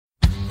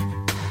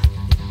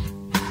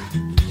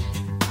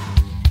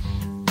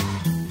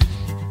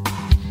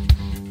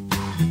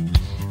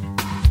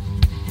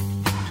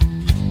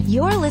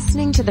You're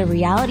listening to the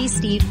Reality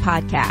Steve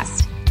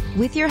podcast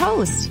with your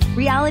host,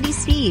 Reality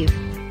Steve.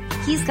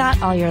 He's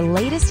got all your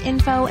latest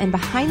info and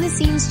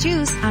behind-the-scenes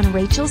juice on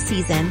Rachel's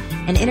season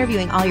and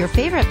interviewing all your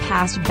favorite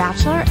past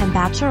Bachelor and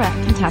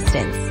Bachelorette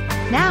contestants.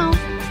 Now,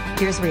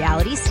 here's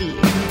Reality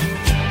Steve.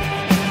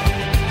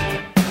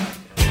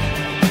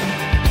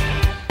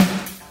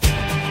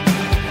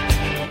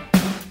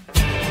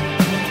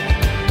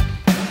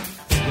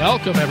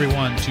 Welcome,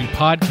 everyone, to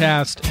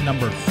podcast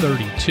number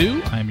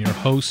 32. I'm your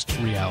host,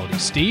 Reality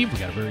Steve. We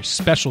got a very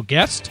special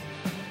guest,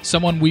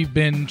 someone we've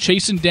been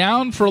chasing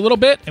down for a little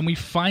bit, and we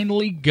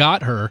finally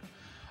got her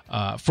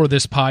for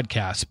this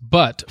podcast.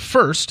 But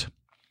first,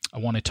 I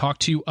want to talk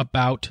to you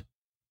about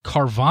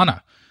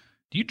Carvana.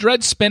 Do you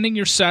dread spending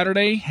your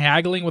Saturday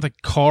haggling with a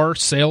car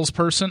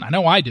salesperson? I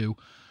know I do.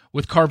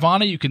 With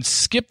Carvana, you can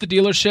skip the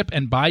dealership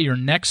and buy your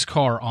next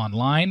car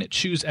online.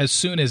 Choose as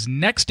soon as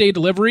next day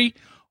delivery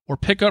or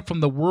pick up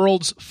from the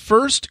world's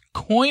first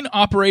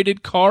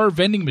coin-operated car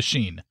vending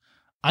machine.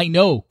 I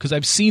know, because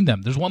I've seen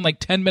them. There's one like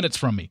 10 minutes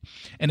from me.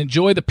 And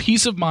enjoy the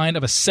peace of mind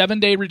of a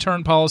 7-day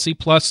return policy,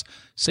 plus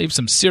save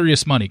some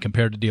serious money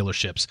compared to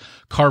dealerships.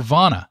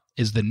 Carvana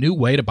is the new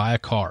way to buy a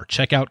car.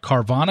 Check out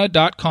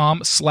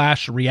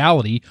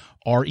Carvana.com/reality,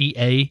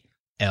 REALITY,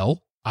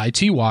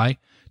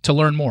 to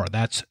learn more.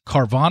 That's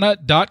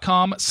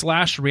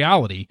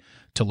Carvana.com/reality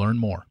to learn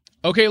more.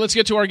 Okay, let's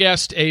get to our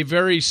guest, a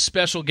very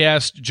special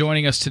guest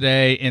joining us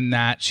today in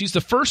that she's the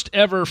first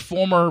ever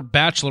former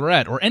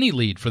Bachelorette, or any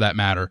lead for that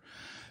matter,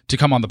 to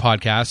come on the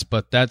podcast,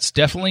 but that's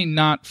definitely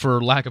not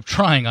for lack of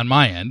trying on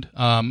my end.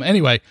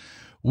 Anyway,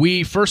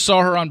 we first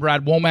saw her on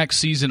Brad Womack's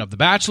season of The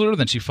Bachelor,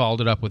 then she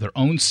followed it up with her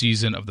own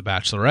season of The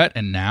Bachelorette,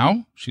 and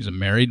now she's a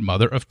married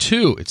mother of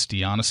 2. It's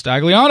DeAnna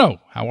Stagliano.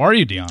 How are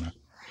you, DeAnna?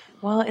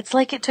 Well, it's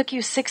like it took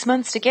you 6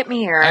 months to get me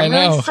here. I'm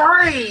really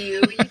sorry.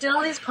 You did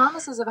all these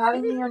promises of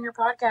having me on your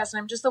podcast, and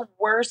I'm just the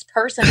worst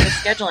person with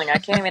scheduling. I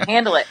can't even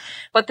handle it.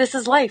 But this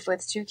is life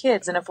with 2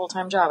 kids and a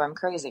full-time job. I'm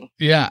crazy.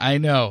 Yeah, I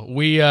know.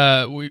 We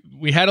had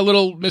a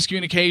little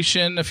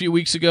miscommunication a few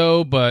weeks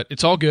ago, but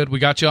it's all good. We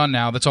got you on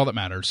now. That's all that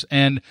matters.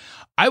 And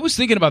I was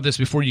thinking about this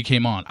before you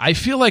came on. I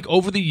feel like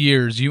over the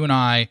years, you and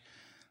I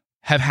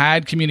have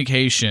had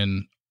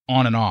communication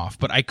on and off,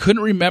 but I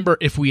couldn't remember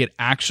if we had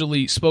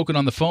actually spoken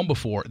on the phone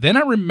before. Then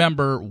I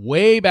remember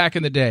way back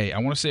in the day, I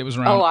want to say it was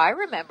around I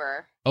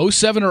remember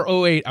 07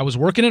 or 08. I was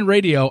working in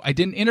radio. I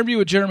did an interview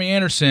with Jeremy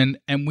Anderson,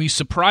 and we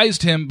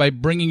surprised him by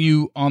bringing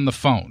you on the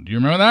phone. Do you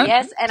remember that?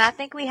 Yes, and I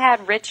think we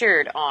had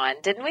Richard on,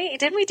 didn't we?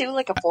 Didn't we do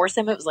like a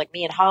foursome? It was like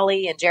me and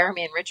Holly and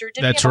Jeremy and Richard.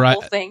 Didn't That's we have right.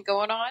 a whole thing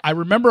going on? I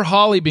remember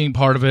Holly being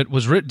part of it.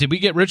 Did we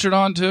get Richard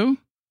on too?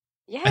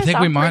 Yes, I think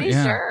we might. pretty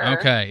Yeah. sure.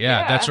 Okay.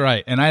 Yeah, that's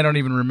right. And I don't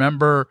even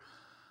remember.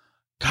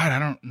 God, I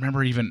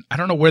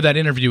don't know where that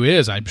interview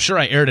is. I'm sure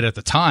I aired it at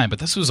the time, but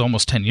this was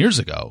almost 10 years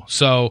ago.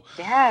 So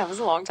Yeah, it was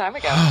a long time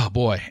ago. Oh,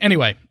 boy.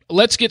 Anyway,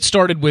 let's get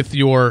started with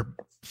your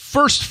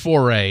first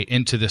foray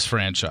into this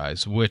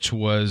franchise, which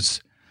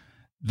was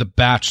The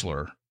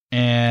Bachelor.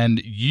 And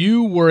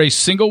you were a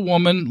single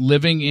woman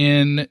living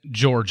in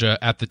Georgia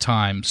at the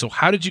time. So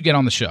how did you get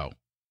on the show?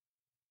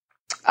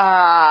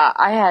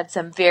 I had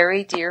some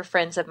very dear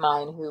friends of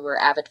mine who were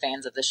avid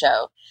fans of the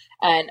show.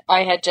 And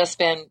I had just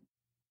been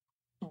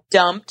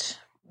dumped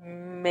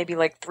maybe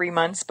like 3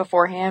 months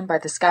beforehand by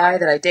this guy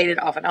that I dated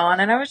off and on,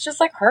 and I was just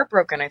like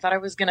heartbroken. I thought I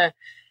was gonna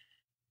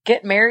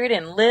get married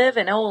and live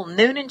in old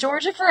Noonan,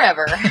 Georgia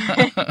forever.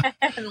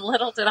 And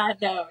little did I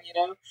know,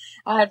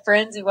 I had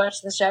friends who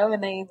watched the show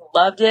and they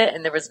loved it,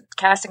 and there was a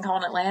casting call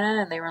in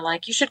Atlanta and they were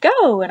like, you should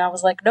go. And I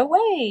was like, no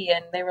way.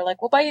 And they were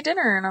like, we'll buy you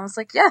dinner. And I was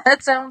like, yeah,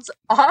 that sounds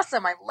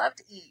awesome. I love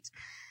to eat.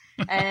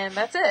 And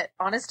that's it.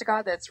 Honest to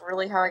God, that's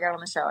really how I got on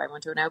the show. I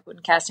went to an open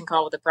casting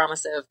call with the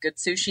promise of good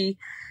sushi,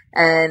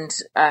 and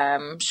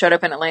showed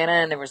up in Atlanta,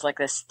 and there was like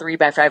this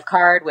 3x5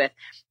 card with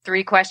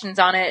 3 questions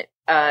on it,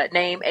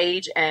 name,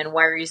 age, and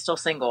why are you still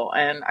single?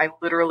 And I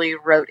literally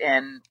wrote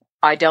in,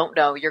 I don't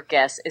know, your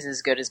guess is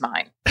as good as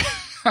mine.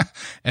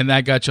 And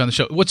that got you on the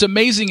show. What's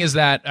amazing is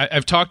that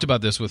I've talked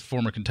about this with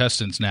former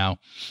contestants now,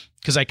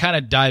 because I kind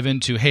of dive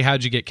into, hey,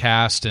 how'd you get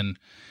cast? And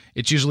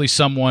it's usually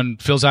someone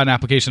fills out an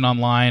application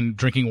online,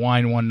 drinking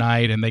wine one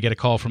night, and they get a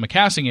call from a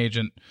casting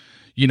agent,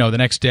 the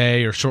next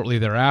day or shortly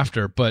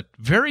thereafter. But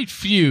very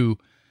few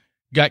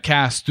got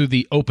cast through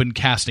the open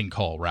casting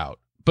call route.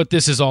 But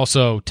this is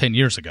also 10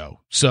 years ago.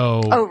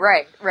 So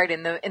right.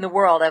 In the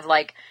world of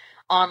like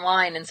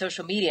online and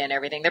social media and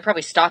everything, they're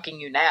probably stalking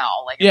you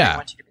now. Like, if they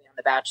want you to be on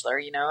The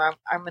Bachelor,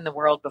 I'm in the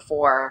world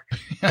before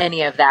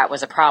any of that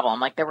was a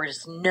problem. Like, there was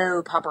just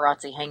no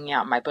paparazzi hanging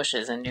out in my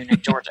bushes in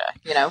Noonan, Georgia.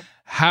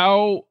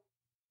 How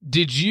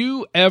did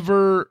you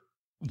ever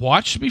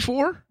watch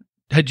before?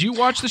 Had you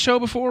watched the show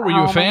before? Were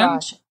you a fan? My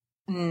gosh.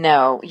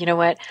 No. You know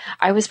what?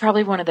 I was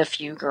probably one of the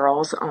few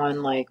girls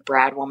on like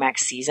Brad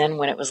Womack's season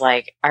when it was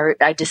like,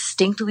 I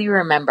distinctly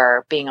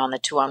remember being on the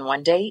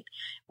 2-on-1 date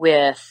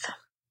with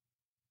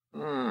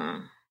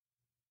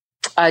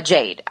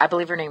Jade. I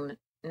believe her name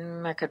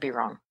I could be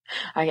wrong.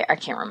 I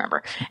can't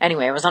remember.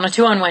 Anyway, I was on a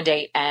 2-on-1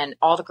 date and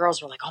all the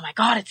girls were like, oh my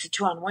God, it's a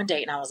 2-on-1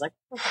 date. And I was like,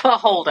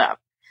 hold up.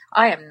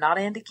 I am not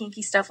into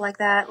kinky stuff like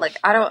that. Like,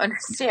 I don't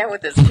understand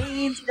what this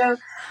means.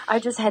 I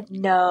just had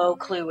no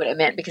clue what it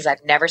meant because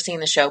I'd never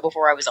seen the show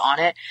before I was on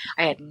it.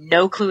 I had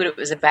no clue what it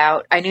was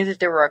about. I knew that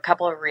there were a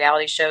couple of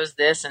reality shows,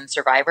 this and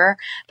Survivor,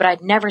 but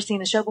I'd never seen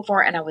the show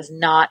before and I was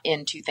not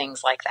into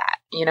things like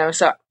that,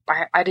 so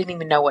I didn't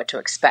even know what to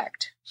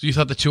expect. So you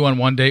thought the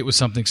 2-on-1 date was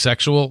something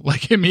sexual,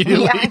 like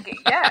immediately?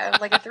 Yeah,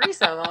 like a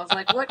threesome. I was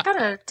like, what kind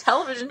of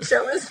television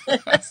show is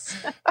this?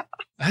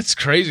 That's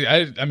crazy.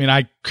 I mean,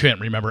 I couldn't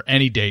remember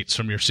any dates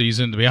from your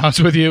season, to be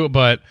honest with you,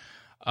 but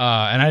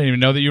and I didn't even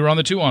know that you were on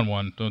the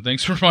 2-on-1. So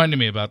thanks for reminding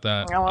me about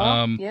that. Oh,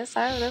 well, yes,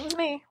 that was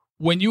me.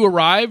 When you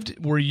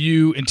arrived, were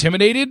you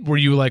intimidated? Were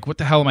you like, what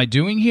the hell am I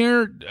doing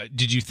here?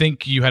 Did you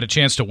think you had a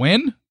chance to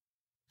win?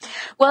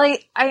 Well,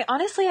 I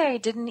honestly, I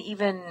didn't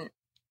even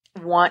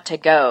want to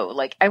go.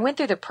 Like, I went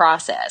through the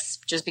process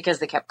just because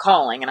they kept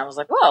calling and I was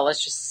like, well,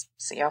 let's just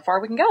see how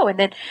far we can go. And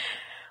then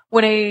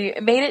when I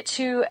made it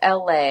to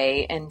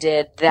LA and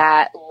did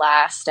that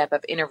last step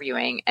of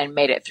interviewing and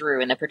made it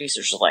through, and the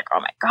producers were like, oh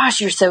my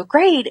gosh, you're so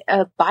great.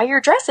 Buy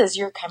your dresses.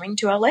 You're coming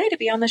to LA to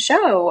be on the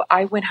show.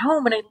 I went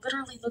home and I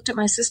literally looked at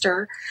my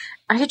sister.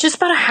 I had just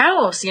bought a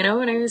house, and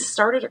I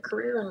started a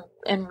career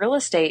in real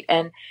estate.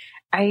 And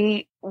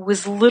I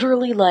was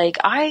literally like,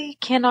 I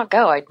cannot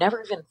go. I'd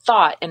never even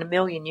thought in a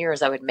million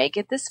years I would make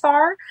it this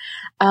far.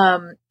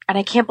 And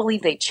I can't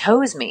believe they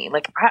chose me.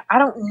 Like, I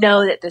don't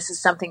know that this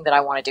is something that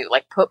I want to do,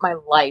 like put my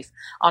life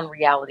on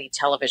reality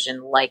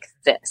television like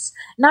this.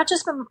 Not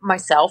just for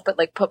myself, but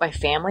like put my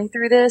family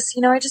through this.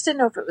 I just didn't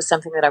know if it was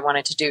something that I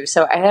wanted to do.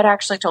 So I had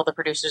actually told the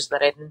producers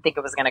that I didn't think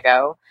it was going to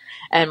go.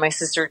 And my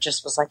sister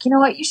just was like, you know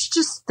what, you should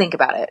just think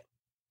about it.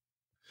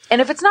 And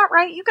if it's not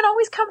right, you can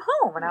always come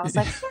home. And I was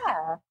like,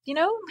 yeah,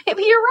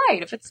 maybe you're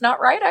right. If it's not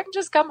right, I can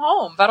just come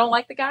home. If I don't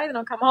like the guy, then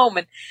I'll come home.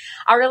 And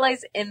I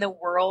realize in the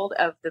world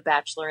of The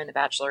Bachelor and The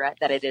Bachelorette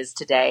that it is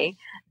today,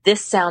 this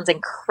sounds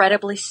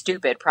incredibly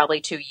stupid, probably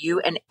to you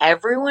and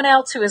everyone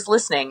else who is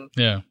listening.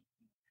 Yeah.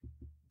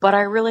 But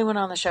I really went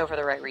on the show for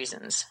the right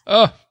reasons.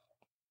 Oh.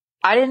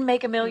 I didn't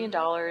make $1 million.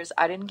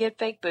 I didn't get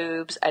fake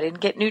boobs. I didn't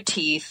get new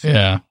teeth.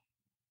 Yeah.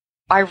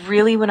 I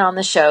really went on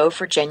the show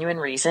for genuine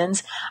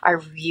reasons. I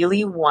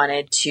really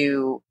wanted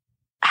to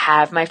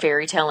have my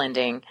fairy tale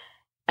ending,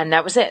 and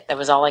that was it. That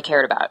was all I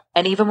cared about.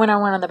 And even when I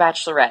went on The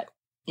Bachelorette,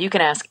 you can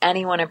ask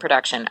anyone in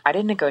production, I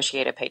didn't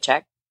negotiate a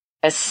paycheck.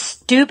 As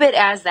stupid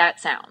as that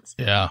sounds.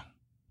 Yeah.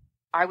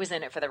 I was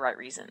in it for the right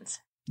reasons.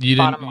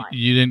 Bottom line.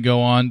 You didn't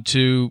go on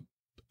to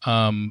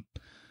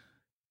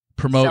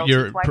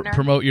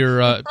promote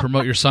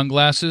your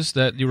sunglasses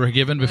that you were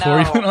given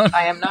before you went on?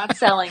 I am not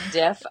selling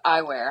diff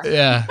eyewear.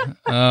 Yeah.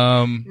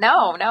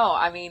 No.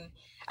 I mean,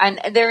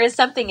 and there is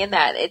something in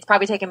that. It's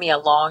probably taken me a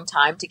long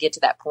time to get to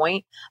that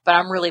point, but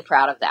I'm really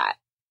proud of that.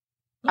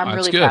 I'm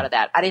really proud of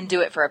that. I didn't do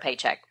it for a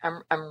paycheck.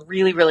 I'm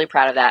really, really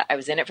proud of that. I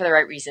was in it for the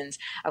right reasons.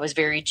 I was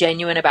very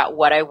genuine about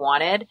what I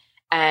wanted,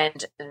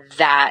 and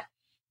that,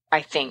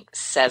 I think,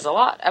 says a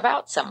lot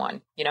about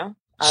someone.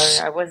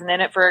 I wasn't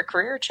in it for a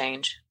career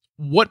change.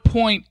 What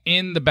point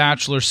in the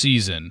Bachelor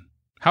season,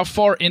 how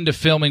far into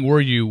filming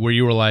were you where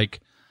you were like,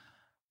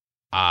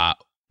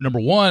 number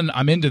one,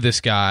 I'm into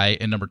this guy,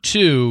 and number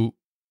two,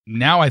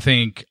 now I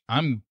think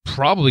I'm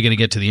probably going to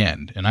get to the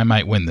end, and I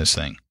might win this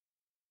thing.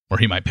 Or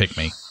he might pick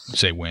me.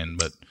 Say win,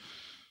 but...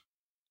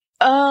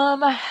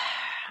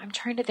 I'm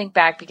trying to think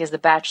back because The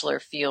Bachelor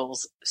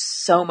feels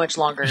so much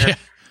longer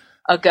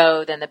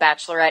ago than The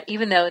Bachelorette,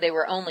 even though they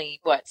were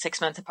only,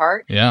 6 months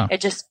apart? Yeah.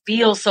 It just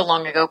feels so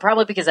long ago,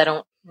 probably because I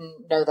don't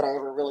know that I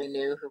ever really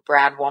knew who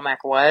Brad Womack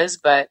was,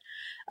 but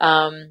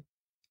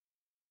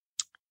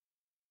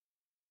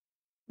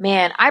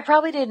man, I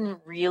probably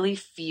didn't really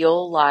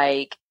feel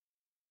like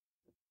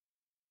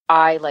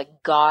I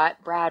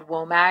got Brad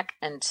Womack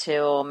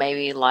until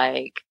maybe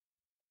the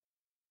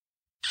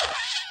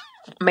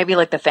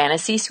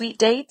fantasy suite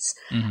dates,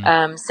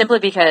 simply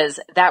because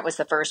that was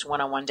the first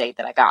one-on-one date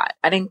that I got.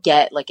 I didn't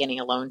get any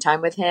alone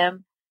time with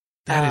him.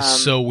 That is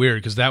so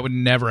weird because that would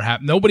never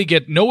happen. Nobody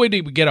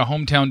would get a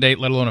hometown date,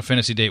 let alone a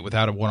fantasy date,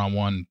 without a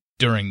one-on-one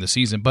during the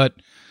season. But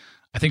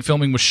I think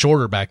filming was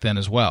shorter back then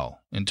as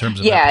well in terms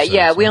of episodes.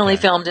 Yeah. We only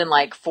filmed in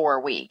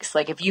 4 weeks.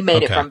 If you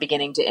made it from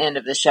beginning to end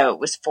of the show, it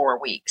was 4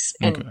 weeks.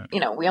 And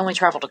we only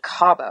traveled to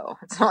Cabo.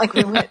 It's not like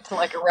we went to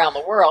around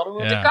the world. We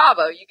went to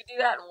Cabo. You could do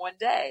that in one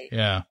day.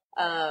 Yeah.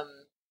 I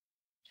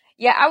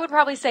would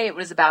probably say it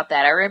was about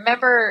that. I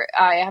remember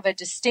I have a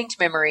distinct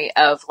memory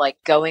of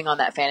going on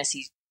that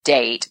fantasy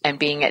date and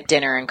being at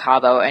dinner in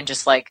Cabo and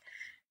just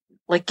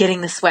getting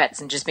the sweats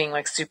and just being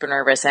super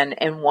nervous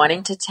and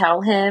wanting to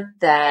tell him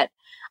that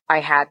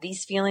I had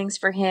these feelings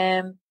for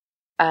him,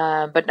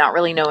 but not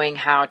really knowing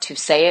how to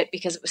say it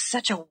because it was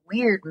such a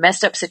weird,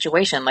 messed up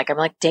situation.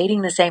 I'm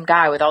dating the same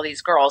guy with all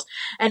these girls.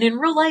 And in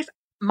real life,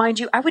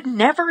 mind you, I would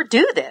never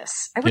do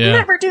this. I would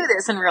never do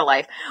this in real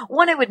life.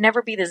 One, I would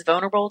never be this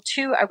vulnerable.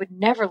 Two, I would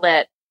never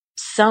let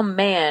some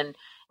man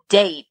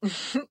date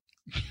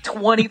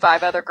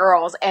 25 other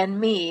girls and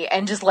me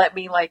and just let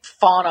me like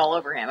fawn all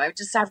over him. I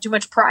just have too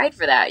much pride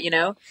for that,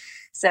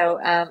 So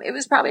it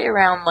was probably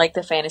around like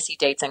the fantasy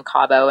dates in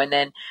Cabo. And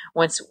then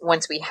once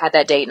we had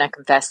that date and I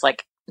confessed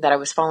like that I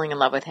was falling in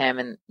love with him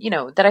and,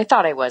 that I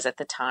thought I was at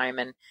the time.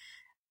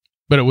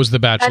 But it was the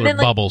Bachelor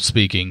bubble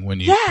speaking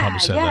when you probably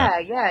said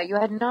that. Yeah. You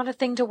had not a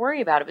thing to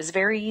worry about. It was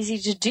very easy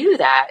to do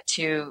that,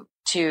 to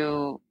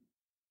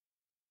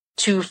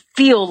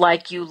feel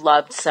like you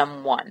loved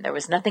someone. There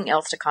was nothing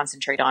else to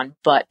concentrate on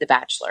but the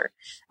Bachelor.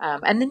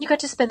 And then you got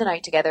to spend the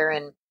night together.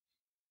 And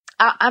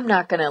I'm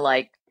not going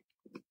to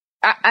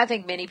I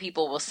think many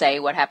people will say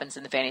what happens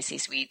in the fantasy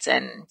suites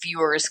and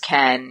viewers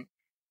can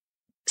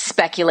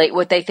speculate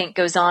what they think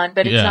goes on,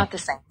 but it's not the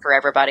same for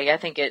everybody. I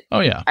think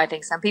I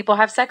think some people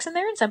have sex in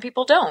there and some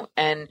people don't.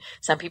 And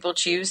some people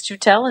choose to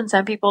tell and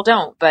some people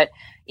don't. But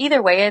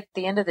either way, at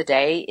the end of the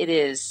day, it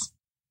is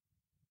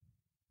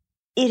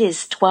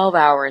 12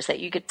 hours that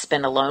you could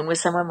spend alone with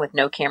someone with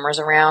no cameras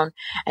around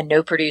and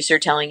no producer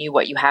telling you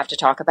what you have to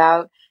talk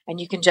about.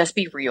 And you can just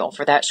be real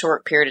for that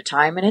short period of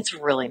time. And it's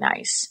really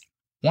nice.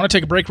 I want to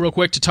take a break real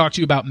quick to talk to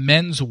you about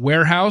Men's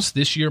Wearhouse.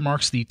 This year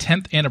marks the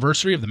 10th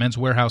anniversary of the Men's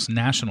Wearhouse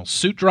National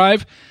Suit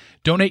Drive.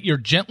 Donate your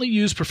gently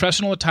used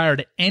professional attire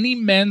to any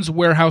Men's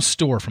Wearhouse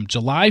store from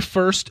July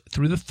 1st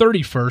through the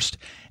 31st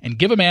and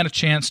give a man a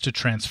chance to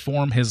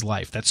transform his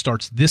life. That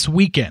starts this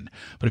weekend.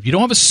 But if you don't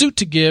have a suit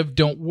to give,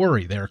 don't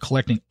worry. They are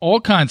collecting all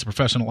kinds of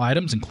professional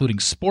items, including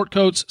sport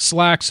coats,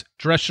 slacks,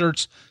 dress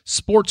shirts,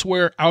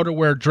 sportswear,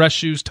 outerwear, dress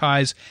shoes,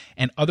 ties,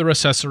 and other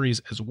accessories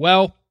as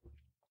well.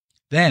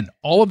 Then,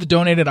 all of the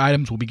donated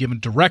items will be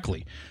given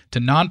directly to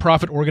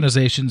nonprofit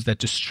organizations that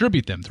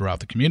distribute them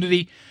throughout the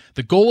community.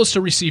 The goal is to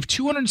receive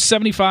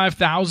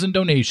 275,000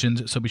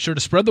 donations, so be sure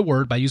to spread the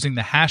word by using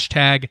the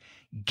hashtag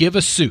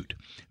 #GiveASuit.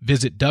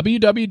 Visit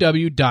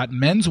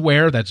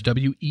www.menswear, that's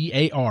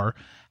WEAR,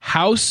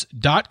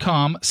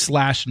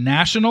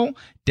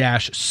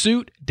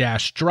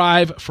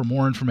 house.com/national-suit-drive for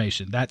more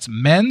information. That's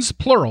men's,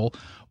 plural,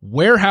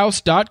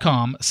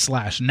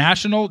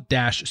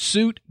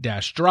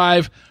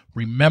 warehouse.com/national-suit-drive.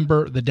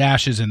 Remember the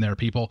dashes in there,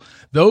 people.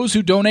 Those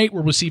who donate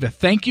will receive a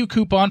thank you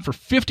coupon for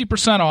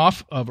 50%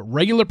 off of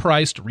regular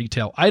priced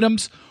retail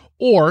items,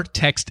 or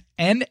text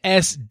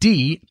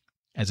NSD,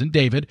 as in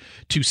David,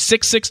 to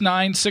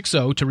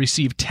 66960 to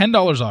receive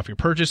 $10 off your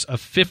purchase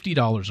of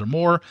 $50 or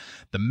more.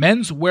 The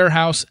Men's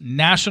Wearhouse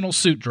National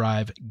Suit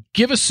Drive.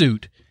 Give a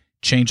suit,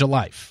 change a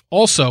life.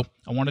 Also,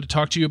 I wanted to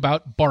talk to you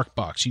about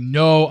BarkBox. You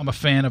know I'm a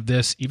fan of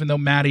this, even though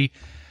Maddie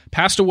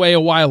passed away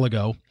a while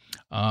ago.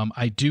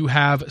 I do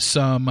have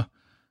some,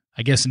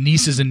 I guess,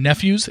 nieces and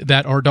nephews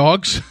that are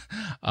dogs.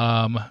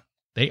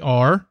 They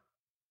are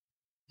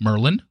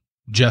Merlin,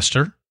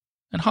 Jester,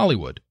 and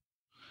Hollywood.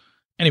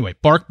 Anyway,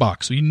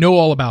 BarkBox. So you know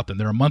all about them.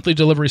 They're a monthly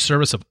delivery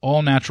service of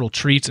all natural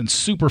treats and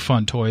super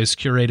fun toys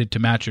curated to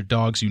match your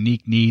dog's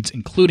unique needs,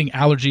 including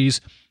allergies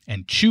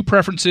and chew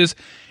preferences.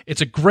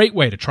 It's a great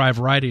way to try a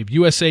variety of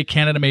USA,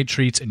 Canada-made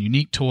treats and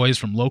unique toys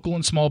from local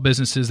and small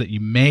businesses that you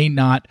may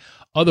not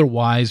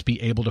otherwise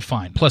be able to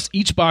find. Plus,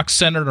 each box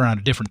centered around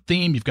a different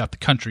theme. You've got the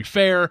country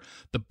fair,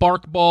 the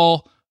bark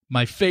ball,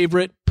 my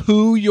favorite,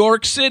 Pooh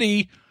York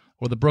City,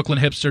 or the Brooklyn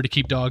hipster to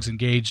keep dogs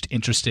engaged,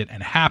 interested,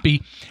 and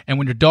happy. And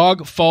when your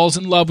dog falls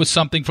in love with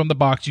something from the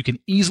box, you can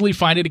easily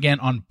find it again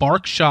on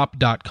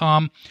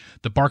barkshop.com,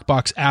 the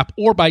BarkBox app,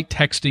 or by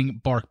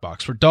texting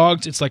BarkBox. For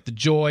dogs, it's like the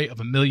joy of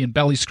a million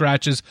belly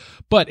scratches.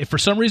 But if for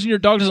some reason your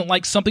dog doesn't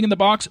like something in the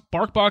box,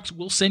 BarkBox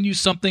will send you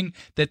something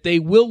that they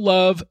will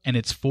love, and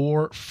it's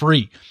for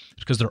free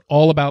because they're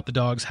all about the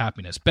dog's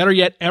happiness. Better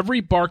yet,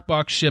 every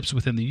BarkBox ships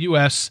within the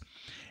U.S.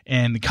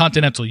 and the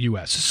continental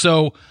U.S.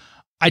 So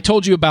I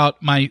told you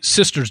about my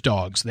sister's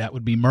dogs. That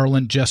would be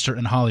Merlin, Jester,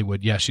 and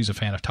Hollywood. Yeah, she's a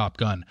fan of Top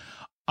Gun.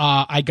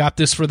 I got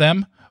this for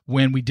them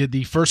when we did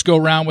the first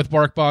go-round with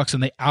BarkBox,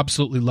 and they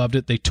absolutely loved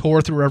it. They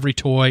tore through every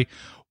toy.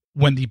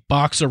 When the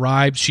box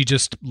arrived, she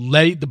just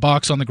laid the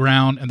box on the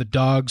ground, and the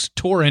dogs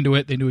tore into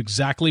it. They knew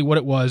exactly what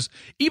it was,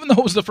 even though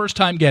it was the first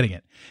time getting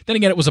it. Then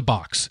again, it was a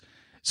box.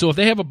 So if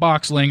they have a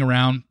box laying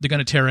around, they're going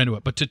to tear into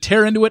it. But to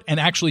tear into it and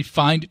actually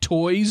find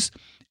toys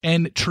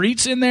and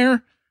treats in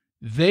there,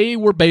 they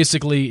were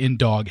basically in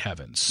dog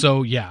heaven.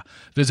 So yeah,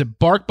 visit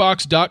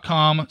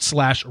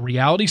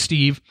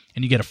barkbox.com/realitysteve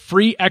and you get a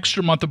free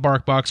extra month of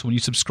BarkBox when you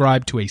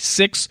subscribe to a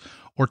 6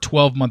 or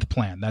 12-month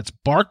plan. That's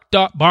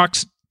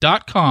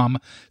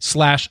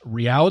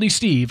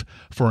barkbox.com/realitysteve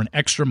for an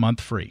extra month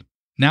free.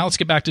 Now let's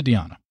get back to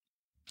DeAnna.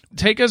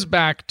 Take us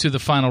back to the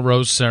final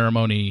rose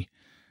ceremony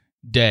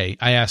day.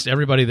 I asked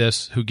everybody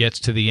this who gets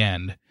to the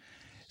end.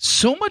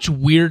 So much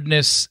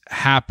weirdness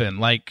happened,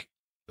 like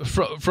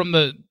from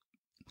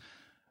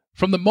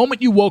the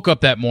moment you woke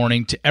up that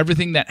morning to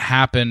everything that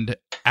happened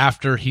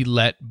after he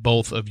let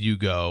both of you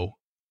go.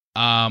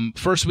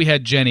 First we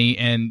had Jenny,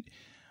 and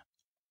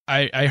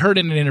I heard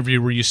in an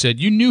interview where you said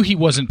you knew he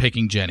wasn't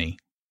picking Jenny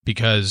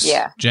because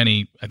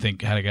Jenny, I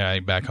think, had a guy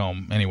back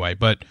home anyway.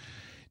 But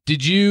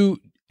did you,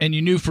 and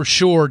you knew for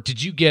sure,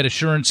 did you get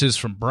assurances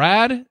from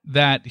Brad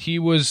that he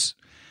was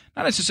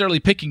not necessarily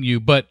picking you,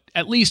 but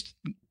at least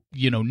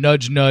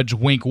nudge, nudge,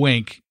 wink,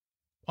 wink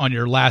on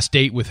your last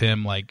date with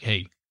him, like,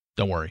 hey,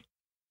 don't worry.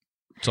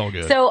 It's all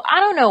good. So I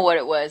don't know what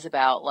it was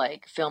about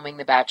like filming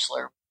The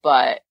Bachelor,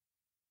 but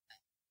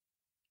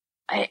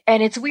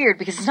and it's weird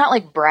because it's not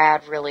like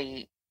Brad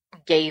really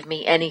gave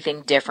me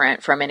anything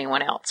different from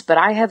anyone else, but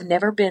I have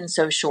never been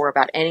so sure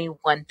about any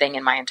one thing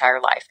in my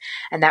entire life.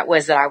 And that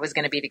was that I was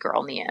going to be the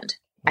girl in the end.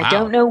 Wow. I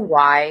don't know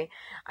why.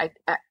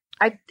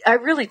 I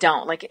really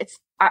don't like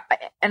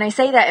and I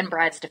say that in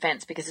Brad's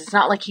defense because it's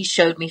not like he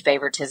showed me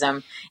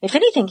favoritism. If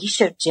anything, he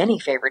showed Jenny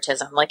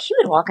favoritism. Like he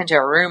would walk into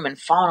a room and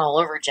fawn all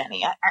over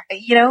Jenny,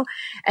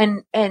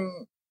 and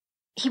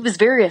he was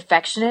very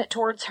affectionate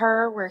towards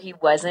her where he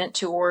wasn't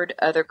toward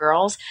other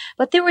girls.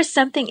 But there was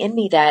something in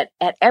me that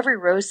at every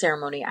rose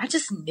ceremony, I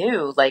just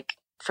knew, like,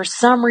 for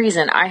some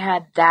reason, I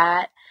had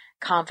that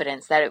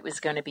confidence that it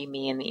was going to be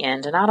me in the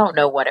end. And I don't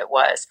know what it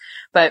was.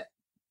 But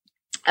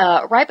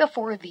right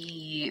before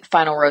the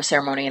final rose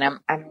ceremony, and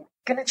I'm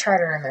going to try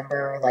to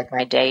remember, like,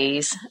 my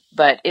days,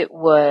 but it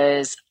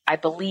was, I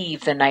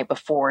believe, the night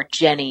before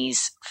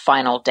Jenny's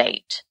final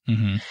date.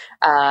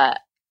 Mm-hmm.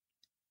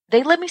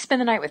 They let me spend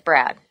the night with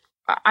Brad.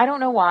 I don't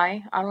know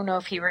why. I don't know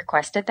if he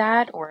requested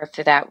that or if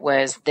that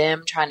was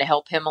them trying to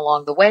help him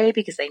along the way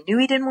because they knew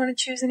he didn't want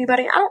to choose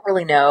anybody. I don't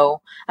really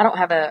know. I don't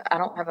have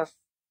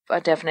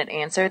a definite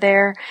answer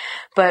there,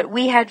 but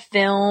we had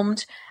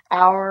filmed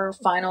our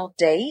final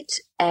date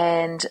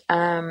and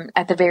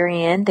at the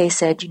very end they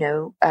said,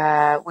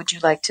 would you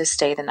like to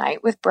stay the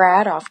night with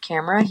Brad off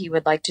camera? He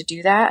would like to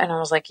do that. And I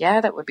was like, yeah,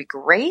 that would be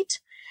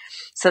great.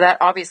 So that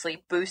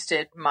obviously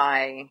boosted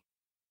my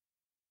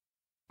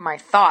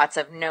thoughts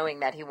of knowing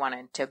that he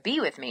wanted to be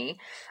with me.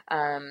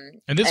 And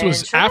this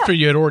was after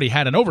you had already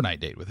had an overnight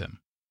date with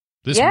him.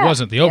 This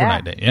wasn't the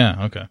overnight date.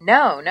 Yeah. Okay.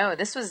 No,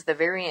 this was the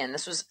very end.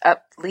 This was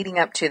leading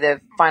up to the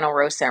final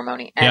rose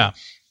ceremony. And,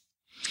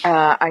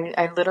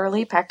 I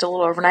literally packed a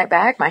little overnight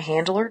bag. My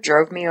handler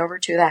drove me over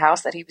to the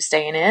house that he was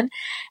staying in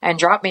and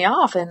dropped me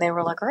off. And they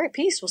were like, all right,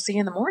 peace. We'll see you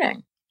in the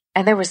morning.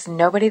 And there was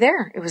nobody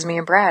there. It was me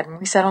and Brad. And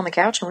we sat on the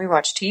couch and we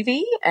watched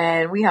TV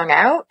and we hung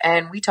out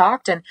and we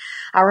talked. And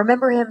I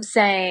remember him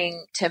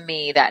saying to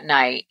me that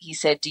night, he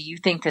said, do you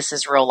think this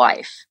is real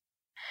life?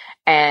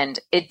 And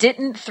it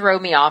didn't throw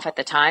me off at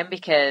the time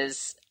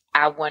because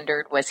I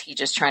wondered, was he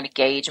just trying to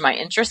gauge my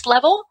interest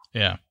level?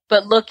 Yeah.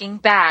 But looking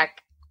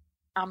back,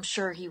 I'm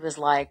sure he was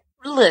like,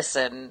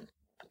 listen,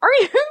 are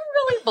you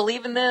really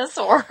believing this?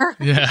 Or are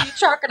you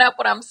chalking up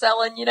what I'm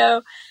selling,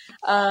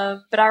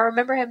 But I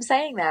remember him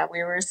saying that.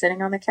 We were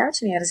sitting on the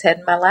couch and he had his head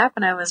in my lap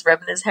and I was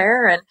rubbing his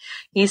hair and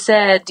he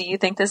said, do you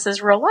think this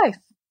is real life?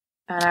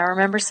 And I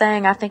remember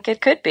saying, I think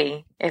it could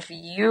be. If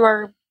you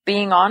are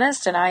being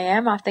honest, and I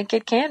am, I think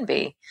it can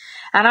be.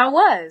 And I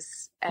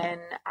was. And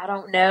I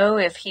don't know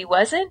if he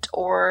wasn't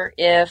or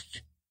if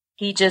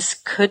he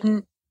just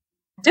couldn't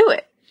do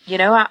it.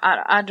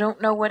 I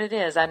don't know what it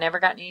is. I never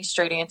got any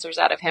straight answers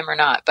out of him or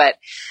not, but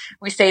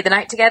we stayed the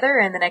night together.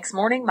 And the next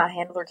morning my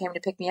handler came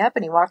to pick me up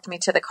and he walked me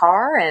to the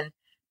car and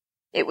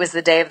it was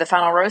the day of the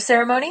final rose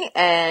ceremony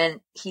and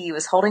he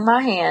was holding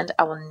my hand.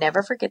 I will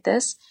never forget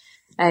this.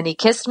 And he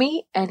kissed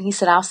me and he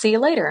said, I'll see you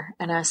later.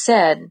 And I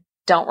said,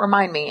 don't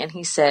remind me. And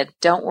he said,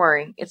 don't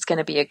worry. It's going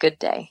to be a good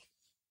day.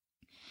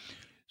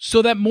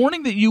 So that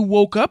morning that you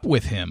woke up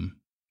with him,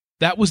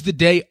 that was the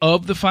day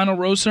of the final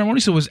rose ceremony.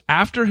 So it was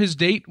after his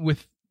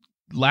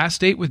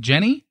last date with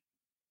Jenny?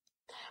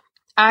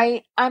 I'm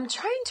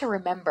trying to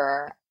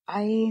remember.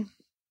 I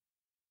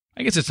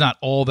guess it's not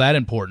all that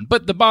important,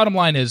 but the bottom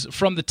line is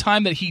from the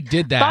time that he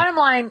did that. Bottom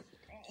line,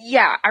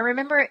 yeah, I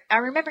remember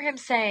him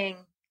saying,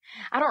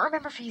 I don't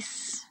remember if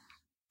he's,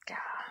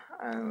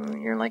 God,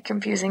 you're like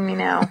confusing me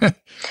now.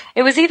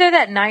 It was either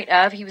that night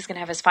of he was going to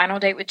have his final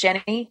date with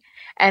Jenny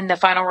and the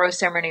final rose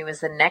ceremony was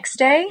the next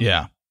day.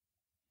 Yeah.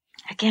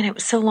 Again, it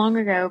was so long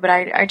ago, but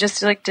I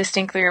just like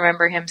distinctly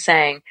remember him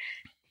saying,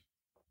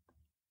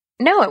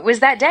 no, it was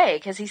that day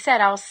because he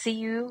said, I'll see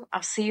you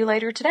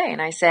later today.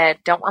 And I said,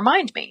 don't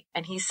remind me.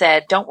 And he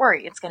said, don't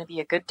worry. It's going to be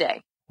a good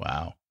day.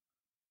 Wow.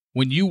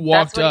 When you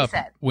walked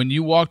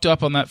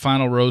up on that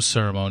final rose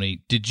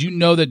ceremony, did you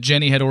know that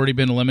Jenny had already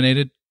been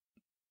eliminated?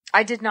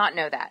 I did not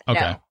know that. Okay.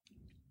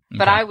 No.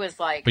 But I was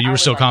like, but you were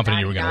still confident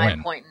you were going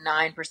to win.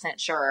 99.9%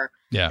 sure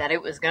that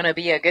it was going to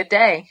be a good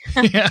day.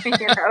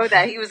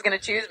 That he was going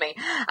to choose me.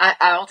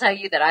 I'll tell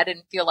you that I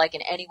didn't feel like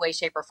in any way,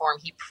 shape, or form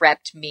he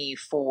prepped me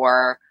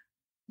for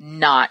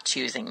not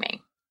choosing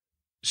me.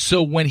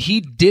 So when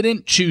he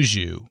didn't choose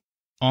you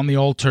on the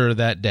altar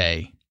that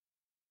day,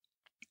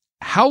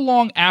 how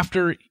long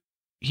after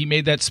he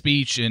made that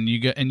speech and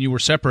you were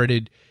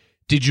separated,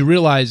 did you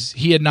realize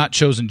he had not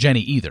chosen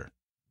Jenny either?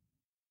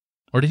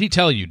 Or did he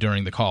tell you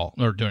during the call?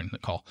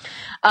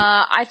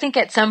 I think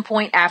at some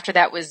point after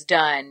that was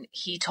done,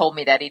 he told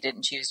me that he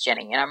didn't choose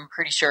Jenny. And I'm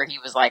pretty sure he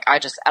was like, I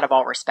just, out of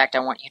all respect,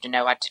 I want you to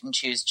know I didn't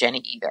choose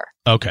Jenny either.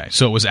 Okay.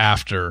 So it was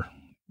after.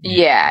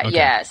 Yeah. Okay.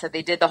 Yeah. So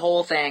they did the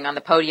whole thing on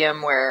the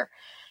podium where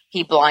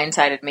he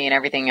blindsided me and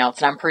everything else.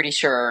 And I'm pretty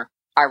sure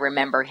I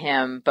remember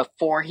him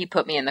before he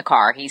put me in the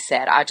car. He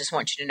said, I just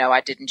want you to know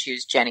I didn't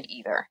choose Jenny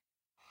either.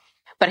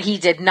 But he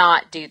did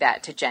not do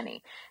that to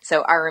Jenny.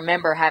 So I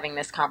remember having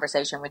this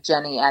conversation with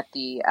Jenny at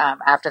the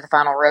after the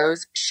final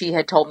rose. She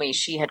had told me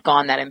she had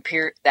gone that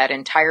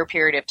entire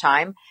period of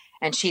time,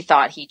 and she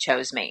thought he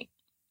chose me.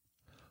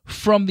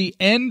 From the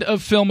end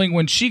of filming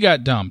when she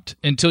got dumped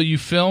until you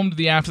filmed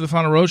the after the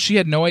final rose, she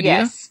had no idea?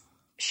 Yes,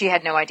 she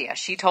had no idea.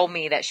 She told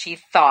me that she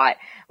thought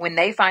when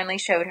they finally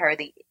showed her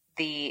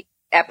the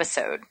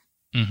episode,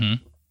 they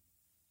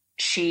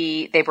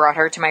brought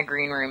her to my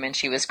green room and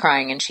she was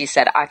crying and she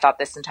said, I thought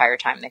this entire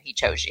time that he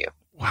chose you.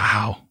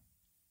 Wow.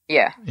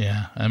 Yeah.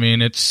 Yeah. I mean,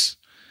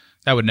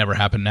 that would never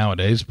happen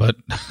nowadays, but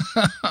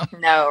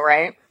no,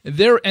 right?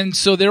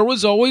 So there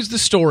was always the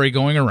story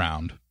going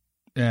around,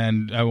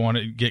 and I want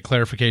to get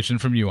clarification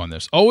from you on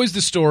this. Always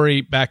the story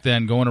back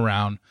then going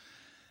around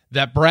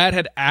that Brad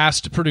had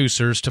asked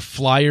producers to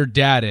fly your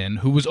dad in,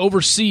 who was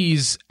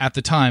overseas at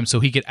the time,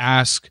 so he could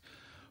ask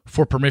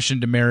for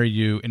permission to marry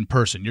you in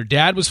person. Your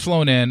dad was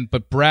flown in,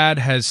 but Brad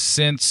has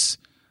since,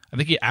 I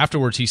think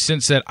afterwards, he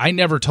since said, I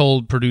never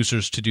told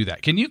producers to do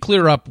that. Can you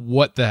clear up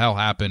what the hell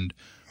happened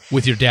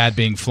with your dad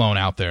being flown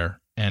out there?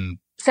 And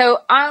so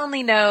I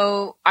only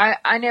know,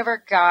 I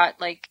never got,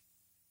 like,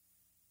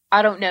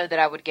 I don't know that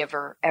I would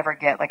ever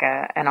get, like,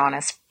 an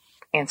honest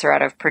answer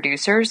out of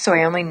producers. So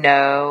I only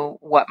know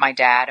what my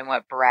dad and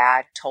what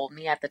Brad told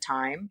me at the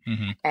time.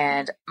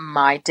 And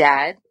my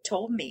dad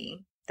told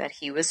me that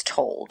he was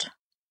told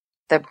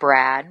that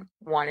Brad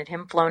wanted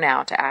him flown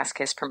out to ask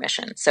his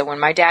permission. So when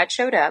my dad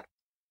showed up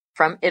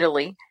from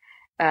Italy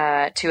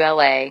to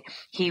LA,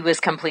 he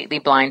was completely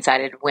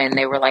blindsided when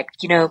they were like,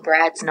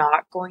 Brad's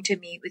not going to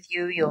meet with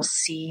you. You'll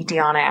see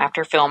DeAnna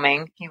after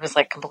filming. He was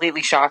like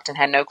completely shocked and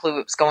had no clue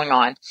what was going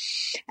on.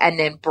 And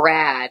then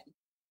Brad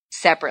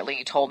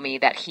separately told me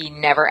that he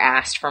never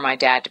asked for my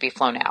dad to be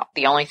flown out.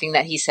 The only thing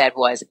that he said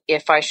was,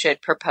 if I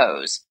should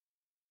propose,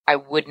 I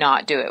would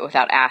not do it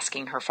without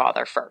asking her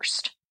father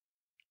first.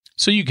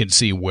 So you can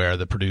see where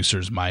the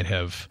producers might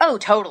have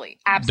totally.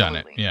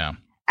 Absolutely. done it. Yeah.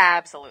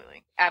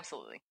 Absolutely.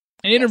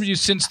 In interviews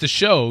since the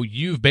show,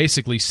 you've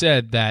basically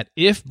said that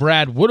if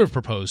Brad would have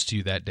proposed to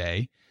you that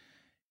day,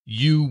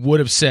 you would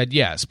have said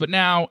yes. But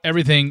now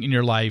everything in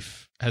your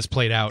life has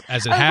played out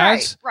as it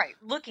has. Right.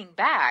 Looking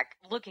back,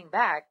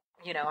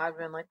 I've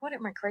been like, what,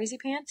 am I crazy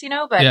pants?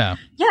 But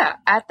yeah,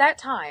 at that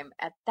time,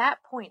 at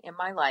that point in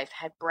my life,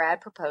 had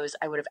Brad proposed,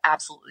 I would have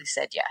absolutely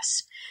said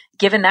yes.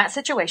 Given that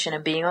situation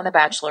and being on The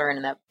Bachelor and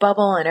in that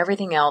bubble and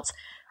everything else,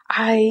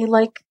 I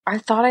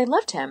thought I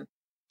loved him.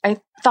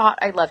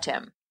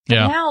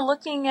 Yeah. And now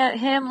looking at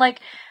him, like,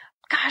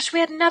 gosh, we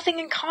had nothing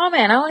in common.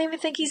 I don't even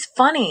think he's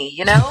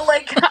funny,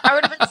 Like, I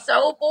would have been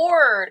so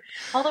bored.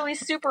 Although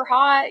he's super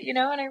hot, and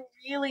I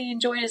really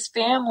enjoyed his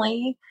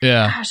family.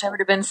 Yeah. Gosh, I would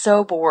have been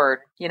so bored,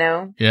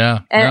 Yeah.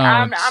 And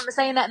I'm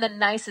saying that in the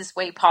nicest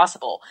way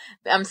possible.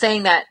 I'm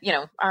saying that,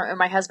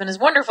 my husband is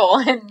wonderful.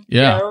 And,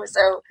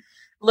 so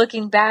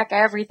looking back,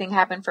 everything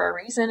happened for a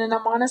reason. And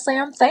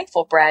I'm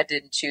thankful Brad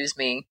didn't choose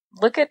me.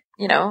 Look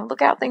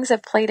how things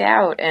have played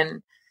out.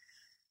 And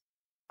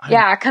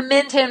I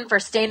commend him for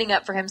standing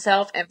up for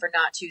himself and for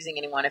not choosing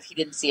anyone if he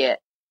didn't see it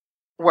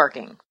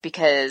working,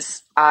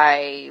 because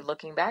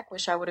looking back,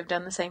 wish I would have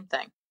done the same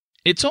thing.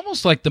 It's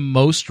almost like the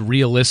most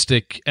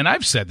realistic, and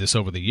I've said this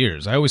over the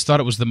years, I always thought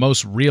it was the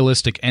most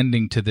realistic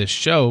ending to this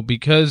show,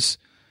 because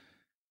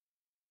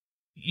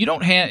you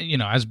don't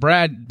as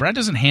Brad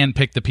doesn't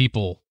handpick the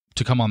people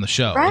to come on the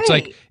show. Right, it's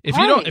like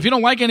if you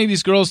don't like any of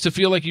these girls to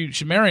feel like you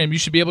should marry them, you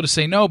should be able to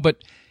say no,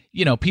 but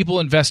people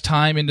invest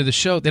time into the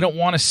show. They don't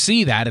want to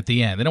see that at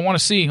the end. They don't want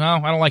to see, I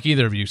don't like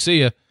either of you.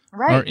 See ya.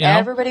 Right. Or,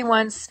 everybody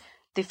wants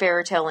the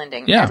fairy tale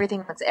ending. Yeah.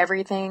 Everything wants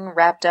everything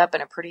wrapped up in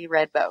a pretty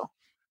red bow.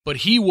 But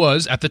he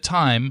was, at the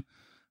time,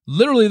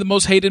 literally the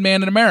most hated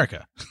man in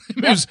America.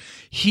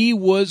 He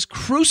was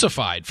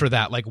crucified for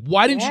that. Like,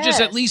 why didn't you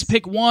just at least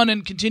pick one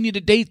and continue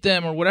to date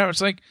them or whatever?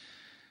 It's like,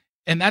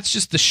 and that's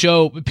just the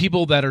show.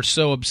 People that are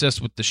so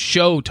obsessed with the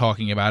show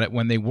talking about it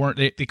when they weren't,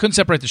 they couldn't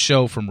separate the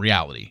show from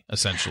reality,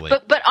 essentially.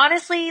 But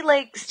honestly,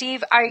 like,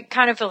 Steve, I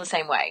kind of feel the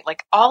same way.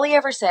 Like, all he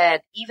ever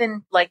said,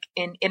 even like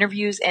in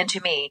interviews and to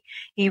me,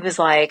 he was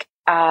like,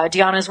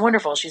 DeAnna's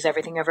wonderful. She's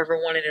everything I've ever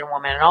wanted in a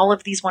woman and all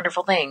of these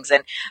wonderful things.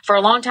 And for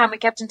a long time we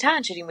kept in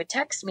touch and he would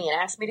text me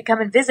and ask me to come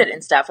and visit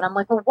and stuff. And I'm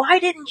like, well, why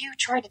didn't you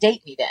try to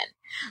date me then?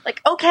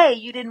 Like, okay,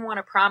 you didn't want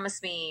to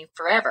promise me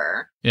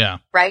forever. Yeah.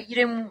 Right? You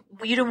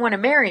didn't want to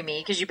marry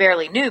me because you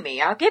barely knew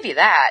me. I'll give you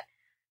that.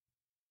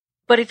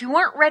 But if you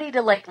weren't ready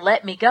to like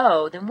let me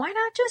go, then why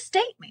not just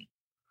date me?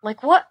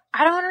 Like, what?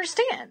 I don't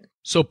understand.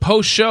 So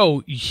post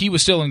show, he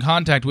was still in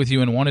contact with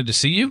you and wanted to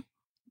see you?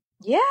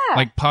 Yeah.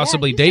 Like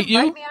possibly date you?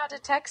 Invite me out to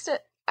text it.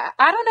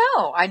 I don't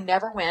know. I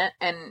never went,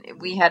 and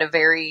we had a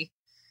very.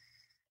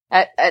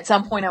 At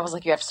some point, I was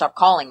like, "You have to stop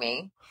calling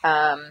me."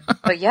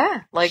 But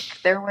yeah, like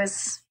there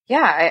was.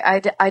 Yeah,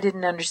 I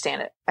didn't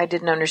understand it. I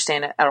didn't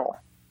understand it at all.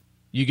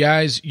 You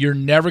guys, you're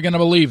never gonna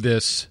believe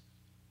this,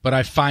 but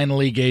I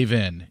finally gave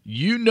in.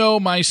 You know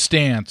my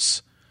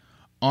stance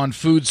on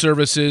food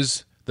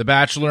services, the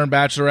Bachelor and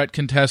Bachelorette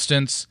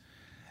contestants,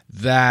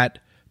 that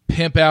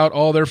pimp out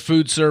all their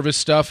food service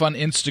stuff on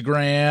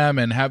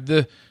Instagram and have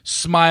the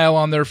smile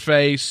on their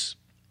face.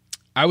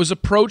 I was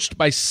approached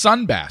by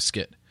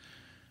Sunbasket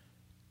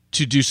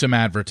to do some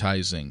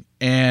advertising,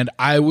 and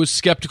I was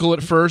skeptical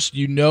at first.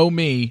 You know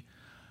me.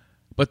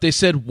 But they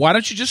said, why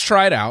don't you just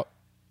try it out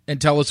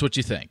and tell us what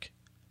you think?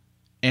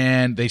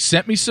 And they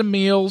sent me some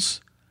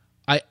meals.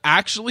 I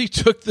actually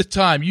took the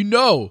time. You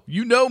know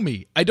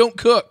me. I don't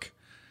cook.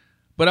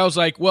 But I was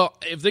like, well,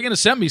 if they're going to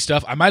send me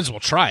stuff, I might as well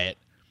try it.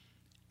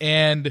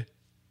 And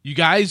you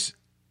guys,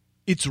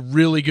 it's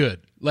really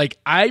good. Like,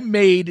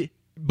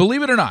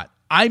 believe it or not,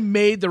 I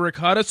made the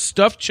ricotta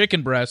stuffed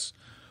chicken breasts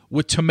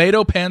with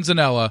tomato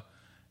panzanella,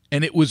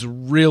 and it was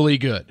really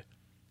good.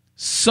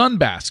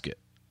 Sunbasket.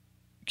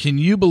 Can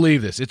you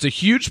believe this? It's a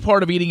huge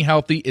part of eating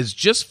healthy is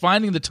just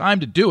finding the time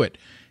to do it.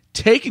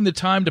 Taking the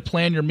time to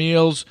plan your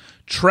meals,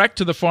 trek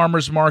to the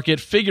farmer's market,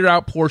 figure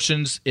out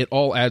portions, it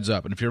all adds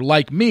up. And if you're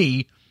like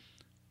me,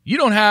 you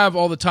don't have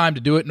all the time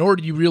to do it, nor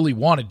do you really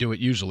want to do it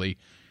usually.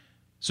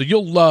 So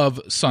you'll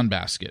love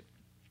Sunbasket.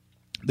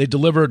 They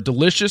deliver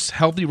delicious,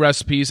 healthy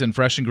recipes and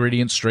fresh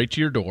ingredients straight to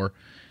your door.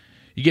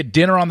 You get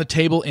dinner on the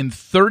table in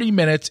 30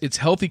 minutes. It's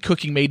healthy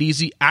cooking made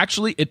easy.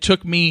 Actually, it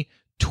took me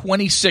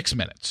 26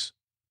 minutes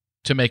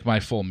to make my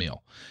full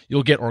meal.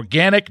 You'll get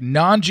organic,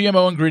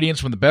 non-GMO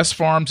ingredients from the best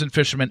farms and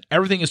fishermen.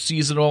 Everything is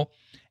seasonal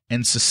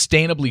and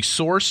sustainably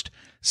sourced.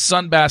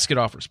 Sunbasket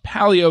offers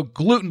paleo,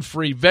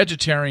 gluten-free,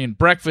 vegetarian,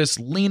 breakfast,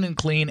 lean and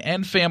clean,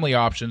 and family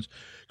options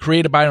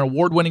created by an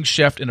award-winning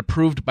chef and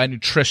approved by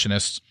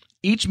nutritionists.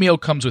 Each meal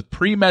comes with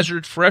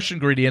pre-measured, fresh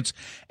ingredients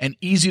and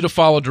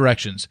easy-to-follow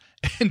directions.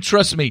 And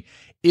trust me,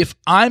 if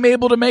I'm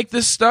able to make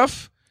this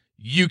stuff,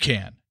 you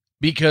can,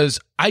 because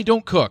I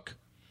don't cook.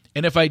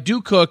 And if I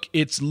do cook,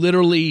 it's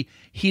literally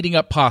heating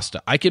up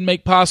pasta. I can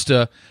make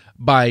pasta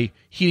by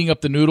heating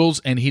up the noodles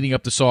and heating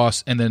up the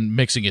sauce and then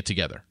mixing it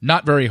together.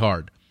 Not very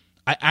hard.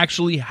 I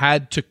actually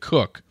had to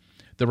cook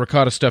the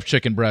ricotta stuffed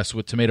chicken breast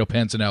with tomato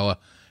panzanella,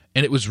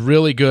 and it was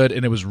really good,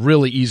 and it was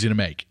really easy to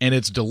make, and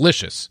it's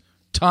delicious.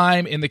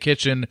 Time in the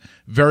kitchen,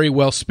 very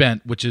well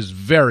spent, which is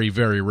very,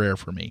 very rare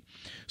for me.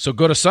 So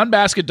go to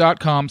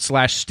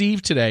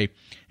sunbasket.com/Steve today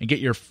and get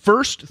your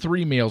first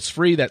 3 meals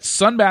free. That's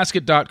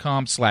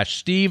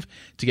sunbasket.com/Steve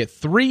to get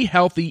 3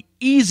 healthy,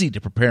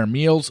 easy-to-prepare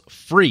meals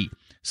free.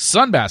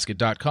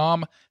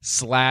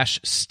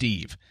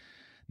 Sunbasket.com/Steve.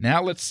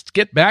 Now let's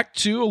get back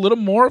to a little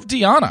more of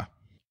DeAnna.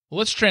 Well,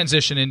 let's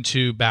transition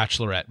into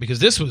Bachelorette, because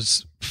this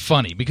was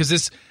funny,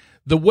 because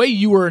the way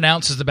you were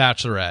announced as the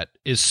Bachelorette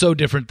is so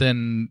different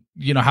than,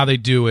 how they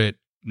do it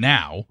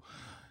now.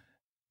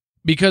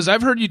 Because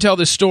I've heard you tell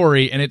this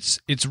story, and it's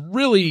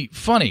really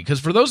funny, because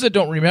for those that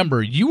don't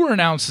remember, you were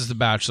announced as the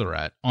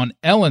Bachelorette on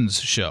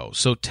Ellen's show.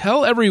 So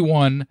tell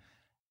everyone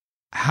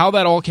how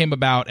that all came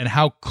about and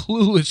how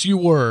clueless you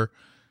were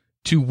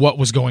to what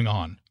was going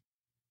on.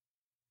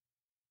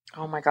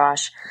 Oh my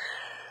gosh.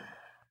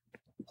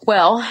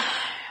 Well,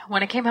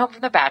 when I came home from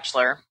The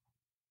Bachelor,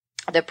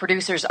 the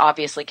producers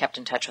obviously kept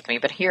in touch with me,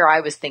 but here I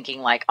was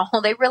thinking like,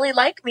 oh, they really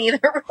like me.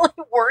 They're really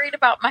worried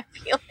about my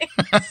feelings.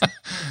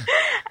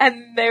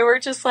 And they were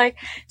just like,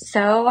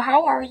 so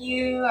how are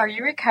you? Are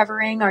you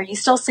recovering? Are you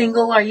still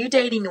single? Are you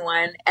dating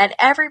one? And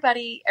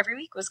everybody every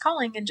week was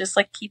calling and just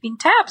like keeping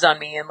tabs on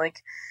me and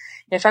like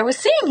if I was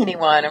seeing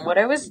anyone and what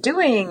I was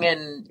doing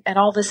and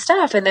all this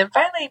stuff. And then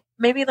finally,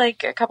 maybe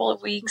like a couple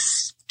of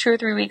weeks, 2 or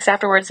 3 weeks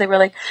afterwards, they were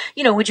like,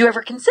 would you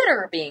ever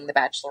consider being the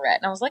Bachelorette?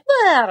 And I was like,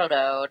 well, I don't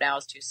know. Now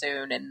it's too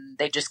soon. And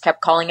they just kept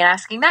calling and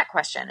asking that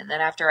question. And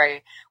then after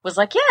I was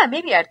like, yeah,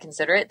 maybe I'd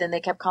consider it. Then they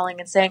kept calling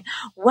and saying,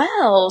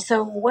 well,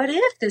 so what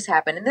if this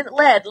happened? And then it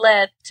led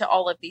to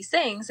all of these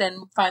things.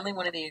 And finally,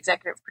 one of the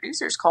executive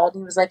producers called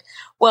and he was like,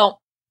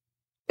 well,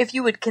 if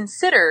you would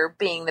consider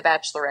being the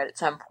Bachelorette at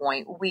some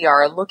point, we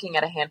are looking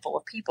at a handful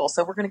of people.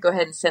 So we're going to go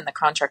ahead and send the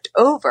contract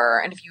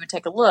over. And if you would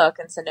take a look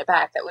and send it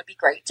back, that would be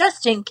great.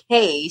 Just in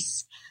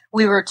case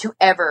we were to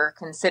ever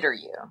consider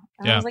you.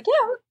 And I was like,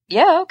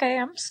 yeah, okay,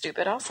 I'm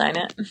stupid. I'll sign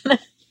it.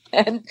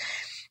 And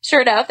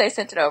sure enough, they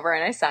sent it over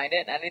and I signed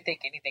it and I didn't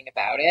think anything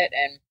about it.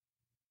 And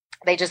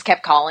they just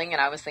kept calling and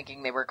I was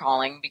thinking they were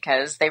calling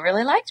because they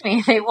really liked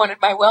me. They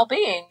wanted my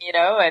well-being,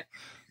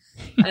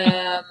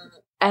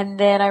 And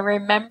then I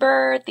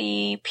remember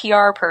the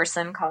PR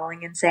person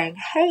calling and saying,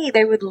 hey,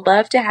 they would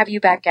love to have you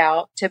back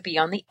out to be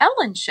on the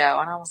Ellen show.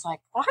 And I was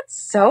like, well, that's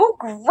so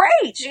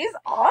great. She's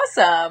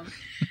awesome.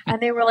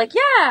 And they were like,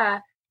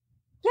 yeah,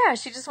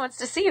 she just wants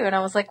to see you. And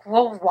I was like,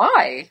 well,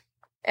 why?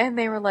 And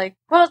they were like,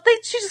 well,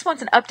 she just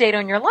wants an update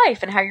on your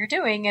life and how you're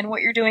doing and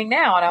what you're doing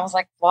now. And I was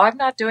like, well, I'm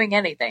not doing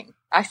anything.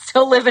 I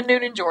still live in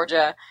Noonan,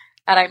 Georgia.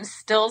 And I'm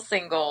still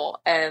single,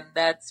 and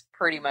that's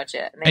pretty much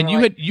it. And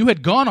you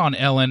had gone on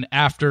Ellen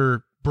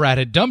after Brad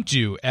had dumped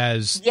you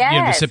as the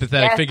Yes,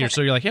 sympathetic yes. figure.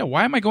 So you're like, yeah,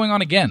 why am I going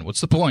on again?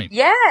 What's the point?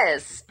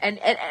 Yes. And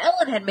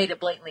Ellen had made it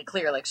blatantly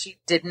clear, like, she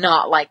did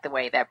not like the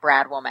way that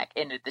Brad Womack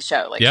ended the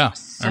show. Like, Yeah,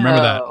 she was I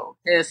remember that.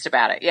 pissed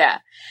about it. Yeah.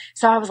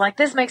 So I was like,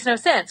 this makes no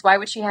sense. Why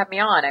would she have me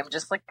on? I'm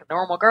just like a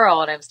normal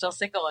girl and I'm still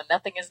single and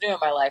nothing is new in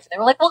my life. And they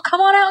were like, well,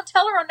 come on out and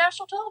tell her on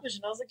national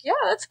television. I was like, yeah,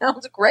 that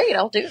sounds great.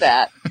 I'll do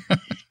that.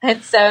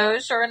 And so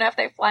sure enough,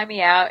 they fly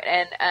me out.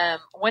 And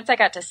once I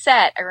got to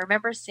set, I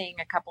remember seeing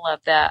a couple of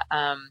the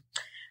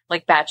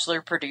like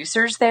Bachelor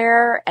producers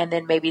there, and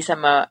then maybe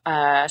some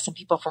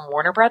people from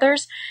Warner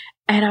Brothers.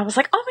 And I was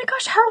like, oh my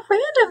gosh, how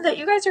random that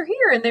you guys are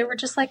here. And they were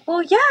just like,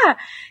 well, yeah,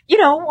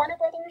 Warner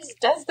Brothers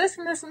does this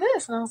and this and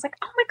this. And I was like,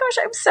 oh my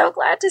gosh, I'm so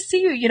glad to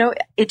see you.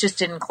 It just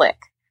didn't click.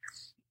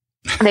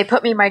 They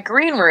put me in my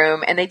green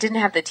room and they didn't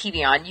have the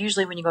TV on.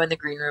 Usually when you go in the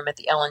green room at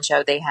the Ellen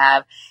show, they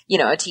have, a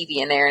TV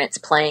in there and it's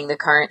playing the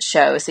current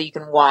show. So you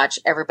can watch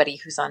everybody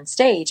who's on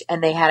stage,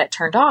 and they had it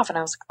turned off. And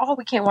I was like, oh,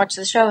 we can't watch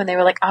the show. And they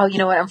were like, oh, you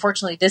know what?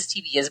 Unfortunately, this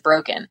TV is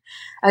broken.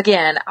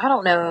 Again, I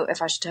don't know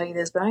if I should tell you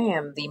this, but I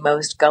am the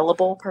most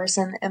gullible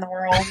person in the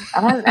world.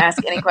 I didn't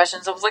ask any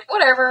questions. I was like,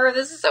 whatever,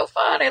 this is so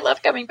fun. I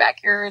love coming back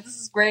here. This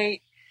is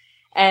great.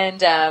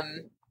 And,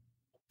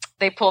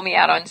 they pull me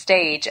out on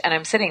stage and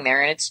I'm sitting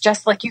there, and it's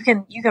just like, you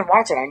can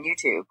watch it on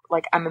YouTube.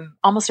 Like, I'm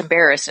almost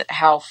embarrassed at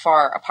how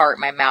far apart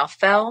my mouth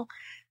fell.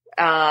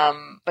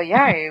 But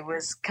yeah, I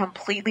was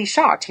completely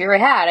shocked. Here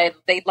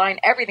they'd lined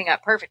everything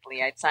up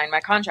perfectly. I'd signed my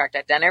contract.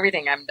 I'd done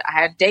everything. I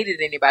hadn't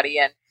dated anybody,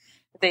 and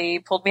they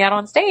pulled me out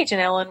on stage, and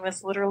Ellen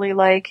was literally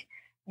like,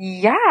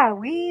 yeah,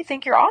 we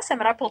think you're awesome,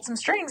 and I pulled some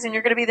strings, and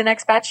you're going to be the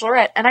next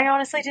Bachelorette. And I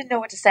honestly didn't know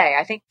what to say.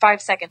 I think 5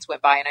 seconds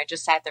went by, and I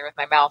just sat there with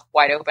my mouth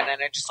wide open,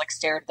 and I just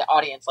stared at the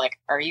audience like,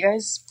 are you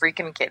guys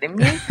freaking kidding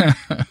me?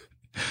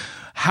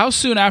 How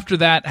soon after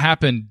that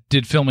happened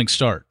did filming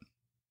start?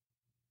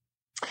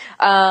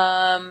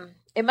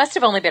 It must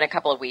have only been a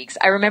couple of weeks.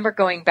 I remember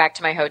going back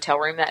to my hotel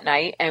room that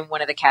night, and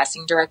one of the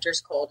casting directors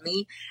called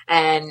me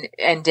and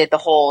did the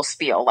whole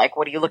spiel. Like,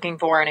 what are you looking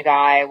for in a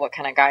guy? What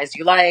kind of guys do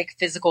you like?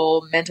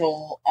 Physical,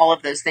 mental, all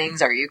of those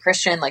things. Are you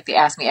Christian? Like, they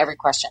asked me every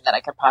question that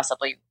I could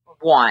possibly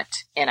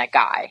want in a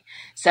guy.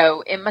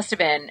 So it must have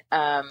been,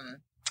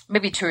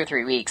 maybe 2 or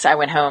 3 weeks. I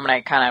went home and I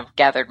kind of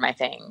gathered my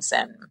things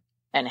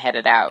and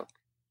headed out.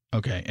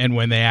 Okay. And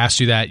when they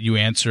asked you that, you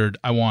answered,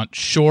 I want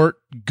short,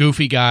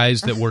 goofy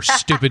guys that wear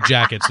stupid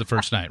jackets the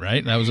first night,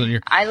 right? That was on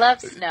your... I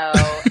love snow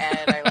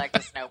and I like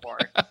to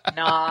snowboard.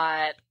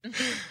 Not...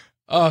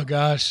 Oh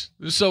gosh.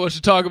 There's so much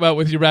to talk about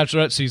with your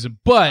Bachelorette season.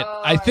 But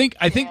I think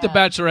the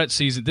Bachelorette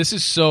season, this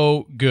is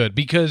so good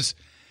because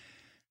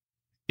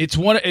it's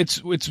one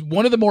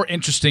of the more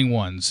interesting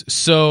ones.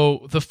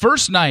 So the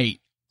first night,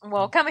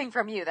 well, coming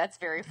from you, that's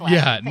very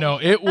flattering. Yeah, no,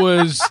 it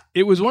was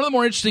one of the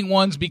more interesting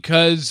ones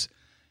because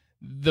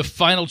the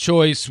final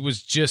choice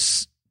was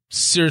just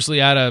seriously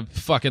out of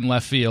fucking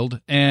left field,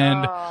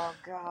 and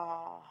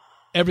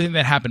everything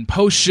that happened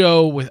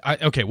post-show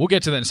okay, we'll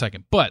get to that in a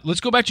second, but let's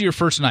go back to your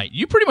first night.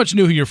 You pretty much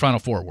knew who your final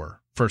four were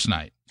first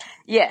night.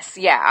 Yes,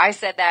 yeah, I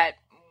said that,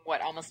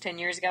 almost 10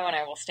 years ago, and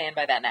I will stand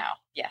by that now.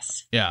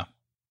 Yes. Yeah,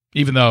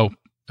 even though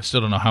I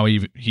still don't know how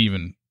he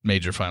even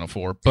made your final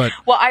four, but...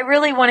 Well, I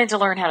really wanted to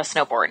learn how to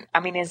snowboard. I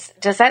mean,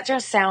 does that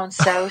just sound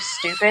so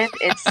stupid?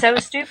 It's so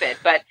stupid,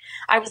 but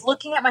I was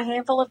looking at my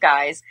handful of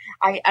guys.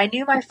 I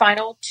knew my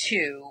final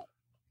two,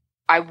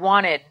 I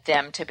wanted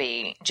them to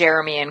be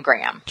Jeremy and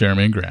Graham.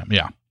 Jeremy and Graham,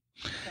 yeah.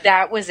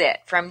 That was it.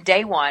 From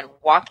day one,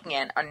 walking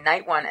in on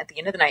night one, at the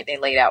end of the night, they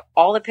laid out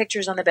all the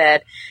pictures on the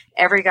bed,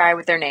 every guy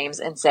with their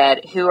names, and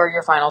said, who are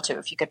your final two,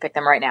 if you could pick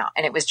them right now?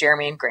 And it was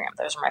Jeremy and Graham.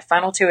 Those were my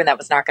final two, and that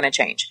was not going to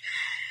change.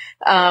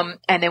 And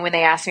then when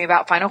they asked me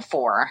about final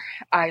four,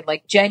 I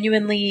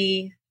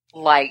genuinely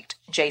liked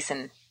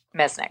Jason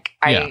Mesnick.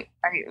 I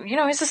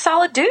he's a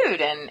solid dude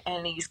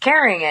and he's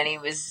caring, and he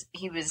was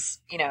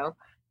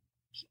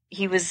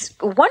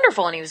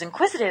wonderful, and he was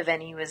inquisitive,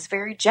 and he was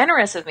very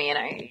generous with me.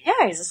 And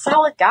he's a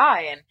solid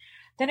guy. And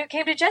then it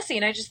came to Jesse,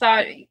 and I just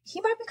thought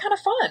he might be kind of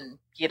fun.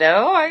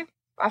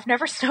 I've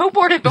never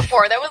snowboarded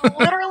before. That was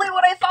literally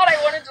what I thought.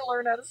 I wanted to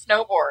learn how to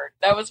snowboard.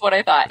 That was what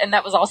I thought. And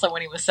that was also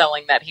when he was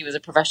selling that he was a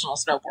professional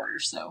snowboarder.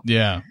 So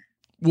yeah.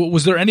 Well,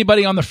 was there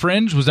anybody on the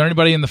fringe? Was there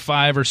anybody in the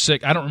 5 or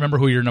 6? I don't remember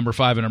who your number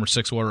 5 and number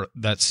 6 were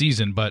that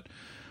season, but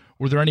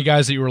were there any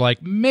guys that you were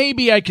like,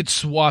 maybe I could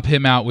swap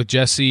him out with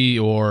Jesse,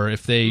 or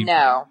if they...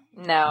 No.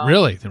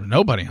 Really? There was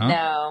nobody, huh?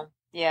 No.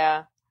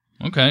 Yeah.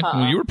 Okay.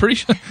 Well, you were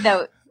pretty...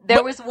 No.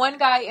 There was one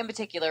guy in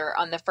particular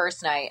on the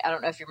first night. I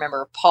don't know if you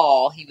remember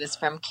Paul. He was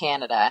from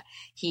Canada.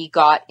 He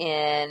got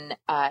in,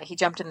 he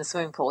jumped in the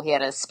swimming pool. He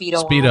had a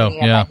Speedo on. He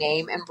had my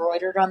name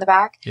embroidered on the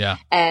back. Yeah.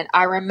 And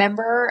I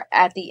remember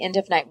at the end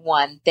of night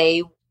one,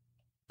 the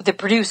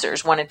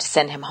producers wanted to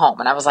send him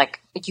home. And I was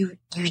like, you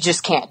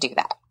just can't do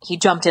that. He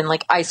jumped in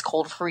ice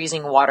cold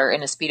freezing water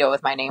in a Speedo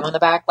with my name on the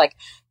back.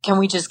 Can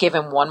we just give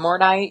him one more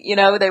night?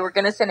 They were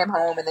going to send him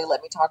home, and they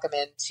let me talk him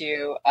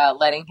into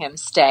letting him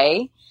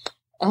stay.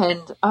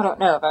 And I don't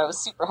know if I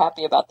was super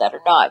happy about that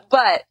or not,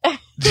 but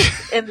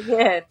in the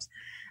end,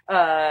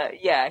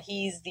 yeah,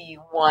 he's the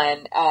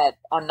one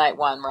on night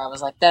one where I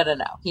was like, no,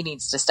 he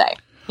needs to stay.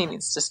 He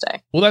needs to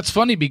stay. Well, that's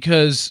funny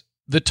because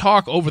the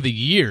talk over the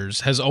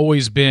years has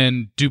always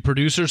been, do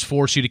producers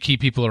force you to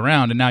keep people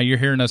around? And now you're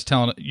hearing us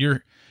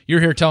you're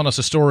here telling us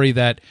a story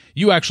that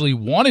you actually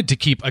wanted to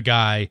keep a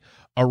guy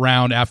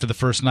around after the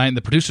first night, and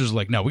the producers are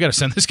like, no, we got to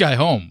send this guy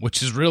home,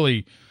 which is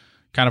really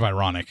kind of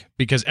ironic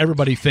because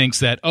everybody thinks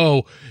that,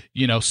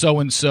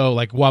 so-and-so,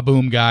 like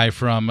Waboom guy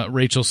from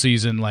Rachel's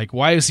season, like,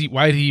 why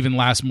did he even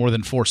last more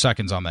than 4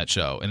 seconds on that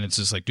show? And it's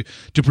just like,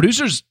 do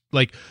producers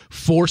like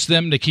force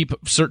them to keep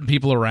certain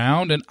people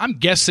around? And I'm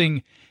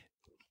guessing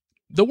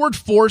the word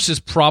force is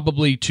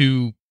probably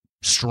too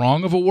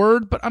strong of a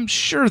word, but I'm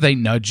sure they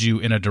nudge you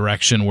in a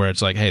direction where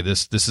it's like, hey,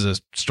 this is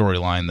a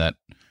storyline that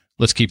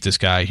let's keep this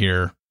guy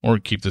here or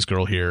keep this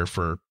girl here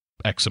for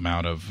X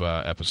amount of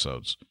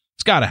episodes.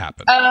 It's got to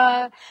happen.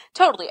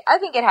 Totally. I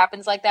think it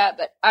happens like that,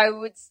 but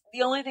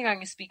the only thing I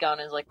can speak on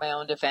is like my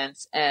own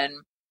defense, and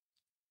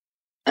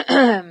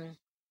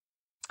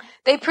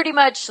they pretty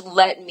much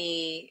let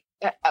me.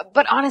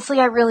 But honestly,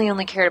 I really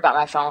only cared about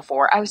my Final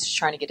Four. I was just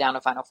trying to get down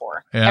to Final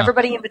Four. Yeah.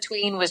 Everybody in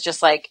between was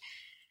just like,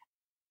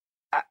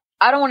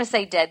 I don't want to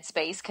say dead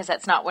space because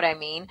that's not what I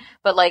mean.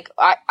 But like,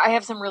 I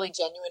have some really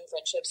genuine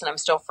friendships and I'm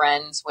still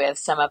friends with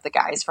some of the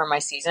guys from my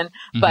season.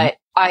 Mm-hmm. But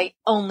I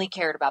only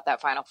cared about that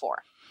Final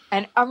Four.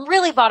 And I'm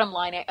really bottom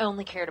line, I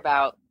only cared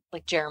about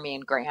like Jeremy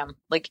and Graham.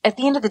 Like at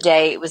the end of the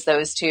day, it was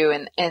those two.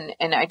 And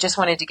I just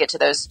wanted to get to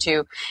those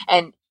two.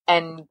 And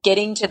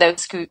getting to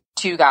those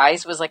two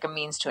guys was like a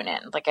means to an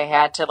end. Like I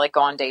had to like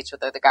go on dates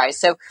with other guys.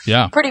 So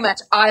pretty much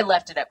I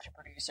left it up to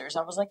producers.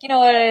 I was like, you know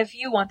what, if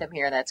you want them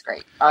here, that's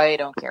great. I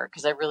don't care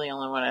because I really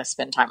only want to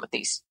spend time with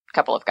these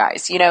couple of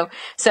guys, you know?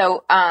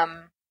 So,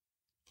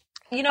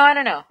 I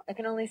don't know. I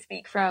can only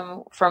speak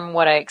from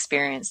what I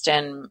experienced.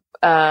 And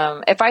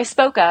if I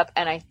spoke up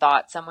and I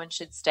thought someone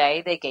should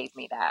stay, they gave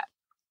me that.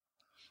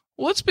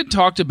 Well, it's been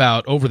talked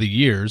about over the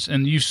years,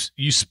 and you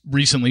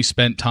recently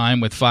spent time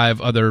with 5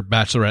 other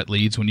Bachelorette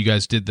leads when you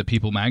guys did the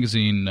People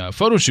magazine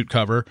photo shoot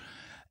cover,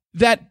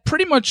 that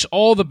pretty much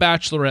all the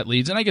Bachelorette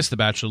leads, and I guess the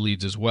Bachelor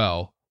leads as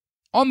well,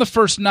 on the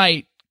first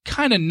night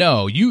kind of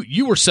know.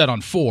 You were set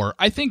on 4.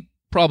 I think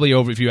probably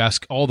over, if you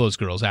ask all those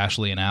girls,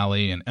 Ashley and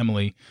Allie and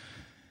Emily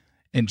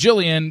and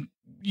Jillian,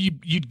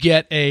 you'd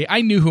get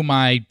I knew who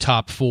my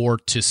top 4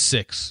 to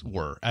 6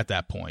 were at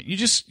that point. You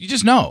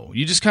just know.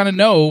 You just kind of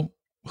know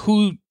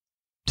who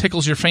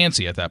tickles your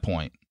fancy at that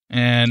point.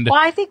 And well,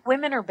 I think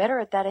women are better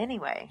at that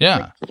anyway.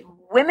 Yeah. Like,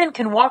 women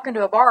can walk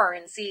into a bar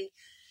and see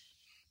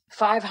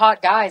 5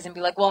 hot guys and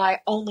be like, well, I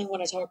only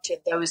want to talk to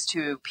those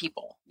 2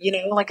 people. You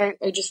know, like I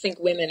just think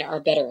women are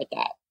better at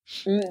that.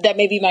 That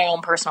may be my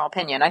own personal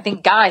opinion. I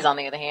think guys, on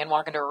the other hand,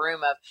 walk into a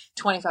room of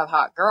 25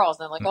 hot girls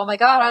and they're like, oh my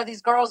God, all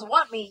these girls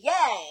want me.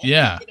 Yay.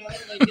 Yeah. You know,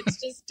 like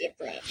it's just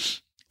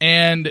different.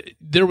 And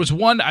there was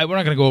one, we're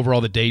not going to go over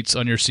all the dates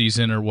on your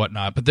season or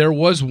whatnot, but there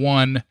was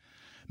one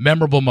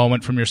memorable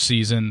moment from your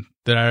season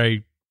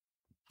that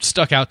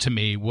stuck out to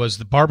me was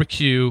the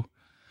barbecue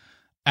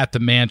at the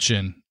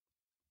mansion,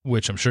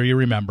 which I'm sure you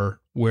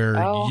remember, where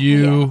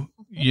you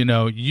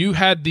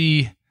had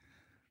the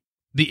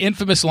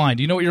infamous line.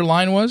 Do you know what your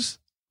line was?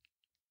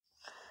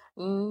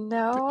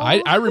 No.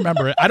 I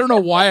remember it. I don't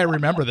know why I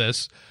remember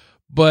this,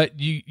 but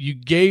you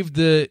gave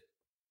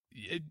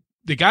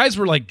the guys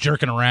were like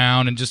jerking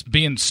around and just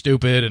being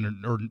stupid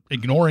or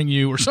ignoring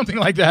you or something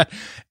like that.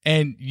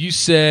 And you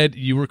said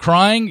you were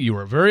crying. You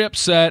were very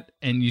upset.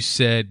 And you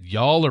said,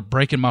 y'all are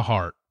breaking my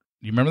heart.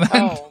 You remember that?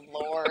 Oh,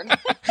 Lord.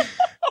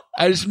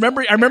 I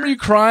remember you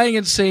crying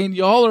and saying,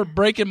 y'all are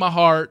breaking my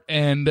heart.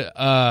 And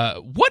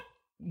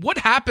what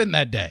happened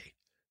that day?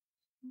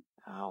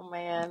 Oh,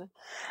 man.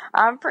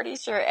 I'm pretty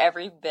sure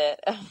every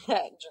bit of that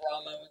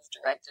drama was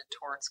directed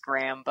towards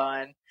Graham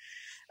Bunn.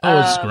 Oh,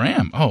 it's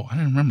Graham. Oh, I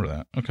didn't remember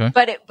that. Okay.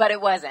 But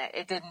it wasn't.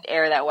 It didn't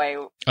air that way.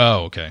 Oh,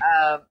 okay.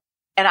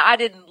 And I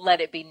didn't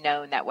let it be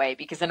known that way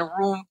because in a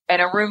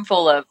room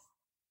full of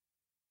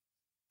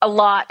a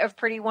lot of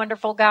pretty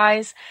wonderful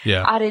guys,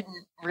 I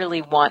didn't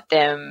really want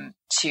them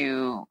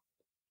to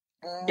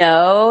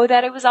know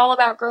that it was all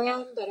about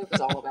Graham, but it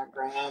was all about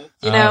Graham.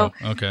 You know?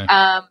 Okay.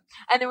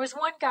 And there was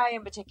one guy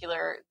in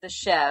particular, the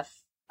chef.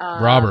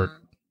 Robert.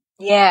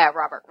 Yeah,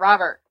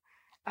 Robert.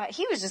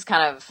 He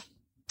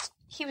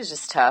was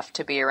just tough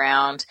to be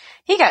around.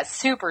 He got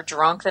super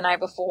drunk the night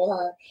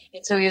before,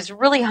 and so he was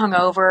really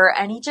hungover,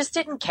 and he just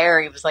didn't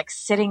care. He was like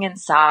sitting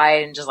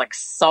inside and just like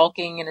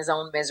sulking in his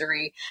own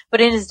misery. But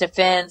in his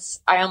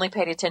defense, I only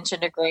paid attention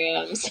to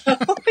Graham, so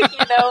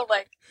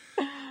like.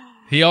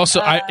 He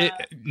also,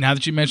 now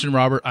that you mentioned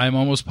Robert, I'm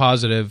almost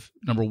positive.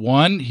 Number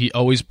 1, he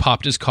always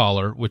popped his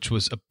collar, which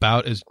was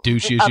about as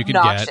douchey as you could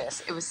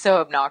get. It was so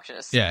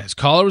obnoxious. Yeah, his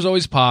collar was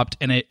always popped,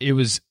 and it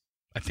was.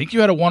 I think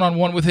you had a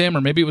 1-on-1 with him,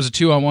 or maybe it was a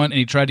 2-on-1, and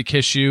he tried to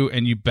kiss you,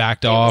 and you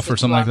backed off or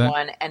something like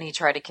that. And he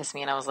tried to kiss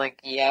me, and I was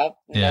like,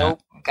 nope,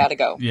 gotta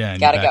go. Yeah, and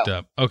gotta you backed go.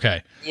 up.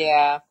 Okay.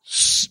 Yeah.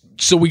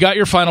 So we got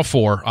your Final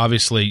Four,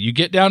 obviously. You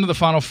get down to the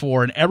Final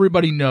Four, and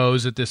everybody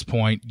knows at this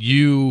point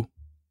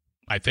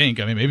I think.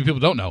 I mean, maybe people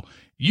don't know.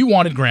 You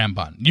wanted Graham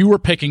Bunn. You were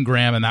picking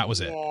Graham, and that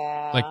was it.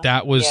 Yeah. Like,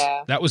 that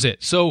was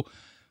it. So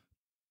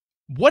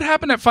what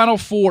happened at Final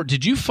Four?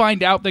 Did you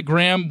find out that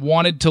Graham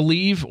wanted to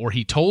leave, or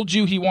he told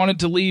you he wanted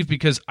to leave?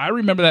 Because I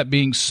remember that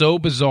being so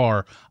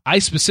bizarre. I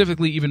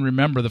specifically even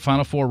remember the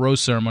Final Four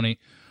rose ceremony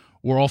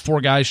where all 4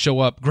 guys show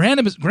up.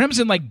 Graham's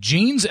in like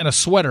jeans and a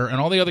sweater,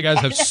 and all the other guys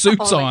have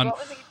suits on. What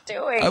was he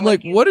doing? I'm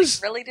like, what is?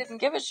 Really didn't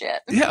give a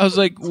shit. Yeah, I was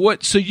like,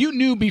 what? So you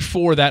knew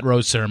before that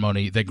rose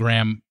ceremony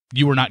that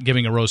you were not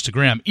giving a rose to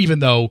Graham, even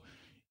though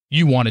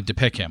you wanted to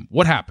pick him.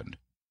 What happened?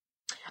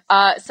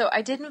 So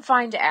I didn't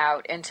find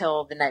out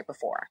until the night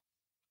before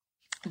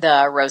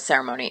the rose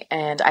ceremony,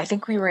 and I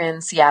think we were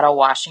in Seattle,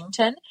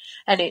 Washington,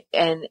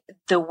 and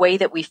the way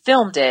that we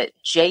filmed it,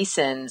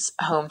 Jason's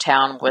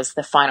hometown was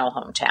the final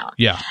hometown.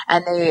 Yeah,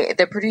 and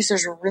the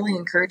producers were really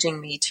encouraging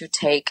me to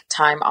take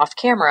time off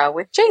camera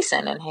with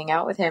Jason and hang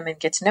out with him and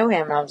get to know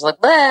him. And I was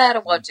like, I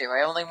don't want to.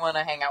 I only want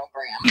to hang out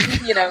with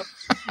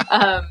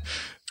Graham,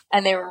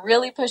 And they were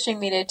really pushing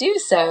me to do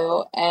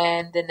so.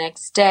 And the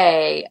next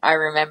day, I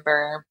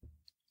remember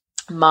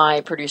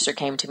my producer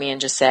came to me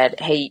and just said,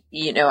 hey,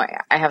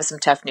 I have some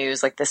tough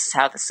news. Like, this is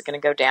how this is going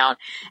to go down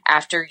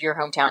after your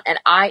hometown. And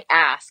I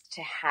asked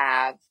to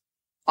have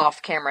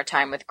off-camera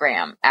time with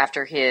Graham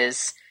after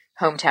his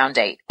hometown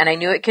date. And I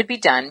knew it could be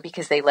done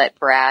because they let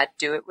Brad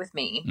do it with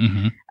me.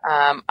 Mm-hmm.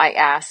 I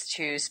asked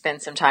to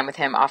spend some time with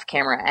him off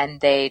camera, and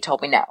they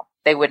told me no.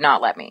 They would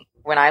not let me.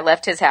 When I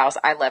left his house,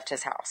 I left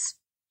his house.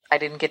 I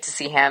didn't get to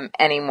see him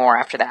anymore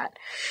after that.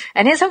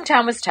 And his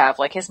hometown was tough.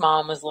 Like, his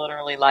mom was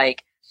literally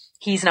like,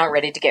 he's not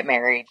ready to get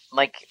married.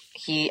 Like,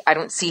 I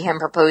don't see him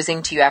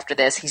proposing to you after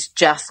this. He's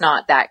just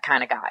not that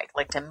kind of guy.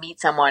 Like, to meet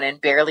someone and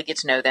barely get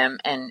to know them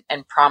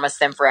and promise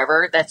them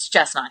forever, that's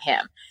just not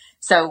him.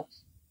 So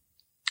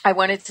I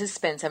wanted to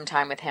spend some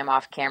time with him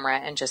off camera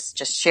and just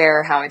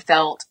share how I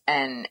felt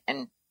and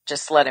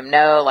just let him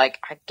know, like,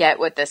 I get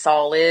what this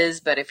all is,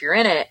 but if you're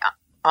in it,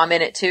 I'm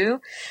in it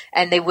too.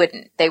 And they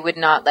would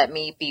not let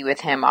me be with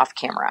him off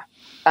camera.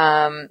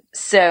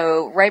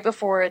 So right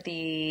before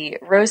the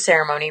rose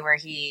ceremony where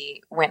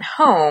he went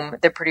home,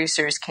 the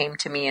producers came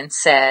to me and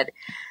said,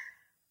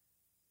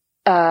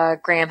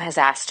 Graham has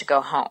asked to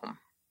go home.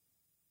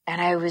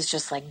 And I was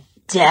just like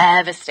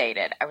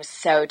devastated. I was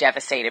so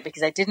devastated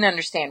because I didn't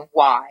understand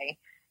why.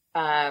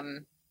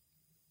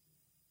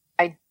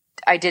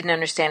 I didn't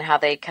understand how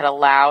they could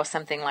allow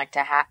something like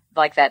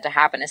that to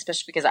happen,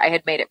 especially because I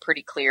had made it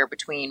pretty clear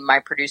between my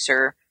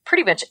producer,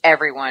 pretty much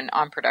everyone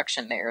on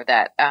production there,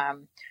 that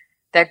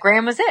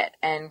Graham was it,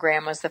 and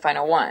Graham was the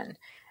final one.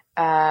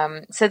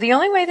 So the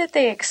only way that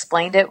they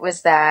explained it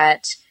was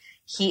that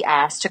he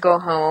asked to go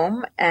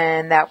home,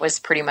 and that was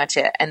pretty much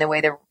it. And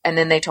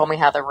then they told me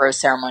how the rose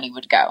ceremony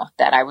would go,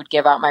 that I would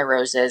give out my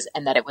roses,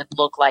 and that it would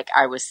look like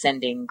I was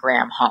sending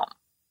Graham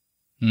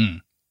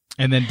home.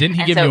 And then didn't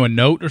he give you a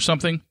note or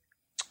something?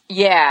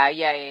 Yeah,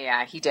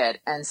 he did.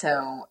 And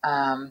so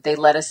they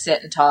let us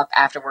sit and talk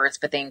afterwards,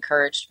 but they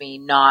encouraged me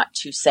not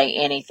to say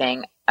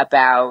anything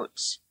about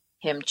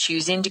him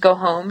choosing to go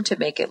home to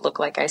make it look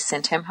like I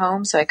sent him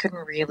home. So I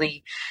couldn't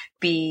really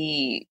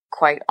be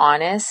quite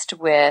honest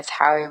with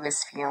how he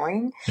was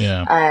feeling.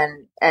 Yeah.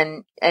 And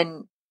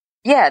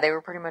yeah, they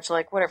were pretty much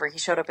like, whatever. He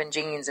showed up in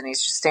jeans and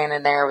he's just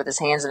standing there with his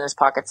hands in his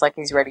pockets like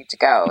he's ready to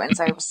go. And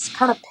so I was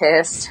kind of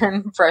pissed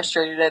and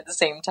frustrated at the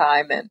same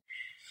time. And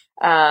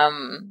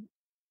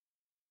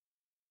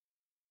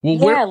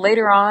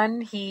later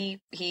on, he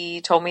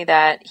told me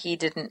that he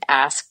didn't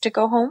ask to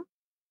go home,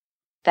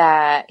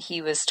 that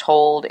he was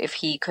told if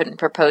he couldn't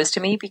propose to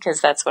me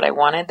because that's what I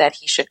wanted, that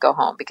he should go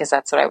home because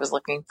that's what I was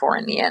looking for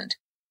in the end.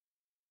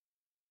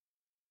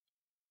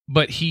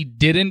 But he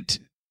didn't.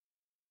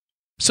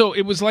 So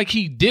it was like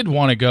he did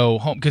want to go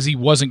home because he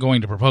wasn't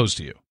going to propose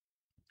to you.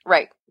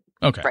 Right.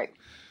 Okay. Right.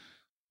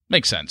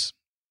 Makes sense.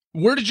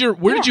 Where did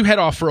you head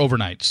off for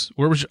overnights?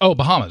 Where was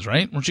Bahamas,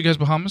 right? Weren't you guys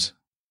Bahamas?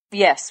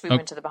 Yes, we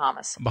went to the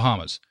Bahamas.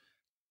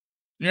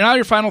 Now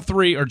your final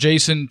 3 are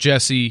Jason,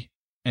 Jesse,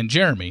 and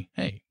Jeremy.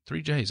 Hey,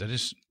 3 J's. I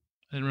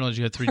didn't realize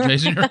you had 3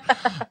 J's in your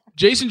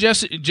Jason,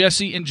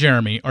 Jesse, and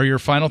Jeremy are your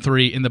final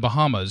 3 in the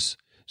Bahamas.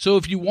 So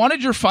if you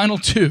wanted your final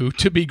 2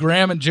 to be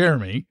Graham and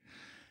Jeremy,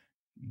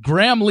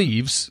 Graham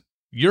leaves,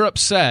 you're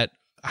upset.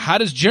 How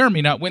does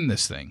Jeremy not win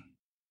this thing?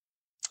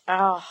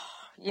 Oh,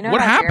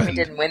 what happened? Jeremy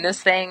didn't win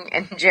this thing,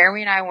 and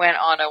Jeremy and I went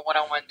on a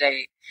one-on-one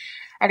date.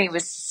 And he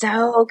was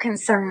so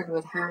concerned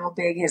with how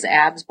big his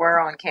abs were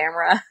on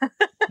camera.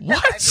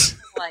 What?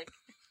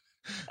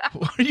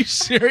 Are you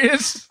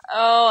serious?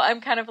 Oh,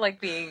 I'm kind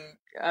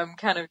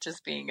of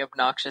just being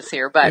obnoxious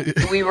here. But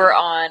we were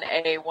on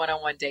a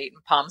one-on-one date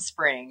in Palm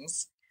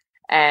Springs,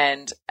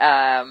 and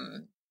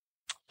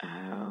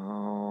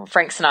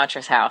Frank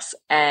Sinatra's house,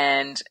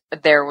 and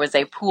there was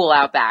a pool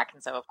out back,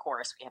 and so of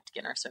course we have to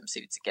get in our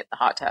swimsuits to get in the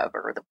hot tub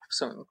or the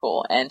swimming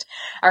pool. And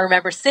I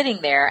remember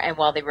sitting there, and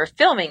while they were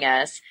filming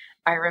us,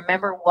 I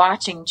remember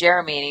watching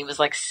Jeremy, and he was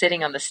like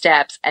sitting on the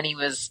steps, and he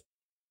was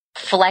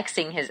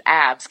flexing his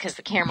abs because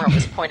the camera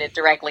was pointed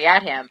directly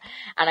at him.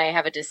 And I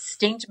have a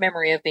distinct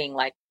memory of being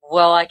like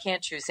well, I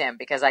can't choose him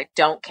because I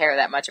don't care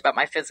that much about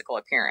my physical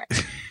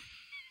appearance.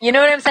 You know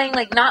what I'm saying?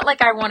 Like, not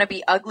like I want to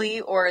be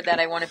ugly or that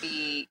I want to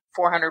be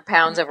 400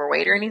 pounds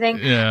overweight or anything,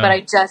 but I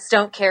just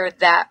don't care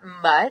that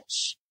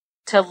much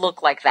to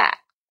look like that,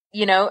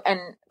 you know? And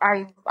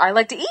I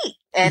like to eat.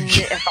 And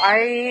if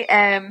I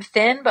am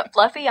thin but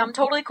fluffy, I'm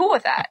totally cool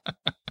with that.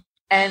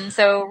 And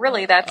so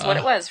really that's what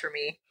it was for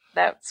me.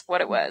 That's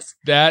what it was.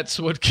 That's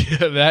what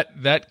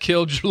that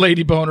killed your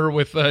lady boner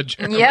with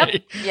Jeremy.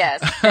 Yep.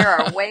 Yes. There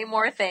are way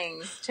more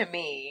things to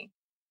me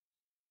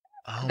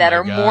that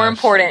are more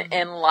important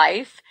in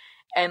life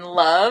and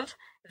love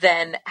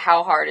than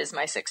how hard is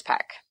my six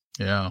pack.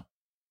 Yeah.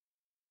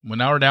 Well,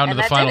 now we're down to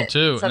the final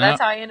two. So that's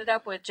how I ended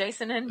up with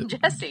Jason and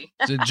Jesse.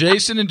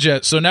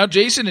 So now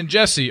Jason and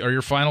Jesse are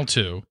your final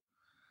two.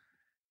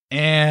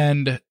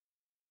 And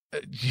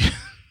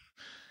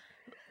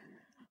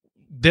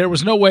there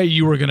was no way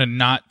you were going to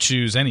not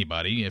choose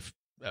anybody.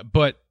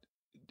 But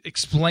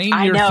explain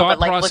your thought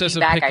process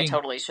of picking. I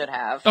totally should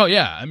have. Oh,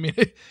 yeah. I mean,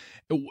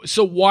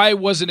 so why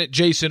wasn't it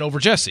Jason over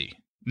Jesse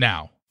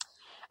now?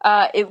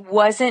 It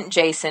wasn't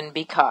Jason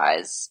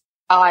because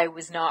I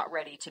was not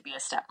ready to be a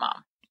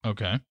stepmom.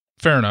 Okay.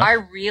 Fair enough. I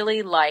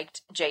really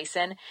liked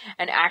Jason.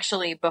 And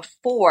actually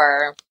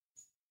before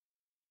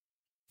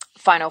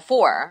Final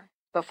Four,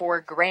 before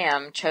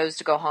Graham chose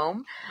to go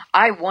home,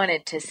 I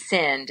wanted to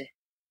send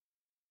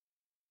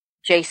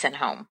Jason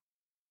home.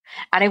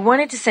 And I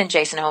wanted to send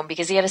Jason home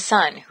because he had a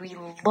son who he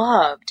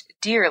loved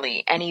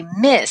dearly and he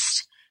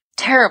missed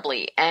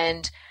terribly.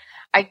 And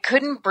I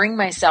couldn't bring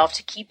myself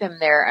to keep him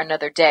there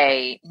another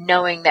day,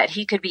 knowing that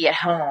he could be at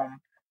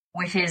home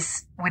with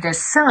his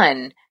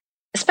son,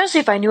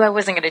 especially if I knew I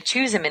wasn't going to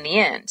choose him in the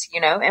end,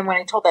 you know? And when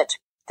I told that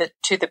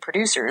to the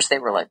producers, they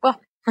were like,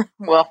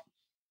 well,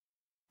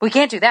 we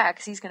can't do that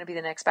because he's going to be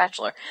the next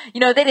Bachelor. You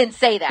know, they didn't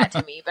say that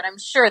to me, but I'm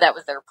sure that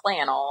was their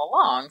plan all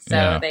along.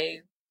 So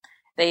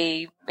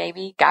they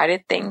maybe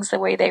guided things the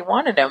way they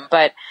wanted them.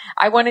 But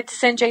I wanted to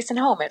send Jason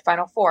home at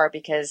Final Four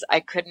because I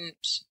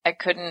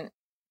couldn't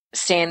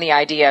stand the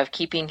idea of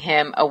keeping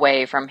him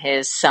away from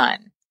his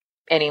son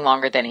any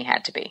longer than he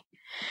had to be.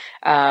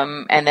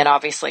 And then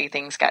obviously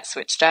things got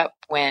switched up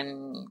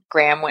when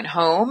Graham went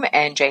home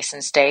and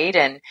Jason stayed.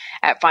 And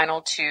at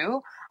Final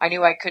Two, I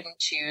knew I couldn't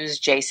choose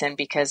Jason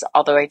because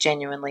although I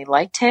genuinely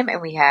liked him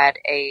and we had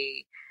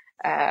a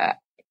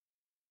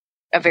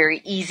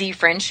very easy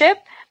friendship,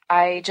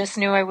 I just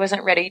knew I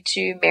wasn't ready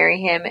to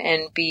marry him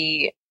and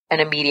be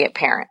an immediate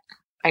parent.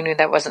 I knew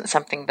that wasn't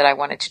something that I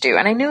wanted to do.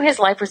 And I knew his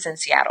life was in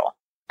Seattle.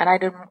 And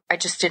I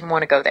just didn't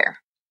want to go there.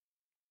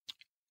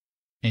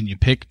 And you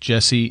pick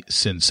Jesse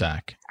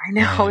Sinsack. I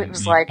know. It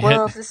was like,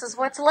 if this is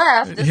what's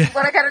left, this is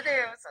what I got to do.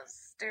 So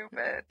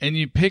stupid. And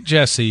you pick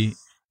Jesse,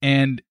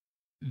 and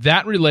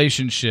that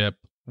relationship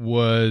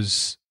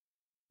was...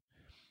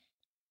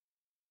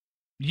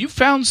 You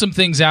found some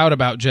things out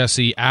about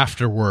Jesse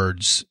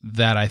afterwards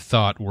that I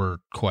thought were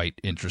quite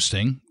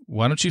interesting.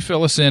 Why don't you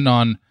fill us in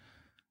on...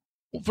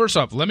 Well, first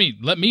off, let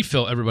me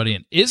fill everybody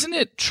in. Isn't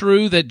it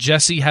true that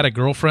Jesse had a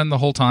girlfriend the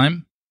whole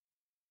time?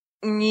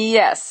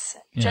 Yes.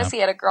 Yeah. Jesse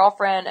had a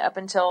girlfriend up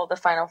until the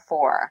Final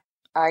Four.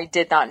 I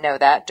did not know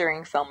that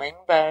during filming,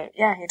 but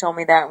yeah, he told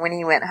me that when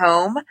he went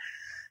home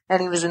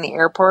and he was in the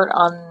airport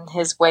on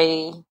his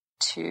way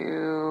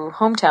to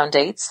hometown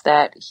dates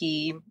that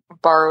he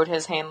borrowed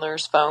his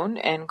handler's phone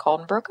and called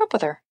and broke up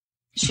with her.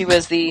 She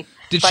was the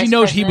Did she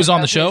know he was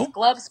on the show?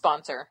 Glove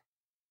sponsor.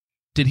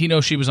 Did he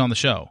know she was on the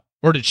show?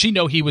 Or did she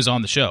know he was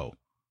on the show?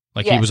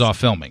 Like yes. He was off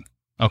filming?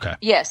 Okay.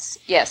 Yes.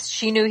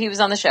 She knew he was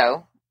on the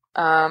show.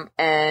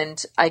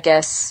 And I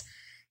guess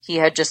he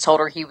had just told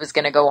her he was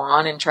going to go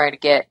on and try to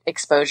get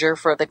exposure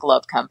for the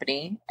glove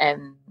company.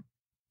 And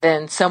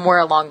then somewhere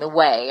along the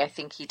way, I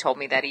think he told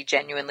me that he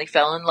genuinely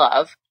fell in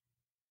love.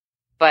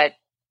 But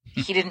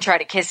he didn't try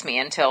to kiss me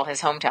until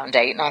his hometown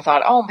date. And I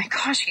thought, oh my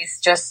gosh,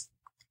 he's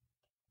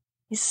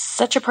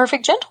such a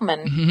perfect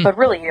gentleman. Mm-hmm. But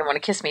really, he didn't want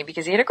to kiss me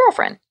because he had a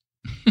girlfriend.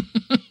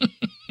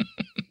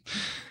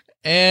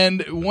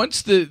 And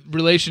once the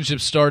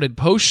relationship started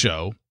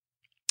post-show,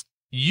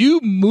 you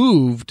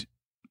moved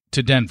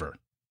to Denver,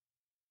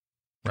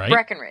 right?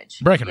 Breckenridge.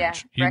 Yeah,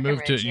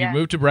 you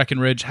moved to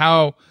Breckenridge.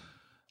 How,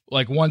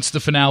 like, once the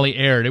finale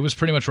aired, it was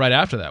pretty much right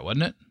after that,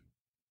 wasn't it?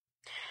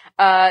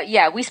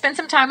 Yeah, we spent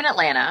some time in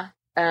Atlanta.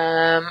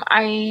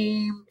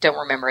 I don't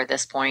remember at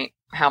this point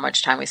how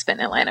much time we spent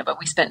in Atlanta, but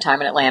we spent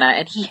time in Atlanta,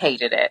 and he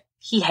hated it.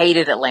 He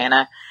hated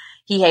Atlanta.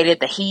 He hated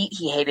the heat.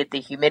 He hated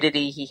the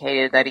humidity. He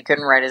hated that he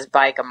couldn't ride his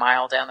bike a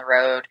mile down the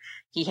road.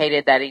 He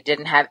hated that he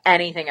didn't have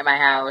anything in my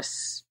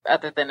house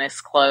other than his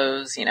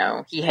clothes. You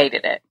know, he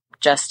hated it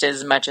just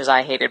as much as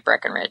I hated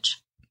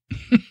Breckenridge.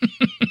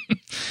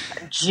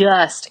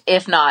 Just,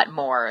 if not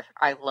more,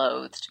 I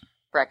loathed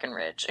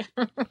Breckenridge.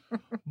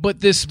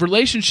 But this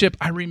relationship,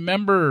 I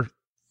remember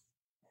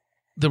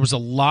there was a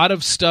lot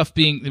of stuff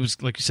it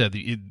was, like you said,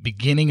 the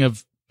beginning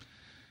of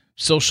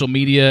social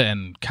media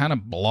and kind of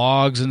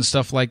blogs and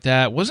stuff like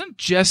that. Wasn't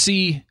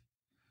Jesse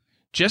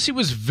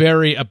was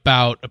very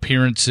about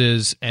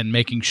appearances and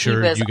making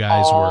sure you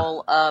guys were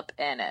all up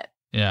in it.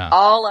 Yeah.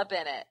 All up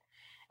in it.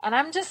 And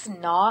I'm just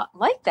not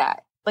like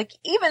that. Like,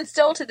 even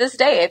still to this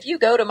day, if you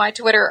go to my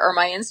Twitter or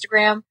my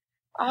Instagram,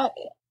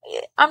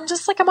 I'm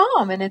just like a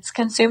mom, and it's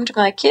consumed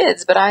my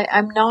kids, but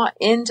I'm not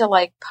into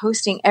like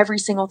posting every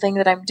single thing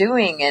that I'm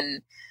doing,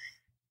 and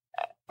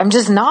I'm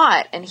just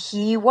not. And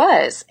he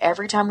was.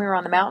 Every time we were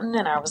on the mountain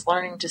and I was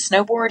learning to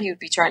snowboard, he would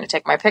be trying to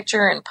take my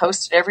picture and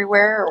post it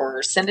everywhere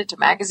or send it to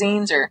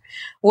magazines or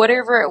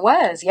whatever it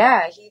was.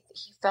 Yeah, he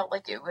felt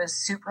like it was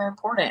super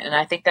important. And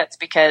I think that's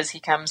because he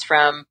comes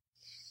from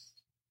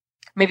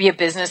maybe a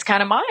business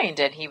kind of mind,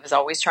 and he was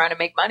always trying to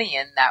make money,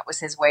 and that was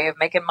his way of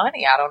making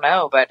money. I don't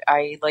know, but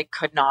I like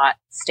could not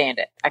stand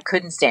it. I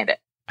couldn't stand it.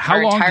 How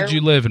long did you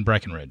live in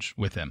Breckenridge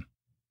with him?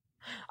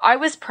 I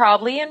was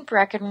probably in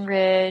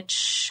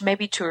Breckenridge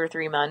maybe 2 or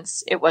 3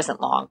 months. It wasn't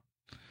long.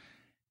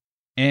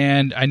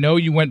 And I know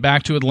you went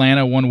back to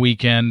Atlanta one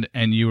weekend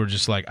and you were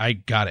just like, I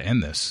got to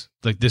end this.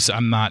 Like this,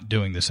 I'm not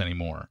doing this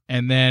anymore.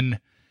 And then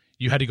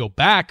you had to go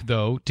back,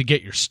 though, to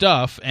get your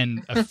stuff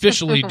and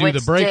officially do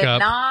the breakup.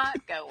 Did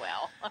not go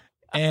well.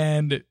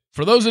 And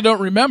for those that don't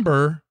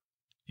remember,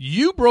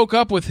 you broke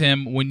up with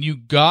him when you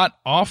got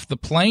off the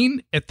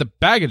plane at the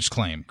baggage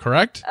claim,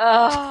 correct?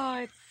 Oh,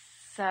 it's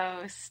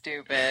so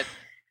stupid.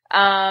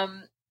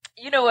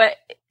 You know what?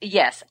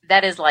 Yes,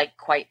 that is like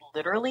quite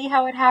literally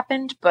how it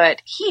happened,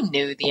 but he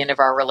knew the end of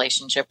our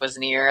relationship was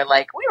near.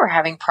 Like, we were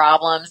having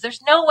problems.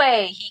 There's no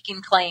way he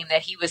can claim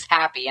that he was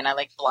happy and I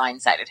like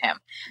blindsided him.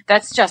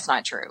 That's just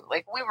not true.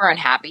 Like, we were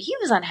unhappy. He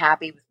was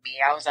unhappy with me.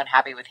 I was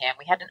unhappy with him.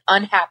 We had an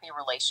unhappy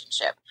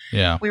relationship.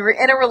 Yeah. We were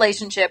in a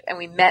relationship and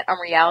we met on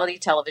reality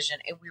television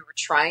and we were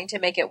trying to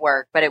make it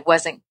work, but it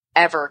wasn't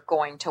ever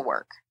going to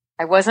work.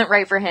 I wasn't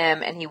right for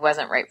him and he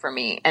wasn't right for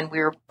me. And we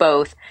were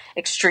both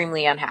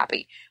extremely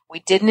unhappy. We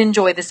didn't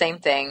enjoy the same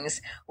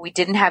things. We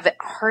didn't have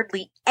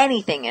hardly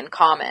anything in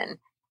common,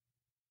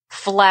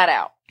 flat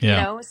out, yeah.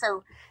 You know?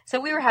 So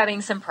we were having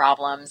some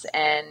problems,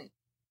 and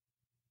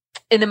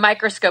in the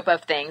microscope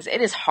of things, it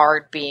is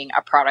hard being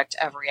a product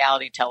of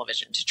reality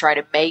television to try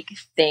to make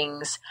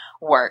things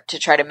work, to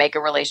try to make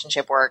a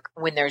relationship work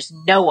when there's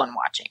no one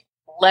watching,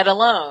 let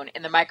alone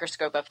in the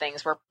microscope of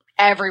things where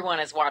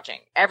everyone is watching.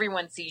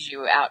 Everyone sees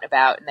you out and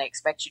about and they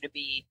expect you to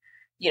be,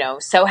 you know,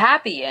 so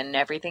happy and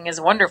everything is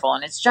wonderful.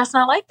 And it's just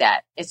not like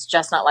that. It's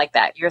just not like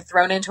that. You're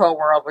thrown into a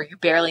world where you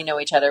barely know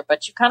each other,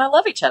 but you kind of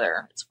love each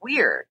other. It's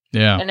weird.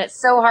 Yeah. And it's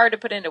so hard to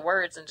put into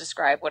words and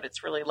describe what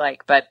it's really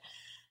like. But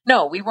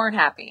no, we weren't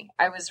happy.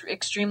 I was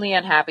extremely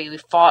unhappy. We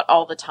fought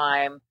all the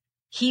time.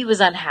 He was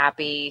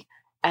unhappy.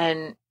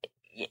 And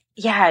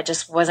yeah, it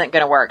just wasn't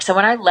going to work. So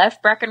when I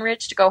left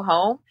Breckenridge to go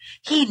home,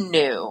 he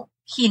knew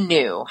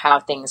how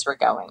things were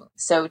going.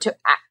 So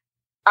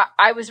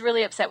I was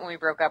really upset when we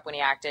broke up, when he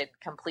acted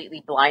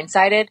completely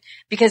blindsided,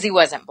 because he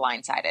wasn't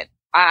blindsided.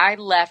 I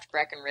left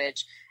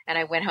Breckenridge and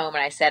I went home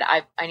and I said,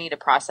 I need to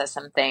process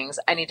some things.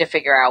 I need to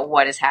figure out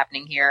what is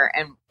happening here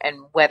and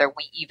whether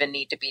we even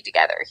need to be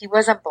together. He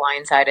wasn't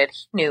blindsided.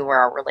 He knew where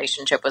our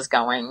relationship was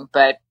going,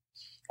 but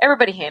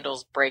everybody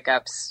handles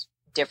breakups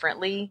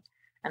differently.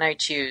 And I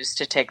choose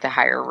to take the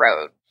higher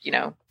road, you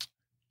know,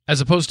 as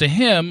opposed to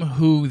him,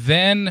 who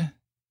then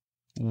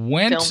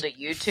filmed a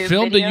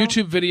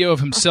YouTube video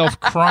of himself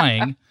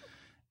crying,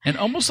 and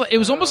it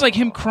was almost like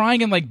him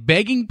crying and like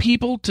begging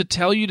people to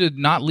tell you to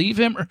not leave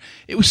him. Or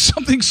it was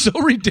something so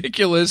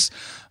ridiculous.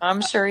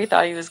 I'm sure he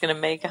thought he was going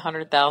to make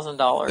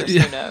 $100,000.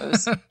 Yeah. Who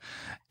knows?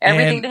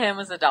 Everything to him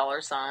was a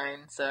dollar sign.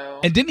 So,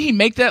 and didn't he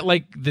make that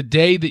like the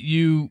day that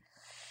you?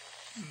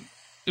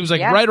 It was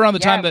like right around the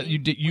time that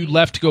you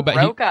left to go back.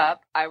 Broke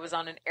up. I was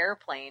on an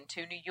airplane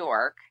to New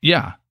York.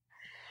 Yeah.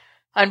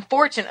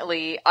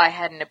 Unfortunately, I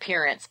had an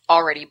appearance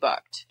already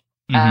booked.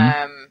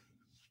 Mm-hmm.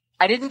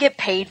 I didn't get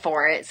paid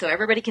for it, so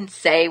everybody can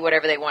say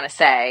whatever they want to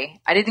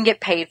say. I didn't get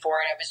paid for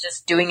it. I was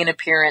just doing an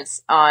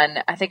appearance on,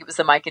 I think it was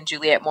the Mike and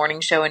Juliet morning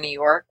show in New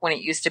York when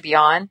it used to be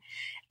on.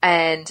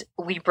 And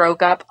we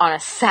broke up on a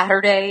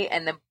Saturday,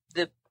 and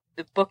the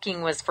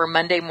booking was for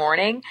Monday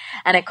morning.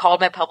 And I called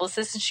my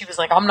publicist, and she was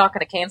like, I'm not going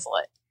to cancel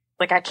it.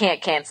 Like, I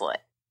can't cancel it,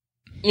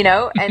 you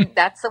know? And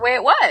that's the way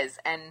it was.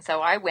 And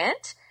so I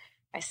went.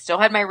 I still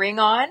had my ring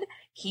on.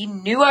 He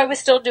knew I was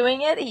still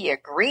doing it. He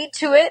agreed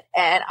to it.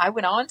 And I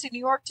went on to New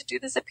York to do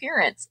this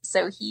appearance.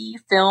 So he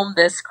filmed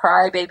this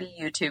crybaby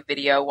YouTube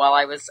video while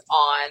I was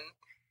on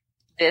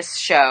this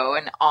show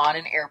and on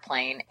an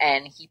airplane.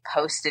 And he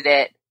posted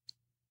it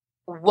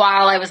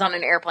while I was on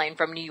an airplane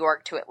from New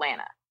York to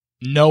Atlanta.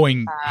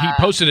 He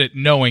posted it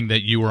knowing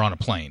that you were on a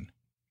plane.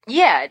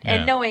 Yeah,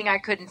 and knowing I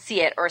couldn't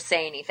see it or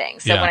say anything.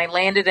 So when I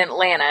landed in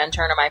Atlanta and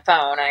turned on my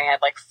phone, I had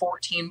like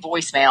 14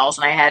 voicemails,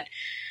 and I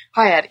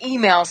had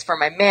emails from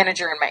my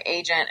manager and my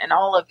agent and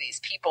all of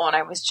these people, and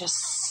I was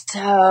just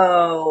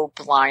so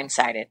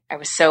blindsided. I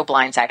was so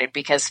blindsided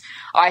because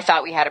I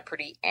thought we had a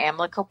pretty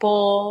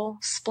amicable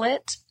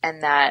split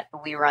and that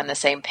we were on the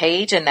same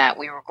page and that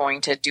we were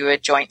going to do a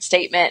joint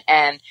statement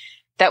and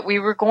that we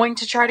were going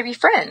to try to be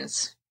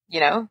friends, you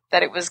know,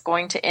 that it was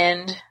going to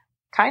end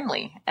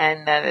kindly.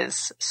 And that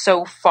is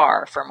so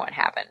far from what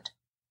happened.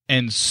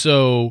 And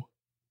so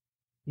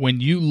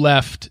when you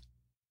left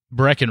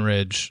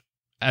Breckenridge,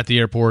 at the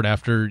airport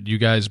after you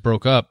guys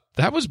broke up,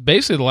 that was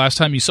basically the last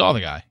time you saw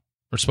the guy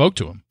or spoke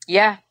to him.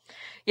 Yeah.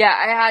 Yeah,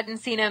 I hadn't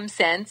seen him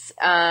since.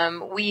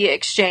 We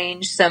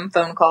exchanged some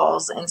phone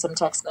calls and some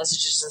text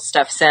messages and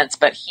stuff since,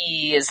 but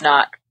he is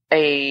not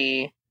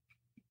a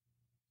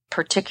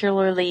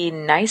particularly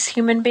nice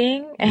human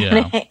being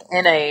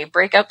in a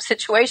breakup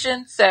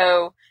situation.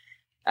 So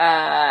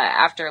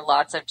after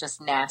lots of just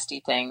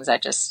nasty things, I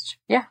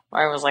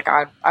was like,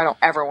 I don't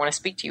ever want to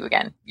speak to you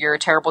again. You're a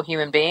terrible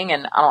human being,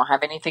 and I don't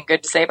have anything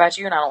good to say about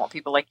you, and I don't want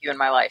people like you in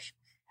my life.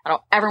 I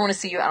don't ever want to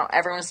see you. I don't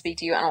ever want to speak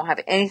to you. I don't have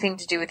anything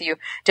to do with you.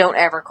 Don't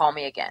ever call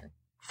me again.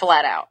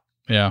 Flat out.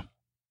 Yeah.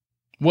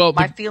 Well,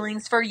 my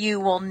feelings for you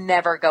will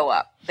never go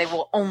up. They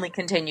will only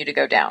continue to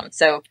go down.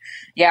 So,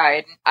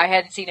 yeah, I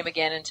hadn't seen him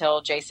again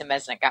until Jason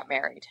Mesnick got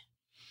married.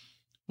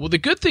 Well, the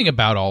good thing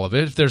about all of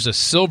it, if there's a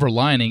silver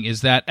lining,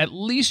 is that at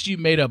least you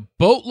made a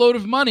boatload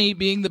of money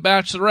being the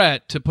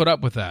Bachelorette to put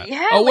up with that.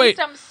 Yeah, at least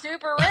I'm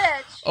super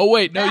rich. Oh,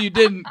 wait, no, you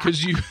didn't,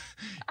 because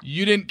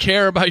you didn't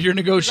care about your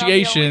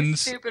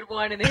negotiations. I'm the only stupid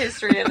one in the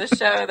history of the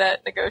show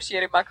that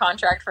negotiated my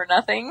contract for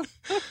nothing.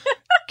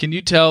 Can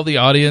you tell the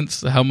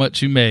audience how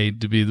much you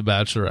made to be the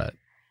Bachelorette?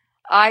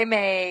 I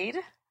made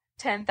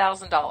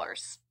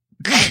 $10,000.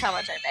 That's how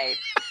much I made.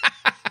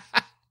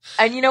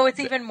 And you know what's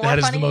even more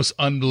funny? That is the most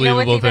unbelievable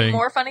thing. You know what's even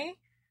more funny?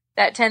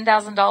 That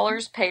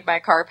 $10,000 paid my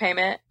car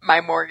payment,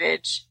 my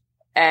mortgage,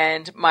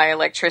 and my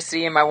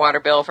electricity and my water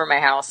bill for my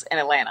house in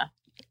Atlanta.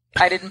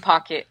 I didn't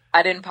pocket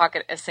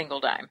a single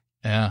dime.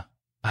 Yeah.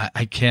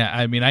 I can't.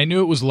 I mean, I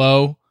knew it was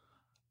low,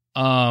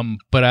 but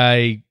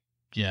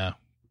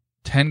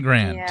 10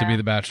 grand to be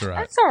the Bachelorette.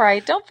 That's all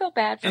right. Don't feel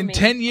bad for me. In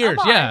 10 years.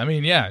 Yeah. I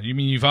mean, yeah. You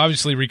mean, you've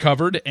obviously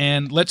recovered,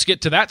 and let's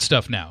get to that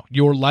stuff now.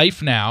 Your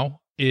life now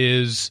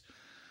is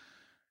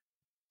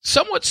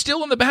somewhat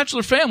still in the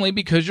Bachelor family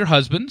because your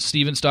husband,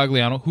 Steven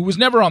Stagliano, who was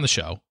never on the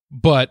show,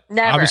 but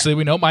obviously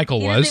we know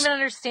Michael was. He doesn't even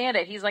understand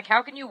it. He's like,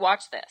 how can you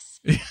watch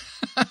this?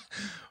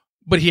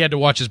 But he had to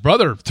watch his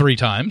brother 3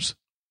 times.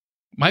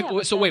 Michael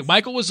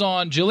was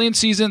on Jillian's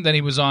season, then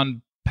he was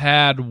on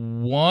pad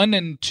 1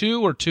 and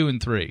 2 or 2 and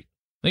 3. I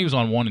think he was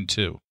on 1 and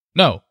 2.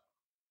 No.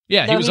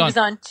 Yeah, he was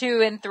on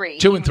 2 and 3.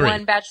 2 and 3. He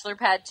won Bachelor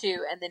Pad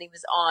 2, and then he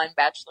was on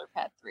Bachelor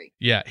Pad 3.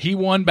 Yeah, he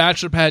won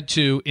Bachelor Pad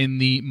 2 in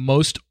the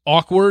most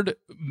awkward,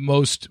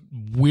 most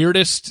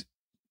weirdest.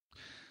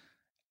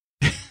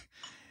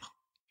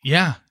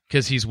 Yeah,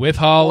 because he's with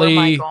Holly. Or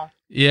Michael.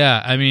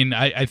 Yeah, I mean,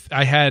 I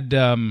had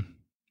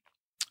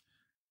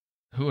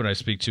who would I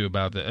speak to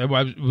about that?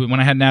 When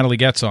I had Natalie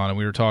Getz on and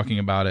we were talking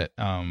about it,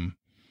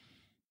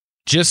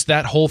 just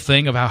that whole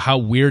thing of how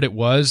weird it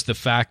was, the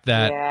fact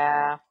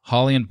that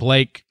Holly and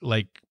Blake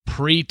like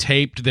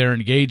pre-taped their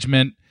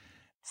engagement.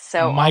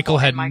 So Michael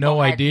had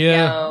no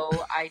idea.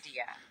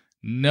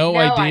 No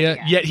idea.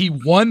 Yet he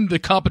won the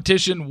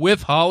competition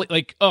with Holly.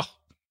 Like, the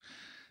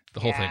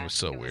whole thing was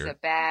so weird.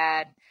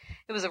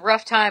 It was a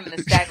rough time in the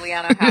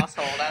Stagliano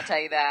household, I'll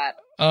tell you that.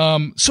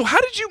 So how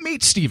did you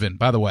meet Steven,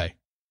 by the way?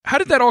 How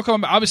did that all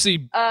come about?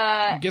 Obviously,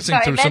 I'm guessing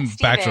through some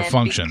Bachelor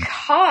function.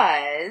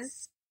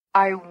 Because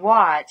I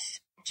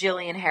watched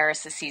Jillian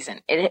Harris's season.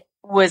 It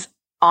was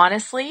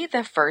honestly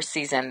the first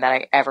season that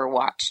I ever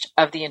watched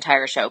of the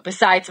entire show,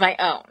 besides my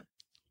own.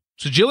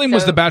 So Jillian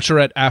was the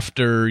Bachelorette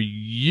after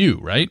you,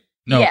 right?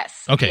 No.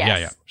 Yes. Okay, yes.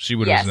 yeah. She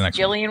would have been the next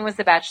Jillian one. was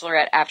the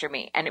Bachelorette after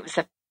me, and it was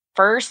the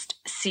first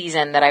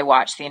season that I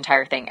watched the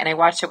entire thing, and I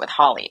watched it with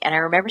Holly. And I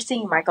remember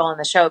seeing Michael on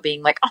the show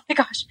being like, oh my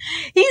gosh,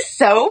 he's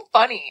so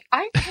funny.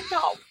 I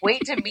cannot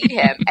wait to meet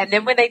him. And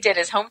then when they did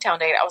his hometown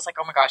date, I was like,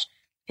 oh my gosh,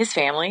 his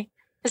family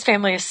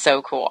is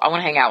so cool. I want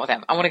to hang out with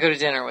him. I want to go to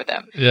dinner with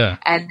him. Yeah.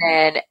 And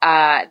then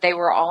they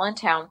were all in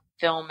town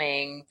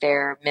filming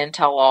their Men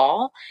Tell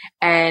All,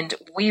 and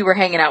we were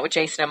hanging out with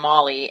Jason and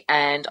Molly,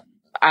 and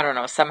I don't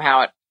know,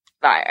 somehow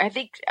I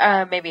think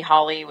maybe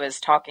Holly was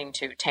talking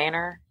to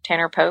Tanner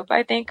Pope,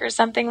 I think, or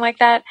something like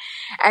that.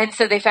 And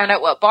so they found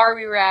out what bar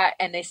we were at,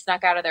 and they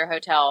snuck out of their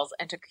hotels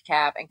and took a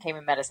cab and came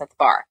and met us at the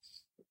bar.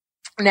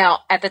 Now,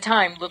 at the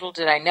time, little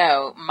did I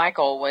know,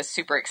 Michael was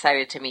super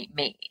excited to meet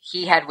me.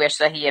 He had wished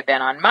that he had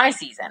been on my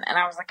season. And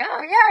I was like,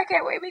 oh, yeah, I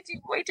can't wait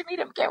to meet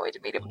him. Can't wait to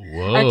meet him.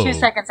 Whoa. And 2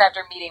 seconds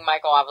after meeting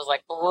Michael, I was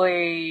like,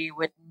 boy,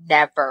 would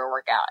never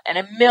work out. In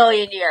a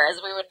million years,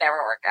 we would never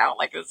work out.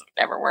 Like, this would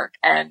never work.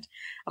 And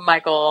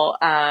Michael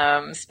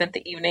spent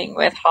the evening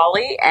with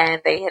Holly,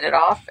 and they hit it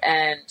off.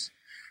 And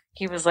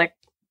he was like,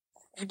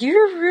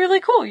 you're really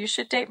cool. You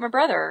should date my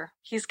brother.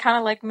 He's kind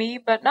of like me,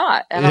 but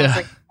not. And I was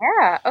like,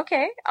 yeah,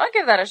 okay, I'll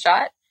give that a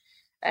shot.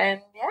 And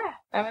yeah,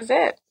 that was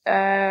it.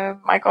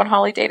 Michael and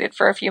Holly dated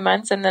for a few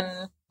months, and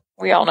then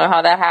we all know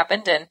how that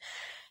happened. And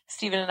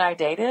Steven and I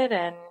dated,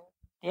 and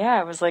yeah,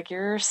 I was like,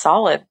 you're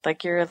solid.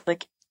 You're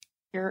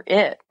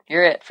it.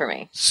 You're it for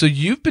me. So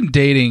you've been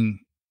dating.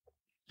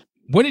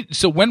 What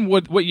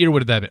year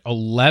would that be?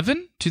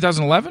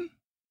 2011?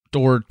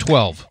 Or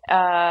 12?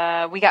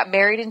 We got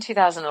married in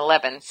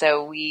 2011,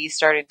 so we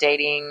started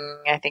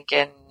dating, I think,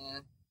 in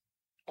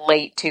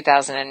late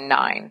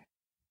 2009.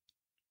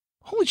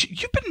 Holy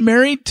shit, you've been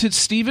married to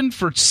Steven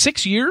for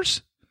 6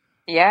 years?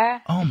 Yeah.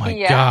 Oh my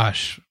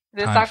gosh.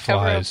 This Time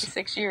October will be flies.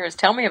 6 years.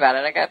 Tell me about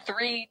it. I got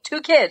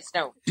two kids.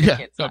 No, two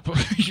kids. You not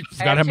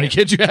forgot how many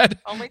kids you had?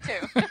 Only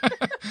two.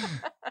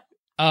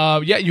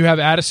 Yeah, you have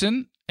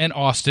Addison and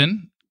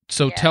Austin.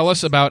 So Yes. tell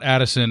us about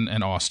Addison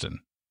and Austin.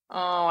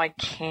 Oh, I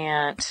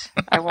can't.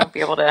 I won't be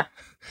able to.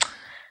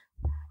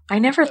 I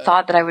never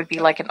thought that I would be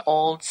like an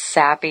old,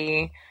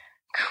 sappy,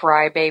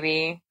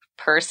 crybaby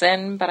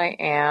person, but I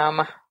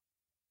am.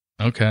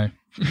 Okay.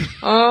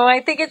 Oh,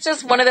 I think it's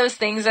just one of those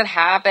things that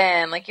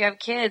happen. Like, you have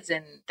kids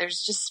and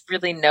there's just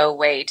really no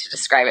way to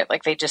describe it.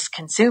 Like, they just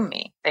consume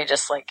me. They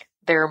just like,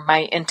 they're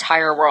my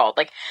entire world.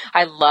 Like,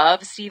 I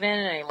love Steven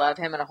and I love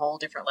him on a whole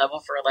different level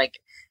for like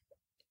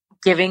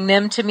giving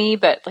them to me,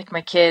 but like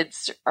my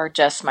kids are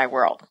just my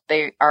world.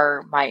 They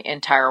are my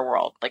entire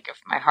world. Like,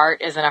 if my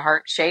heart isn't a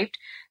heart shaped,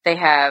 they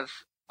have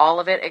all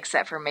of it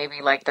except for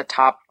maybe like the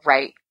top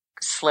right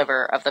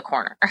sliver of the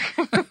corner.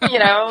 You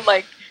know,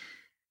 like,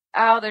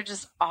 oh, they're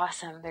just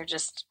awesome.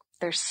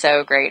 They're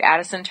so great.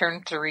 Addison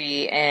turned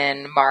 3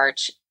 in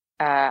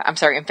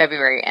in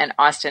February, and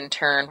Austin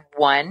turned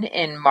 1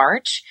 in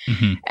March.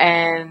 Mm-hmm.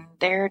 And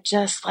they're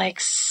just like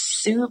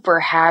super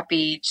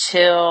happy,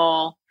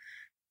 chill,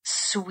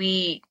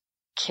 sweet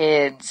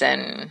kids.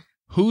 And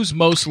Who's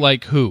most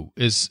like who?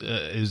 Is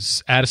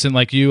Addison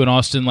like you and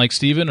Austin like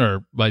Steven,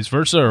 or vice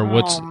versa, or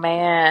what's? oh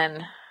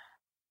man,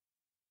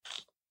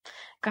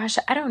 gosh,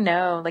 I don't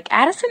know. Like,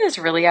 Addison is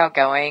really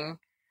outgoing,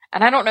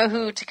 and I don't know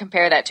who to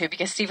compare that to,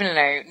 because Steven and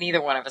I,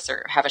 neither one of us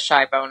have a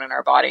shy bone in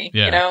our body.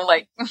 Yeah. You know,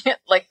 like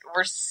like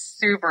we're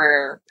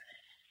super.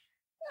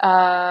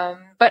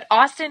 But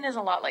Austin is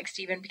a lot like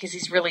Steven because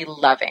he's really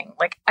loving.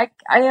 Like, I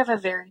have a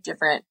very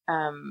different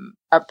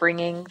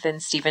upbringing than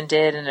Steven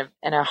did, and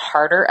a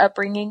harder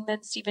upbringing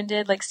than Steven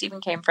did. Like,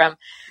 Steven came from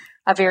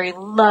a very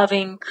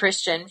loving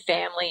Christian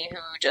family who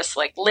just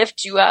like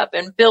lift you up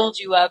and build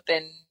you up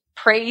and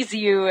praise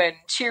you and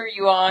cheer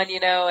you on, you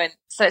know, and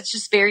so it's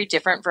just very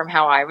different from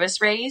how I was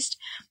raised.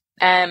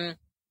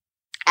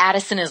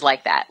 Addison is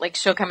like that. Like,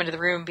 she'll come into the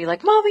room and be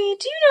like, "Mommy,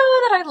 do you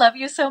know that I love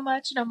you so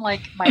much?" And I'm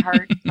like, my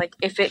heart, like,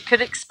 if it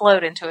could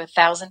explode into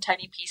 1,000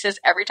 tiny pieces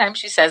every time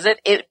she says it,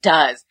 it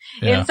does.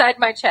 Yeah. Inside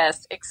my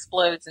chest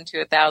explodes into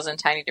 1,000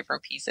 tiny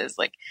different pieces.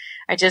 Like,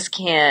 I just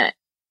can't.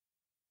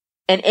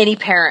 And any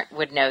parent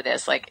would know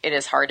this. Like, it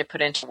is hard to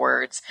put into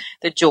words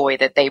the joy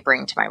that they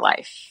bring to my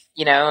life,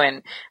 you know?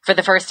 And for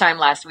the first time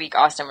last week,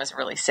 Austin was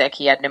really sick.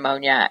 He had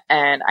pneumonia,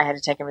 and I had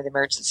to take him to the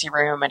emergency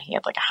room, and he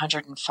had like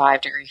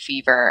 105-degree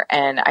fever.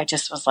 And I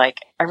just was like,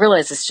 I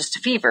realized it's just a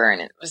fever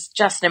and it was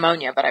just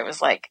pneumonia, but I was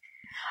like,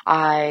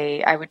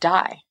 I would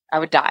die. I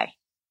would die.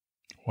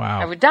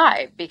 Wow. I would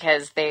die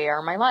because they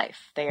are my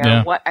life. They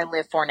are what I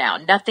live for now.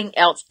 Nothing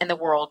else in the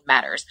world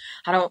matters.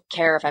 I don't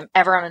care if I'm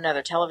ever on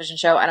another television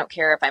show. I don't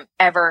care if I'm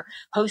ever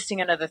hosting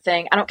another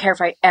thing. I don't care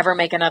if I ever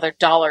make another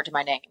dollar to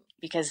my name,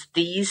 because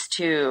these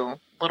two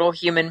little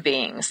human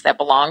beings that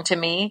belong to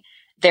me,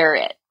 they're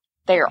it.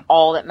 They are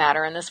all that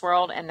matter in this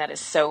world, and that is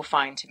so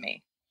fine to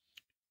me.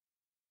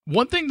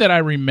 One thing that I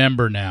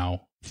remember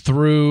now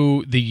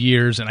through the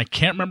years, and I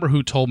can't remember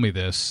who told me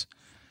this,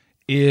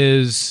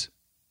 is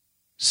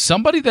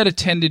somebody that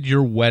attended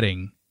your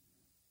wedding.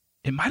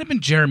 It might have been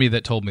Jeremy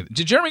that told me.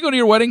 Did Jeremy go to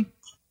your wedding?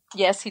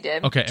 Yes, he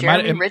did. Okay.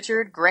 Jeremy,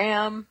 Richard,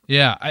 Graham.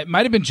 Yeah, it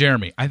might have been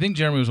Jeremy. I think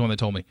Jeremy was the one that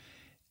told me.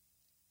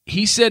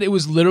 He said it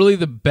was literally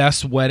the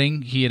best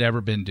wedding he had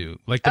ever been to.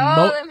 Like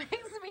that makes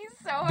me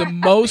so the happy.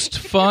 most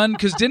fun,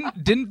 because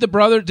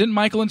didn't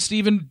Michael and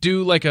Steven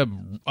do like a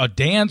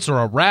dance or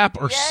a rap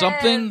or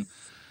something?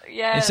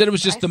 Yes. They said it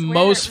was just I the swear,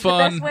 most it was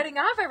fun. the best wedding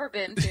I've ever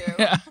been to.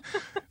 Yeah.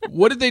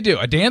 What did they do?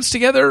 A dance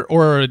together,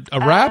 or a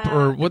rap,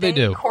 or what they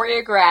do?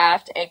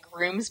 Choreographed a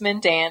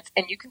groomsmen dance,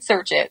 and you can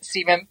search it.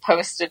 Steven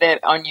posted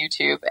it on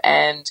YouTube,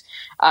 and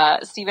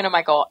Steven and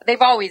Michael, they've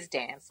always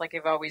danced. Like,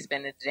 they've always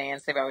been into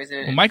dance. They've always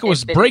been. Well, Michael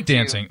was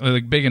breakdancing,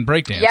 like big in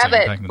breakdancing. Yeah,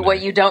 back in the but what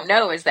day. you don't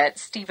know is that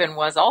Steven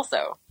was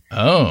also.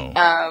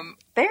 Oh.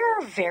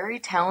 They're very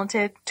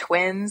talented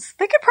twins.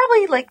 They could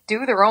probably like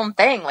do their own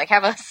thing, like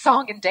have a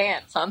song and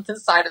dance on the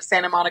side of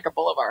Santa Monica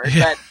Boulevard.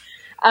 Yeah.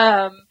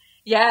 But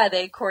yeah,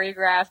 they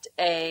choreographed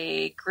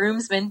a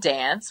groomsmen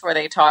dance where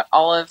they taught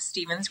all of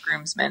Steven's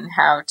groomsmen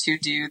how to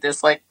do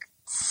this like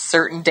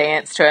certain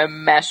dance to a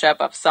mashup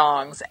of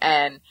songs,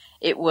 and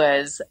it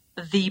was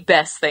the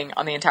best thing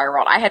on the entire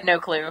world. I had no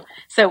clue.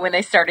 So when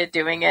they started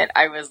doing it,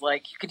 I was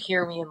like, you could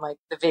hear me in like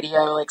the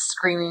video, like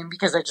screaming,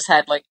 because I just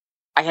had like,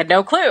 I had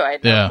no clue. I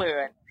had no clue.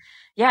 And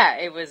yeah,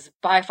 it was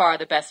by far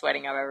the best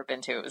wedding I've ever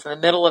been to. It was in the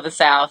middle of the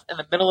South, in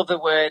the middle of the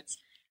woods.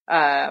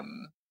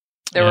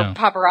 There were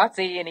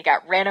paparazzi, and he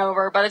got ran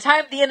over. By the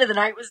time the end of the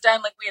night was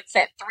done, like, we had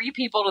sent 3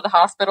 people to the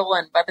hospital,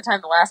 and by the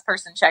time the last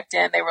person checked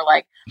in, they were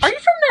like, "Are you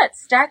from that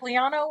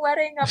Stagliano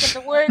wedding up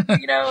in the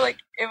woods?" You know, like,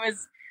 it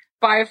was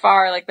by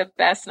far like the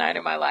best night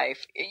of my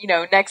life. You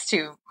know, next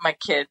to my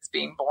kids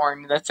being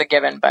born, that's a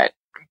given, but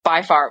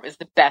by far it was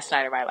the best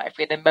night of my life.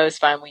 We had the most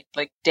fun. We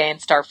like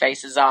danced our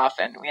faces off,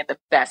 and we had the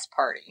best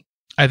party.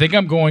 I think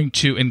I'm going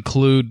to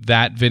include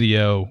that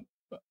video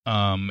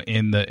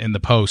in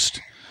the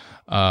post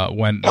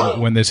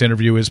when this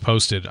interview is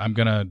posted. I'm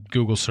gonna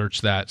Google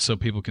search that so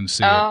people can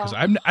see it, because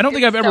I don't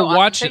think I've ever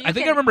watched it. I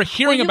think I remember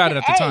hearing about it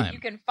at the time. You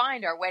can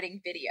find our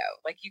wedding video.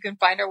 Like, you can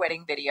find our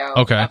wedding video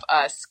of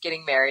us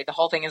getting married. The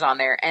whole thing is on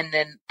there, and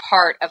then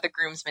part of the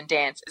groomsmen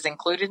dance is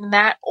included in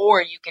that.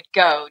 Or you could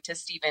go to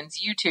Steven's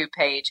YouTube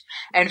page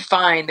and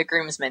find the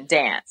groomsmen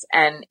dance,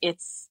 and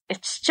it's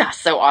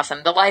just so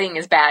awesome. The lighting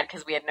is bad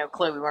because we had no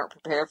clue, we weren't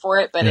prepared for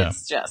it, but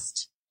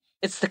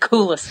it's the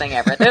coolest thing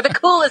ever. They're the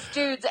coolest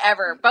dudes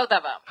ever, both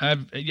of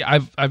them.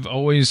 I've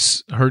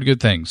always heard good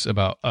things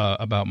about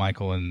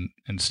Michael and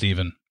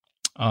Steven.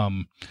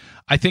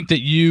 I think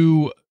that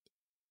you.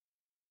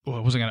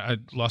 Well, I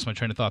lost my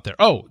train of thought there.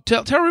 Oh,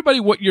 tell everybody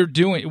what you're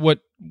doing, what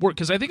work,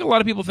 because I think a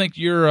lot of people think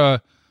you're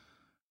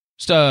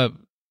just a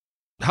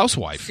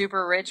housewife,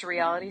 super rich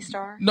reality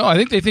star. No, I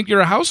think they think you're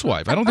a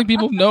housewife. I don't think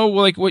people know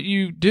like what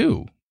you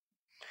do.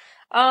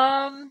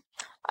 I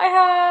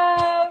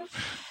have.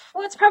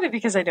 Well, it's probably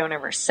because I don't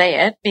ever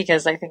say it,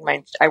 because I think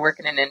I work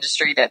in an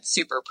industry that's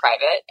super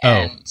private,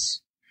 and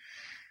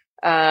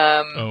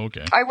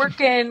okay. I work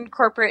in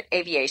corporate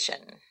aviation.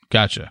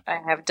 Gotcha. I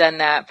have done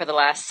that for the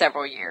last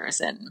several years,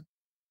 and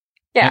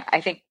I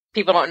think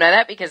people don't know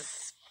that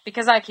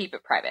because I keep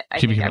it private. I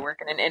think I work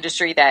in an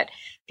industry that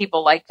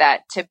people like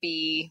that to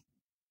be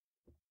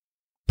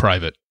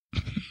private.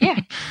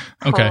 Yeah.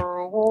 Okay.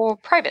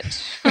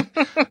 Private.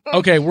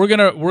 Okay,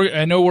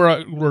 I know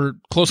we're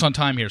close on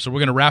time here, so we're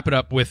gonna wrap it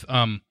up with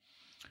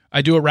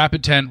I do a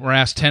rapid 10. We're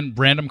asked 10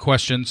 random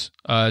questions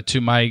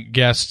to my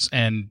guests,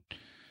 and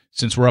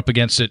since we're up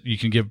against it, you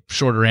can give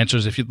shorter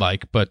answers if you'd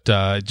like, but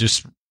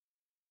just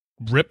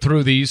rip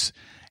through these,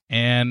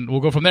 and we'll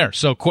go from there.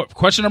 So,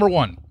 question number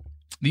 1.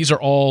 These are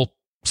all,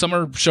 some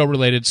are show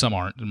related, some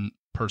aren't, and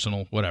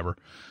personal, whatever.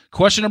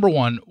 Question number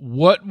 1,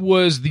 what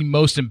was the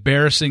most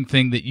embarrassing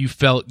thing that you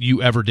felt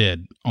you ever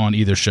did on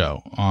either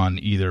show, on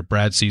either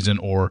Brad's season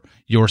or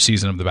your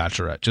season of The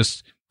Bachelorette?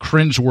 Just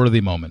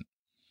cringeworthy moment.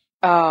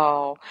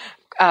 Oh,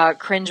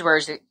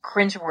 cringeworthy.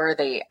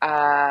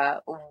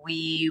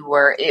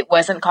 It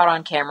wasn't caught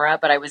on camera,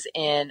 but I was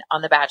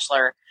on The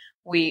Bachelor.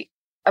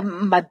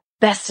 My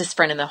bestest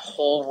friend in the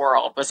whole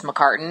world was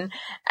McCartan,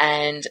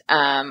 and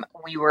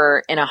we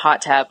were in a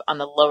hot tub on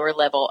the lower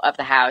level of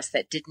the house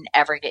that didn't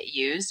ever get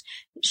used.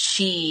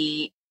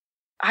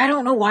 I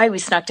don't know why we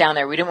snuck down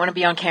there. We didn't want to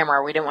be on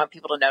camera. We didn't want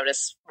people to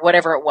notice,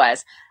 whatever it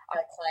was.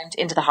 I climbed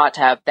into the hot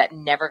tub that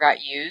never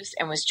got used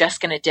and was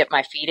just going to dip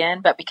my feet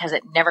in, but because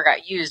it never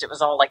got used, it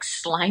was all like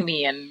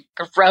slimy and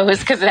gross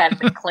because it hadn't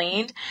been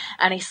cleaned.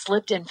 And I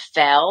slipped and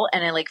fell,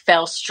 and I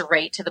fell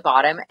straight to the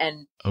bottom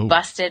and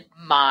busted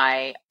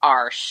my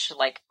arse,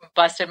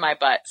 busted my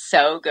butt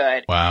so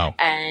good. Wow.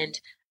 And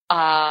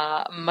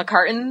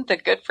McCartan, the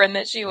good friend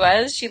that she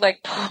was, she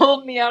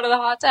pulled me out of the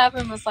hot tub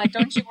and was like,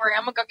 "Don't you worry,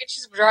 I'm gonna go get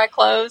you some dry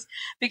clothes,"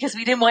 because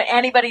we didn't want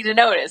anybody to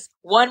notice.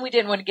 1, we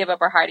didn't want to give up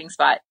our hiding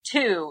spot.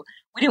 2,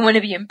 we didn't want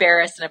to be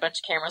embarrassed and a bunch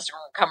of cameras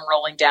come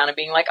rolling down and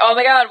being like, "Oh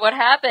my God, what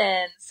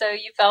happened? So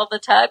you fell in the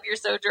tub, you're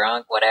so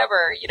drunk,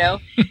 whatever,"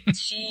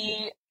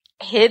 She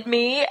hid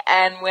me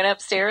and went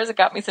upstairs and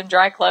got me some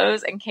dry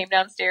clothes and came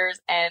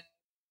downstairs and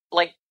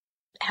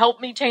helped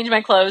me change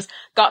my clothes,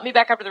 got me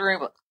back up to the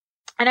room.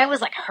 And I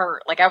was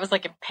hurt, I was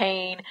in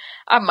pain.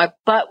 My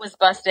butt was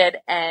busted,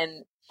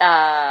 and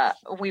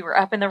we were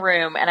up in the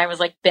room, and I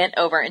was bent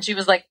over, and she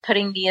was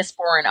putting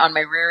Neosporin on my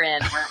rear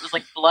end where it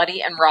was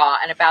bloody and raw.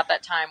 And about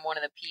that time, one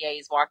of the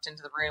PAs walked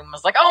into the room and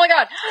was like, "Oh my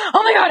God,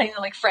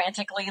 and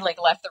frantically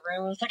left the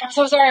room. I was like, I'm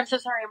so sorry. I'm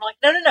like,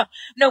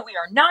 no, we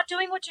are not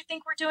doing what you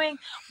think we're doing.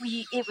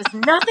 It was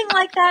nothing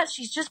like that.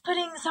 She's just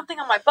putting something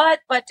on my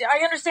butt, but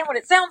I understand what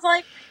it sounds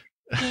like."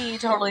 He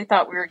totally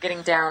thought we were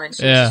getting down, and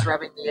she was just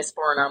rubbing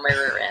Neosporin on my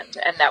rear end,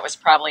 and that was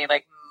probably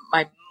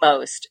my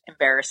most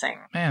embarrassing.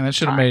 Man, that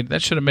should have made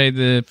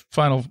the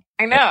final.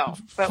 I know,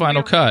 but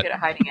final cut. Really good at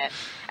hiding it,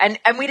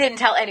 and we didn't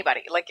tell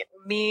anybody.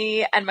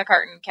 Me and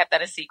McCartan kept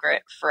that a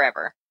secret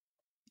forever.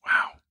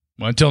 Wow.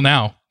 Well, until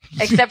now.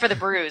 Except for the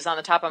bruise on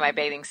the top of my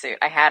bathing suit,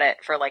 I had it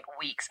for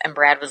weeks, and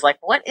Brad was like,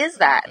 "What is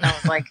that?" And I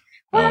was like,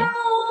 "Well,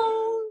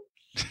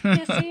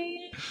 you see."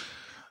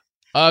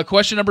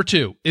 Question number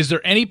 2. Is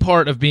there any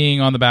part of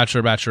being on The Bachelor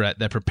or Bachelorette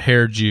that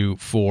prepared you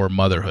for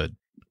motherhood?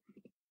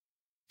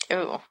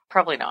 Oh,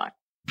 probably not.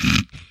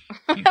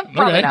 Okay,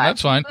 not.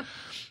 That's fine.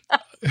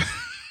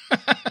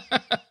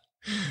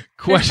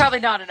 There's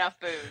probably not enough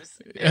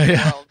booze in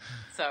the world.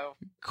 So.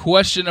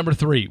 Question number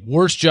 3.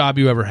 Worst job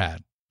you ever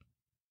had?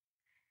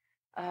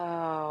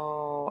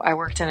 Oh, I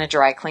worked in a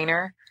dry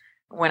cleaner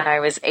when I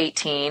was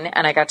 18,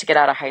 and I got to get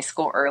out of high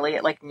school early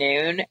at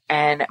noon,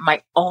 and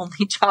my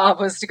only job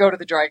was to go to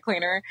the dry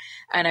cleaner,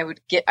 and I would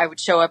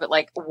show up at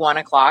 1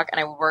 o'clock, and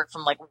I would work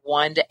from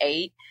 1 to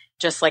 8,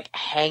 just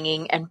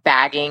hanging and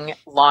bagging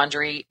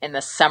laundry in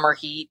the summer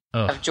heat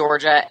of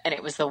Georgia, and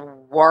it was the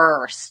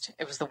worst.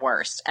 It was the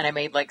worst, and I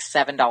made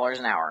 $7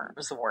 an hour. It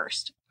was the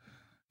worst.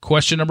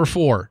 Question number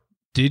 4.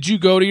 Did you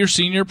go to your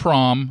senior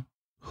prom?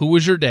 Who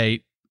was your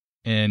date?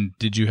 And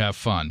did you have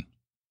fun?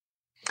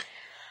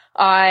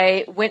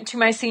 I went to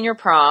my senior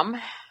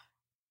prom.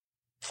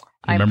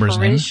 remember his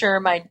name? I'm pretty sure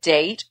my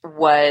date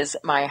was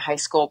my high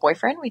school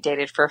boyfriend. We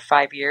dated for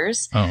 5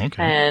 years. Oh,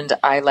 okay. And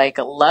I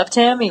loved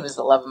him. He was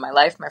the love of my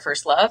life, my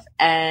first love.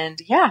 And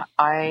yeah,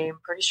 I'm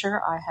pretty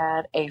sure I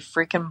had a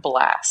freaking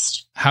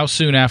blast. How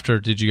soon after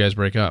did you guys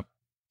break up?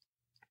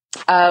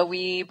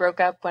 We broke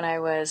up when I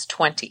was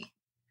 20.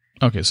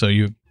 Okay, so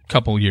a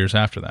couple years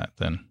after that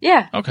then.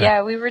 Yeah. Okay.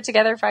 Yeah, we were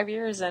together 5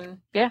 years and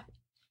yeah.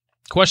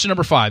 Question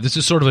number 5. This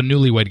is sort of a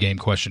newlywed game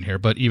question here,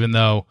 but even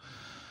though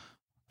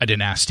I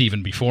didn't ask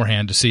Steven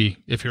beforehand to see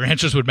if your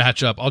answers would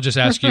match up, I'll just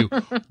ask you,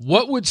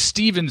 what would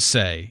Steven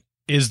say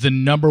is the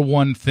number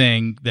one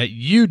thing that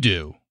you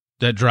do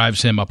that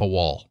drives him up a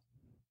wall?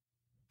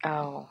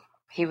 Oh,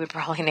 he would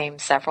probably name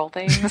several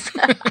things.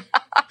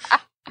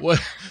 What?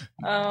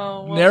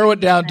 Oh, narrow it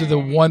down to the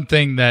one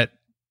thing that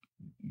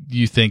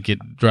you think it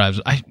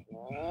drives. I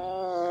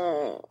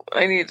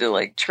need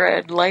to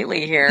tread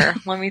lightly here.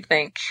 Let me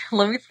think.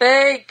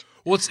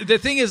 Well, the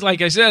thing is,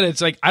 like I said,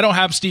 it's like I don't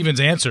have Steven's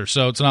answer,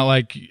 so it's not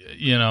like,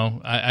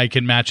 I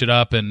can match it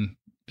up and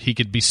he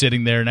could be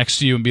sitting there next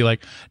to you and be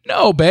like,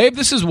 no, babe,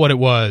 this is what it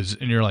was.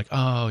 And you're like,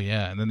 oh,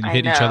 yeah. And then you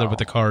hit each other with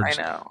the cards.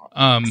 I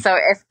know. So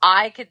if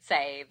I could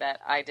say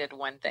that I did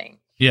one thing.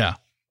 Yeah.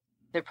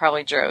 That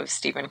probably drove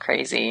Steven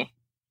crazy.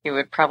 He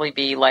would probably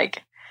be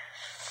like,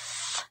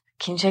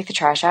 can you take the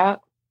trash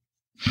out?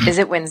 Is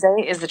it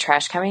Wednesday? Is the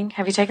trash coming?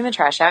 Have you taken the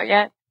trash out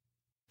yet?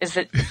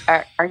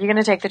 Are you going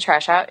to take the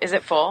trash out? Is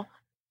it full?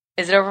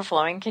 Is it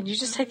overflowing? Can you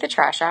just take the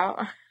trash out?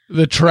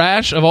 The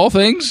trash of all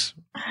things?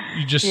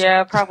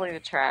 Yeah, probably the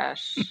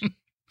trash.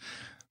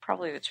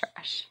 Probably the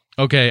trash.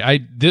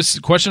 Okay, this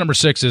question number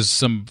 6 is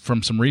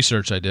from some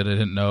research I did. I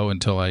didn't know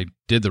until I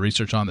did the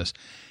research on this.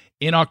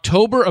 In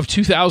October of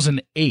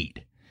 2008,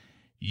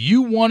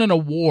 you won an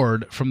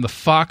award from the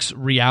Fox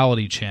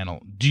reality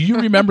channel. Do you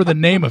remember the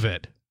name of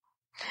it?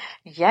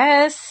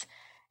 Yes.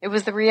 It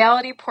was the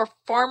Reality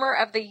Performer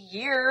of the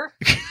Year.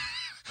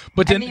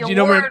 But then, do you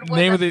know the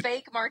name of the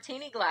fake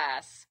martini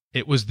glass?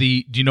 It was do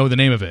you know the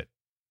name of it?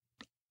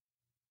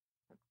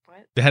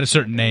 What? They had a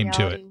certain name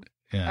to it.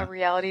 Yeah. A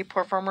Reality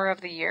Performer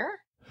of the Year?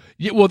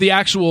 Yeah, well, the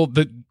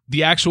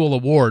actual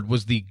award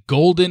was the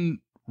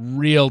Golden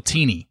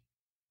Realtini.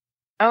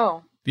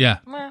 Oh. Yeah.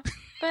 Well,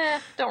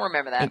 don't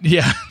remember that.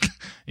 Yeah.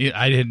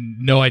 I had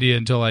no idea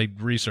until I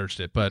researched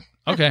it. But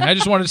okay, I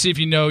just wanted to see if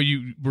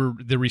you were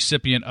the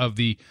recipient of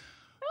the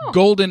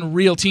Golden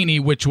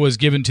Realtini, which was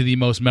given to the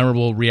most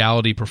memorable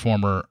reality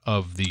performer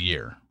of the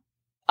year.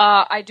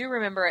 I do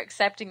remember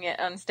accepting it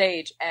on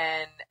stage,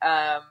 and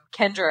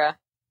Kendra,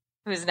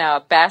 who's now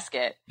a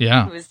Basket,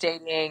 who was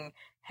dating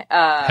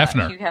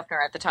Hefner. Hugh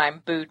Hefner at the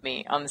time, booed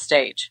me on the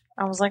stage.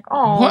 I was like,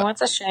 oh,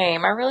 that's a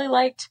shame. I really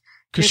liked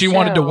because she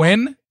wanted to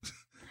win?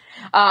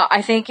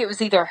 I think it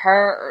was either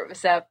her or it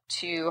was up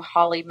to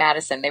Holly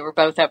Madison. They were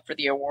both up for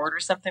the award or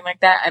something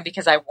like that. And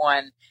because I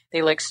won,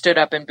 they stood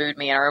up and booed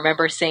me. And I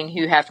remember seeing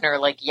Hugh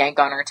Hefner yank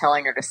on her,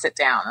 telling her to sit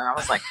down. And I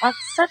was like,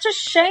 that's such a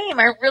shame.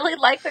 I really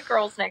like the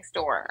girls next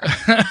door.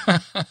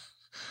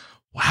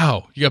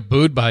 Wow. You got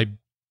booed by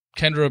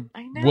Kendra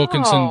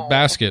Wilkinson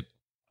Basket.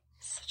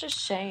 Such a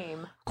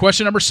shame.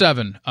 Question number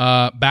 7.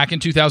 Back in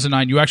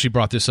 2009, you actually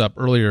brought this up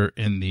earlier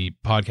in the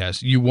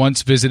podcast. You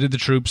once visited the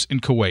troops in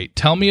Kuwait.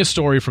 Tell me a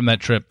story from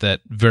that trip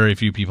that very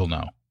few people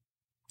know.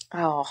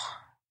 Oh,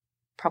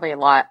 probably a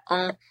lot.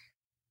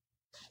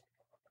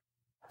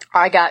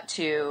 I got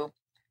to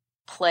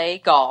play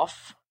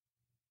golf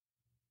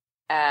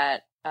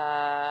at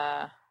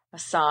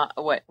what's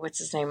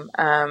his name?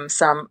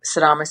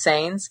 Saddam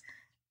Hussein's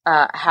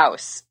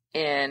house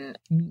in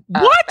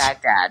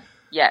Baghdad.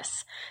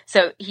 Yes.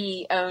 So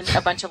he owned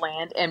a bunch of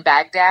land in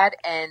Baghdad,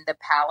 and the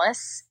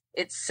palace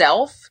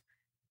itself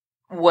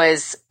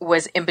was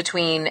in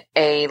between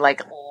a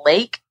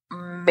lake.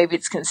 Maybe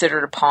it's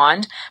considered a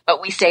pond,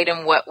 but we stayed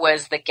in what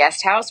was the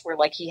guest house where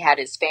he had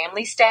his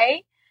family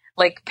stay,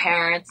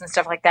 parents and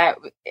stuff like that.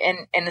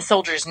 And the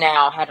soldiers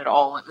now had it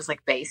all. It was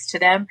base to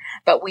them,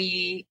 but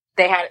they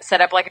had it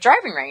set up like a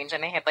driving range,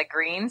 and they had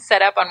greens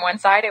set up on one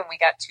side, and we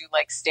got to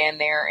stand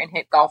there and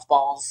hit golf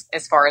balls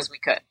as far as we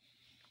could.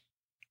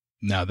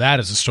 Now that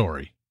is a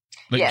story.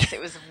 Yes,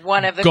 it was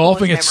one of the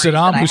golfing at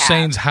Saddam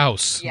Hussein's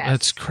house. Yes.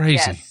 That's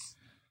crazy. Yes.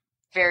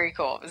 Very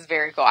cool. It was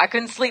very cool. I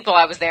couldn't sleep while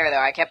I was there, though.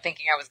 I kept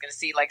thinking I was going to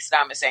see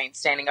Saddam Hussein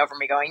standing over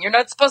me going, "You're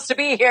not supposed to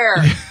be here."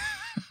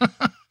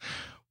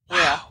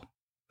 Wow.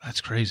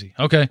 That's crazy.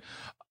 Okay.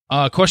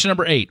 Question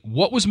number 8.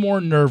 What was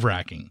more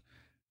nerve-wracking?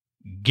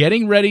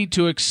 Getting ready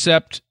to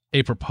accept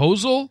a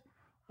proposal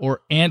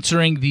or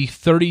answering the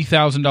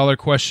 $30,000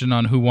 question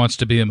on Who Wants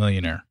to Be a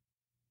Millionaire?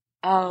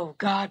 Oh,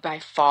 God, by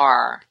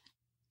far.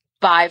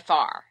 By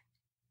far.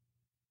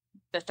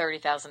 The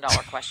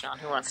 $30,000 question on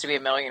Who Wants to Be a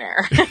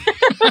Millionaire.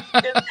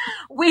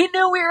 We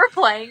knew we were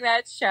playing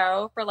that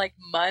show for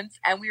months,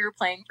 and we were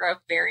playing for a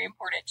very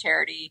important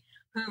charity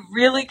who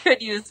really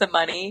could use the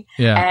money.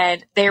 Yeah.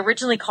 And they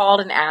originally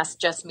called and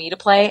asked just me to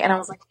play, and I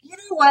was like, you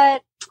know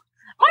what?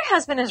 my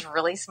husband is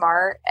really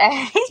smart and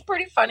he's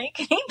pretty funny.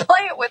 Can he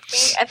play it with me?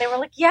 And they were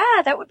like,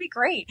 yeah, that would be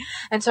great.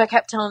 And so I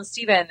kept telling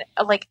Steven,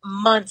 like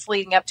months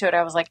leading up to it,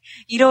 I was like,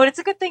 you know what? It's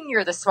a good thing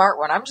you're the smart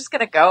one. I'm just going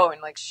to go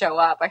and like show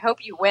up. I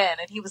hope you win.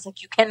 And he was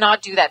like, you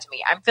cannot do that to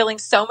me. I'm feeling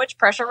so much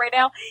pressure right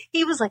now.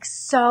 He was like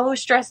so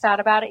stressed out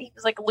about it. He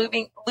was like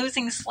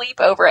losing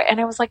sleep over it.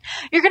 And I was like,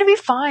 you're going to be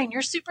fine.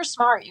 You're super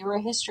smart. You're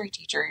a history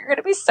teacher. You're going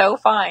to be so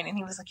fine. And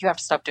he was like, you have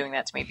to stop doing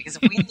that to me because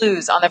if we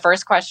lose on the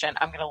first question,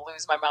 I'm going to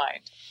lose my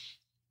mind.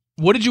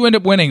 What did you end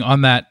up winning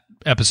on that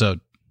episode?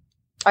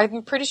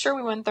 I'm pretty sure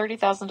we won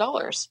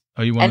 $30,000.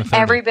 Oh, you won, and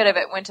every bit of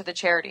it went to the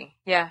charity.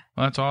 Yeah,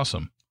 well, that's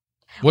awesome.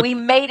 We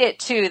made it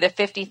to the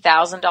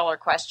 $50,000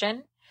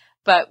 question,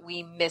 but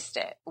we missed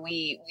it.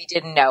 We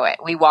didn't know it.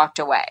 We walked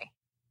away.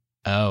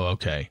 Oh,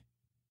 okay.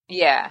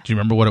 Yeah. Do you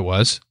remember what it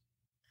was?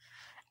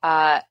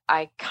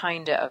 I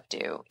kind of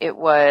do. It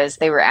was,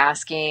 they were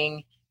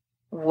asking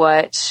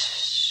what,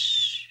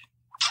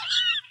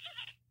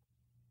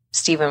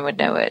 Stephen would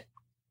know it.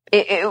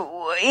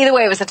 Either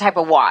way, it was a type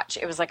of watch.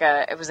 It was like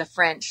it was a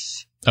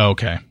French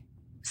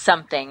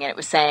something, and it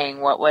was saying,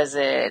 what was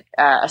it?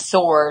 A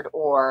sword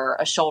or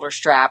a shoulder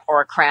strap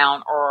or a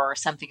crown or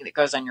something that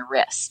goes on your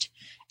wrist.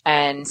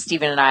 And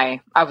Stephen and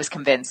I was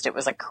convinced it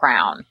was a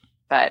crown,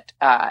 but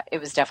it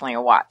was definitely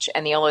a watch.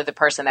 And the only other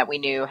person that we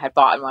knew had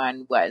bought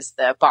one was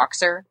the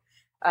boxer.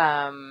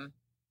 Gosh,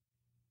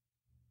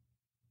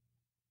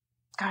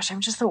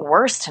 I'm just the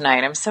worst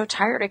tonight. I'm so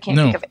tired. I can't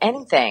think of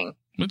anything.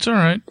 It's all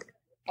right.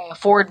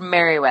 Ford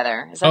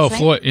Merriweather. Is that his name?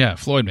 Floyd. Yeah,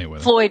 Floyd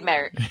Mayweather.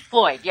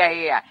 Floyd.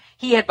 Yeah.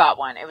 He had bought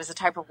one. It was a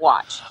type of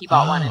watch. He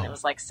bought one, and it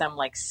was like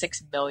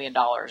 $6 million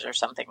or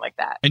something like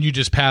that. And you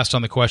just passed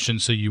on the question,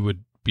 so you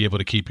would be able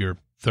to keep your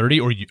 30,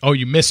 or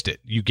you missed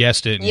it. You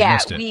guessed it. And you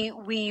missed it.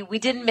 we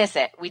didn't miss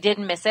it. We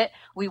didn't miss it.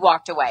 We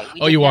walked away.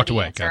 You walked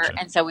away. Gotcha.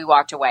 And so we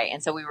walked away,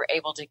 and so we were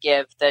able to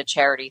give the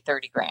charity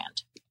 $30,000.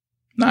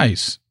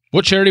 Nice.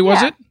 What charity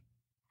was it?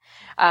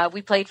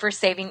 We played for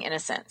Saving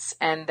Innocence,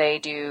 and they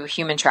do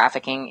human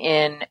trafficking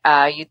in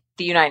the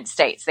United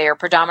States. They are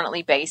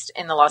predominantly based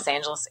in the Los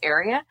Angeles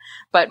area,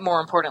 but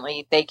more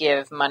importantly, they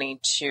give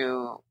money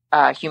to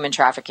human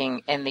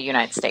trafficking in the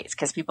United States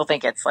because people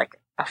think it's like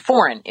a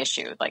foreign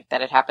issue, like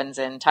that it happens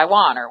in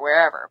Taiwan or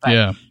wherever.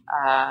 But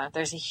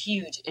there's a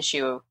huge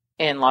issue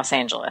in Los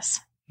Angeles.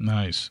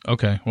 Nice.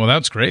 Okay. Well,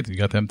 that's great. You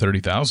got them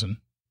 30,000.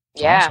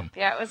 Awesome.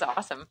 Yeah, it was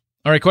awesome.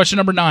 All right, question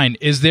number 9.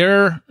 Is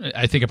there,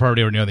 I think I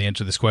probably already know the answer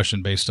to this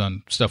question based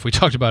on stuff we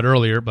talked about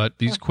earlier, but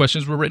these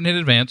questions were written in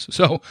advance.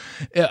 So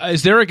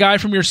is there a guy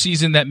from your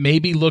season that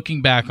maybe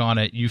looking back on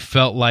it, you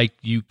felt like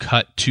you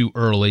cut too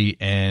early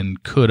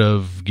and could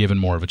have given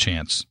more of a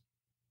chance?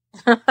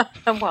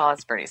 Well,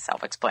 it's pretty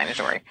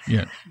self-explanatory.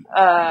 Yeah.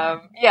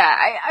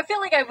 I feel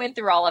like I went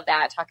through all of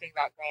that talking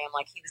about Graham,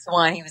 like he was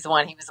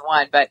the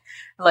one, but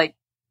like...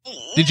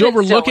 Did you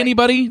overlook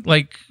anybody?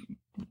 Like...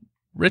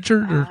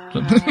 Richard or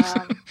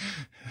something?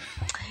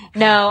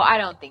 No, I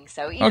don't think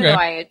so. Even though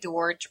I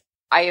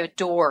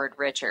adored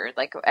Richard,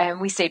 like, and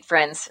we stayed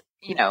friends,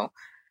 you know,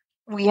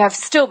 we have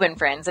still been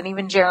friends. And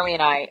even Jeremy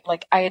and I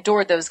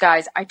adored those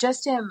guys. I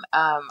just am,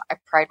 I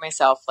pride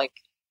myself, like,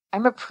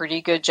 I'm a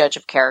pretty good judge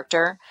of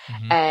character,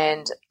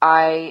 and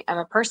I am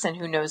a person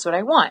who knows what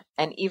I want.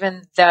 And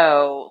even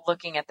though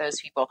looking at those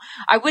people,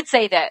 I would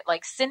say that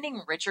like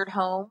sending Richard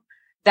home,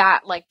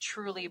 that like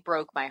truly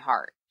broke my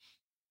heart.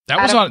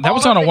 That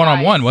was on a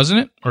one-on-one, wasn't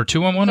it? Or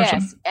 2-on-1 or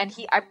something?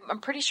 Yes, and I'm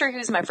pretty sure he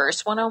was my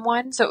first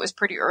one-on-one, so it was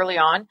pretty early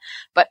on.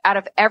 But out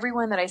of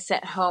everyone that I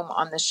sent home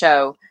on the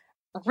show,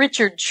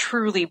 Richard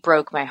truly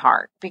broke my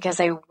heart because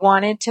I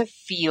wanted to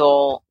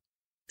feel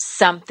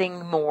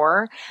something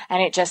more,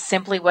 and it just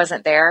simply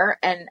wasn't there.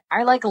 And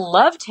I like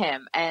loved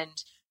him, and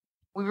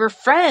we were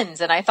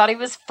friends, and I thought he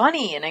was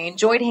funny, and I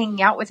enjoyed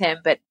hanging out with him.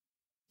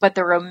 But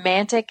the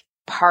romantic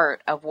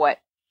part of what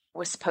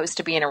was supposed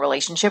to be in a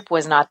relationship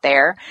was not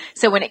there.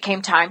 So when it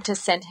came time to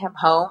send him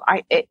home,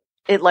 it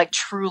like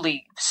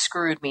truly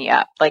screwed me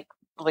up. Like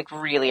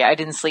really, I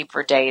didn't sleep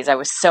for days. I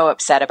was so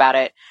upset about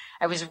it.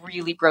 I was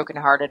really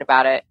brokenhearted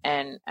about it.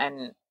 And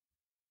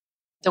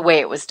the way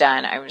it was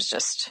done, I was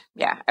just,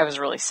 I was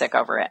really sick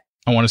over it.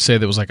 I want to say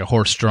that was like a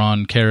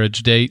horse-drawn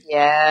carriage date.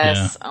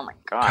 Yes. Yeah. Oh my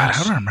gosh. God,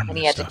 I don't remember. And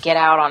he had to get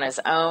out on his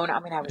own. I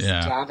mean, I was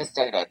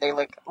devastated. They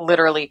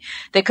literally,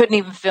 they couldn't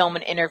even film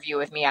an interview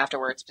with me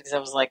afterwards because I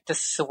was like, this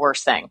is the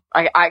worst thing.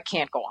 I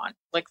can't go on.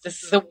 Like,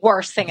 this is the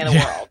worst thing in the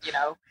world, you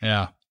know?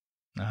 Yeah.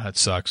 That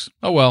sucks.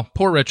 Oh, well,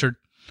 poor Richard.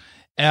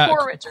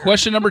 Poor Richard.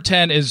 Question number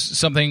 10 is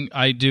something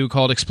I do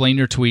called Explain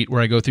Your Tweet,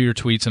 where I go through your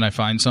tweets and I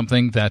find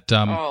something that...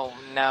 oh,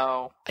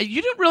 no.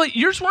 You didn't really...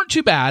 Yours weren't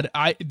too bad.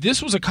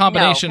 This was a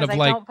combination of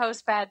like... I don't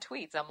post bad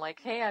tweets. I'm like,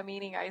 hey, I'm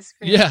eating ice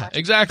cream. Yeah,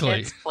 exactly.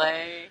 Kids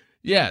play.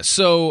 Yeah,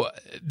 so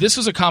this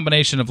was a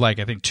combination of like,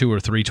 I think 2 or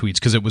 3 tweets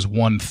because it was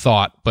one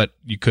thought, but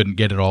you couldn't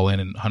get it all in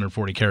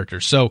 140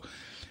 characters. So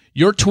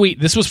your tweet,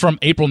 this was from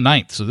April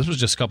 9th, so this was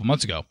just a couple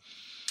months ago.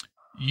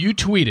 You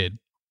tweeted,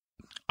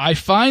 I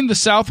find the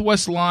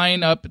Southwest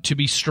lineup to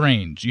be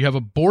strange. You have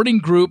a boarding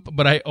group,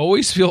 but I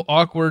always feel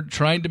awkward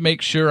trying to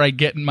make sure I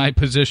get in my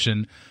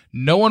position.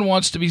 No one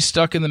wants to be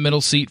stuck in the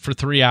middle seat for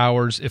 3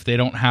 hours if they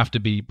don't have to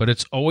be, but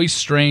it's always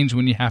strange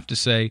when you have to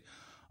say,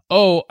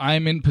 oh,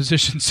 I'm in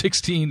position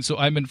 16, so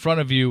I'm in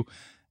front of you.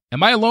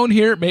 Am I alone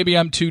here? Maybe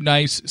I'm too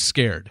nice,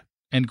 scared.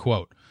 End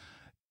quote.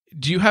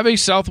 Do you have a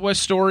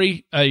Southwest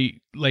story,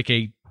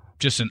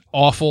 just an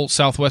awful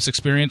Southwest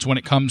experience when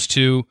it comes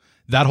to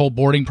that whole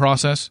boarding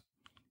process?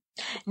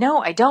 No,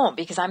 I don't,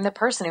 because I'm the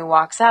person who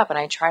walks up and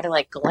I try to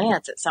like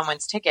glance at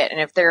someone's ticket. And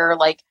if they're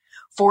like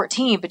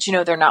 14, but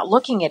they're not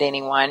looking at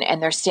anyone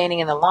and they're standing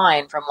in the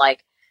line from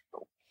like,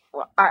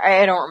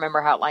 I don't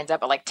remember how it lines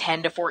up, but like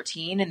 10 to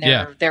 14 and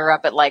they're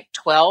up at like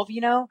 12, you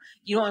don't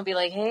want to be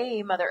like,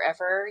 hey, mother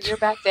effer, you're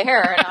back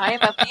there and I'm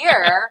up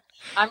here.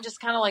 I'm just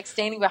kind of like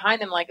standing behind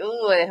them like,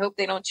 oh, I hope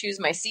they don't choose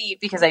my seat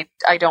because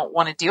I don't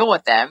want to deal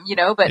with them,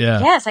 but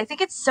yes, I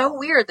think it's so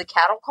weird. The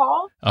cattle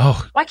call.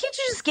 Oh, why can't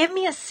you just give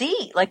me a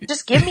seat? Like,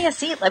 just give me a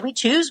seat. Let me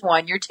choose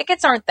one. Your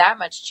tickets aren't that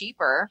much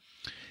cheaper.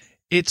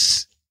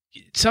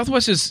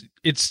 Southwest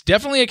it's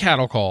definitely a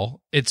cattle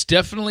call. It's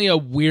definitely a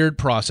weird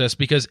process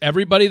because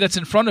everybody that's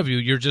in front of you,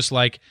 you're just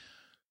like,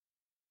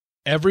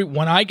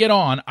 when I get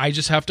on, I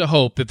just have to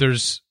hope that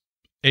there's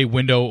a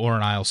window or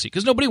an aisle seat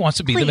because nobody wants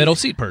to be the middle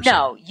seat person.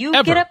 No, you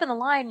get up in the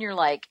line and you're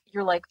like,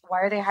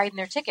 why are they hiding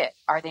their ticket?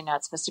 Are they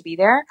not supposed to be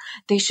there?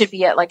 They should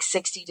be at like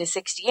 60 to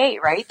 68,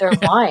 right? They're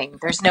lying.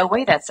 There's no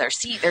way that's their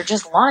seat. They're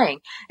just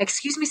lying.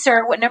 Excuse me,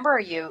 sir. What number are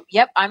you?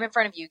 Yep, I'm in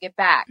front of you. Get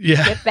back.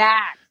 Yeah. Get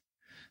back.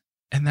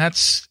 And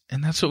that's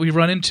what we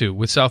run into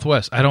with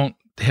Southwest.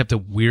 They have the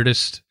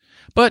weirdest,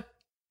 but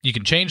you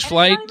can change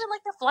flight. It's not even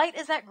like the flight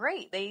is that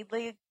great. They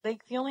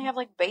only have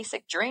like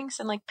basic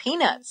drinks and like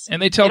peanuts.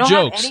 And they tell don't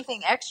jokes. Have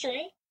anything extra.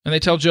 And they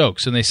tell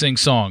jokes and they sing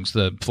songs,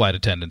 the flight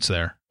attendants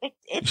there.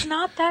 It's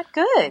not that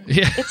good.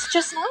 Yeah. It's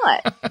just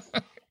not.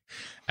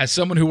 As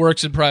someone who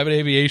works in private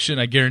aviation,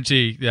 I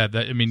guarantee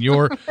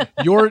your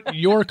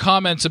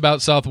comments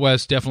about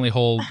Southwest definitely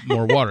hold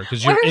more water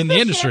because you're in the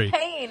industry. Where's the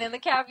champagne and the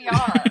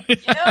caviar?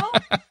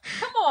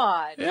 Come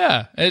on.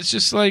 Yeah, it's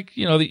just like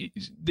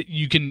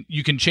you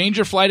can change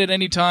your flight at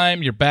any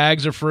time. Your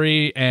bags are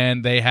free,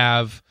 and they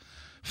have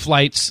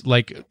flights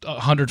like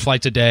 100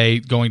 flights a day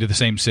going to the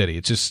same city.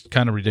 It's just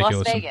kind of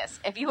ridiculous. Las Vegas.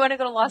 If you want to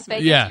go to Las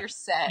Vegas, you're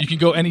set. You can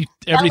go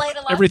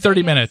every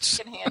 30 minutes.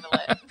 You can handle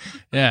it.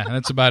 Yeah,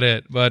 that's about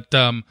it. But,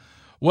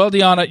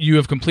 DeAnna, you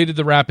have completed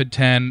the Rapid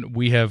 10.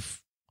 We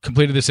have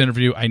completed this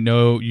interview. I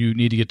know you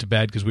need to get to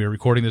bed because we are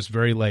recording this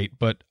very late,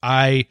 but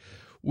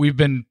we've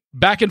been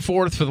back and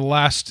forth for the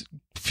last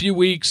few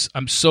weeks.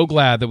 I'm so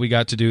glad that we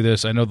got to do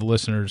this. I know the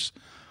listeners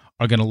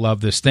are going to love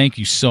this. Thank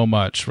you so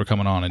much for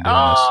coming on and doing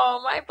this.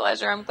 Oh, my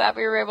pleasure. I'm glad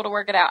we were able to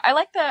work it out. I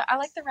like the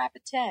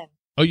Rapid 10.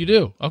 Oh, you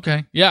do?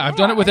 Okay. Yeah, I've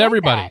done it with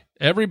everybody. That.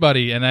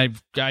 Everybody. And I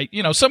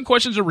some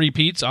questions are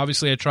repeats.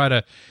 Obviously, I try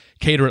to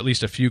cater at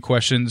least a few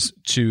questions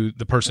to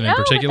the person in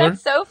particular. But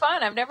that's so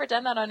fun. I've never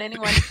done that on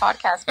anyone's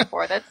podcast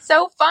before. That's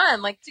so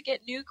fun. Like to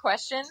get new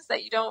questions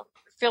that you don't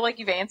feel like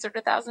you've answered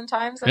 1,000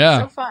 times.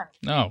 That's so fun.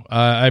 No,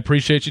 I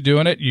appreciate you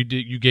doing it.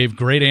 You gave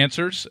great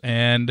answers,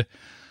 and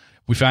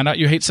we found out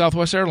you hate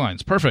Southwest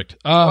Airlines. Perfect.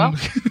 Well,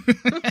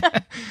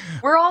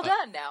 we're all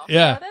done now.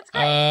 Yeah. So that's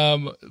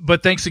great.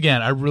 But thanks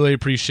again. I really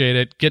appreciate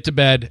it. Get to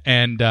bed,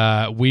 and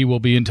we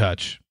will be in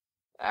touch.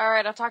 All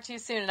right. I'll talk to you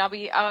soon, and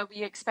I'll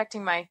be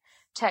expecting my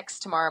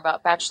text tomorrow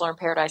about Bachelor in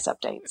Paradise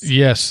updates.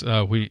 Yes,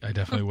 I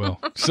definitely will.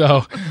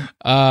 So,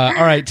 all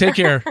right. Take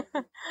care.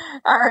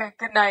 All right.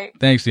 Good night.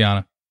 Thanks,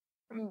 DeAnna.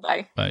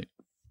 Bye. Bye.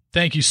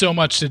 Thank you so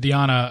much to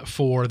DeAnna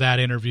for that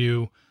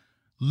interview.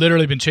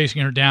 Literally been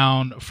chasing her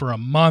down for a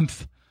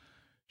month.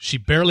 She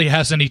barely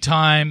has any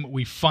time.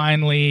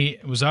 I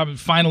was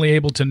finally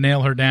able to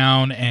nail her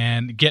down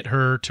and get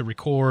her to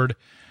record.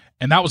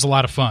 And that was a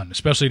lot of fun,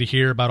 especially to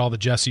hear about all the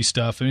Jesse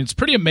stuff. I mean, it's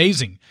pretty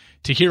amazing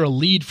to hear a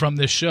lead from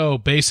this show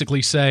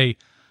basically say,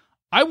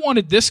 I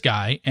wanted this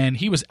guy, and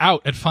he was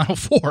out at Final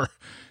Four.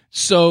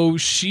 So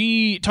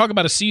talk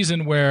about a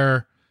season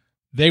where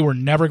they were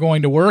never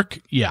going to work.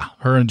 Yeah,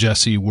 her and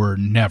Jesse were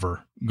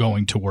never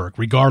going to work,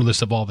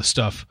 regardless of all the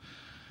stuff,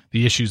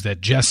 the issues that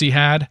Jesse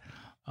had.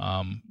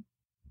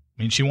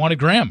 She wanted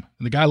Graham.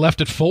 The guy left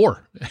at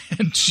 4,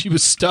 and she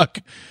was stuck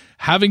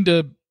having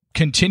to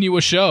continue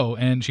a show,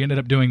 and she ended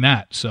up doing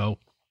that. So,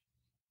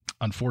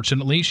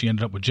 unfortunately, she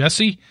ended up with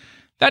Jesse.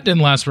 That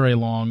didn't last very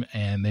long,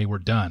 and they were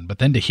done. But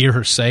then to hear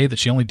her say that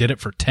she only did it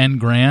for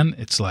 $10,000,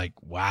 it's like,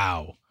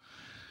 wow.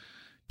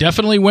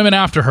 Definitely women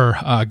after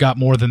her got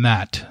more than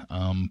that.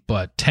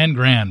 But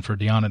 $10,000 for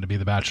DeAnna to be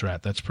the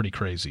Bachelorette, that's pretty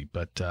crazy.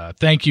 But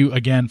thank you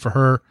again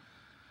to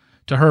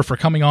her for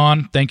coming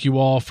on. Thank you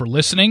all for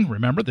listening.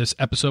 Remember, this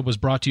episode was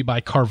brought to you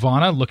by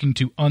Carvana. Looking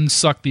to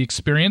unsuck the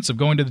experience of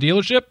going to the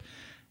dealership?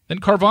 Then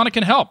Carvana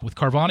can help. With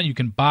Carvana, you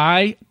can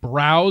buy,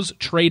 browse,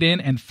 trade in,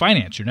 and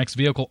finance your next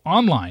vehicle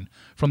online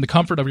from the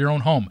comfort of your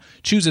own home.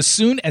 Choose as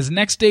soon as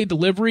next day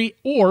delivery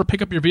or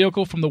pick up your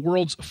vehicle from the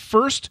world's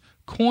first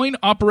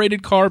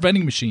coin-operated car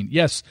vending machine.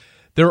 Yes,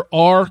 there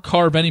are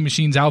car vending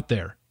machines out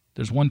there.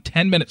 There's one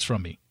 10 minutes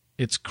from me.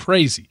 It's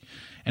crazy.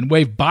 And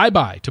wave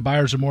bye-bye to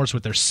buyer's remorse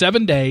with their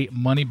 7-day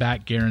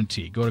money-back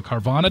guarantee. Go to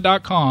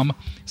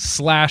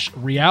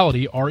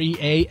Carvana.com/reality,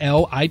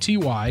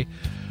 REALITY,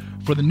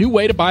 for the new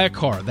way to buy a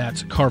car.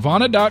 That's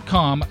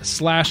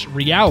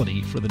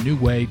Carvana.com/reality for the new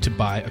way to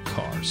buy a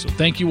car. So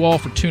thank you all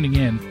for tuning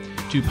in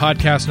to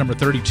podcast number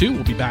 32.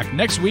 We'll be back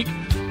next week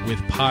with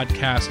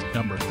podcast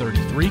number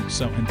 33.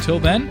 So until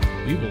then,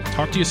 we will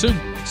talk to you soon.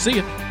 See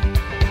ya.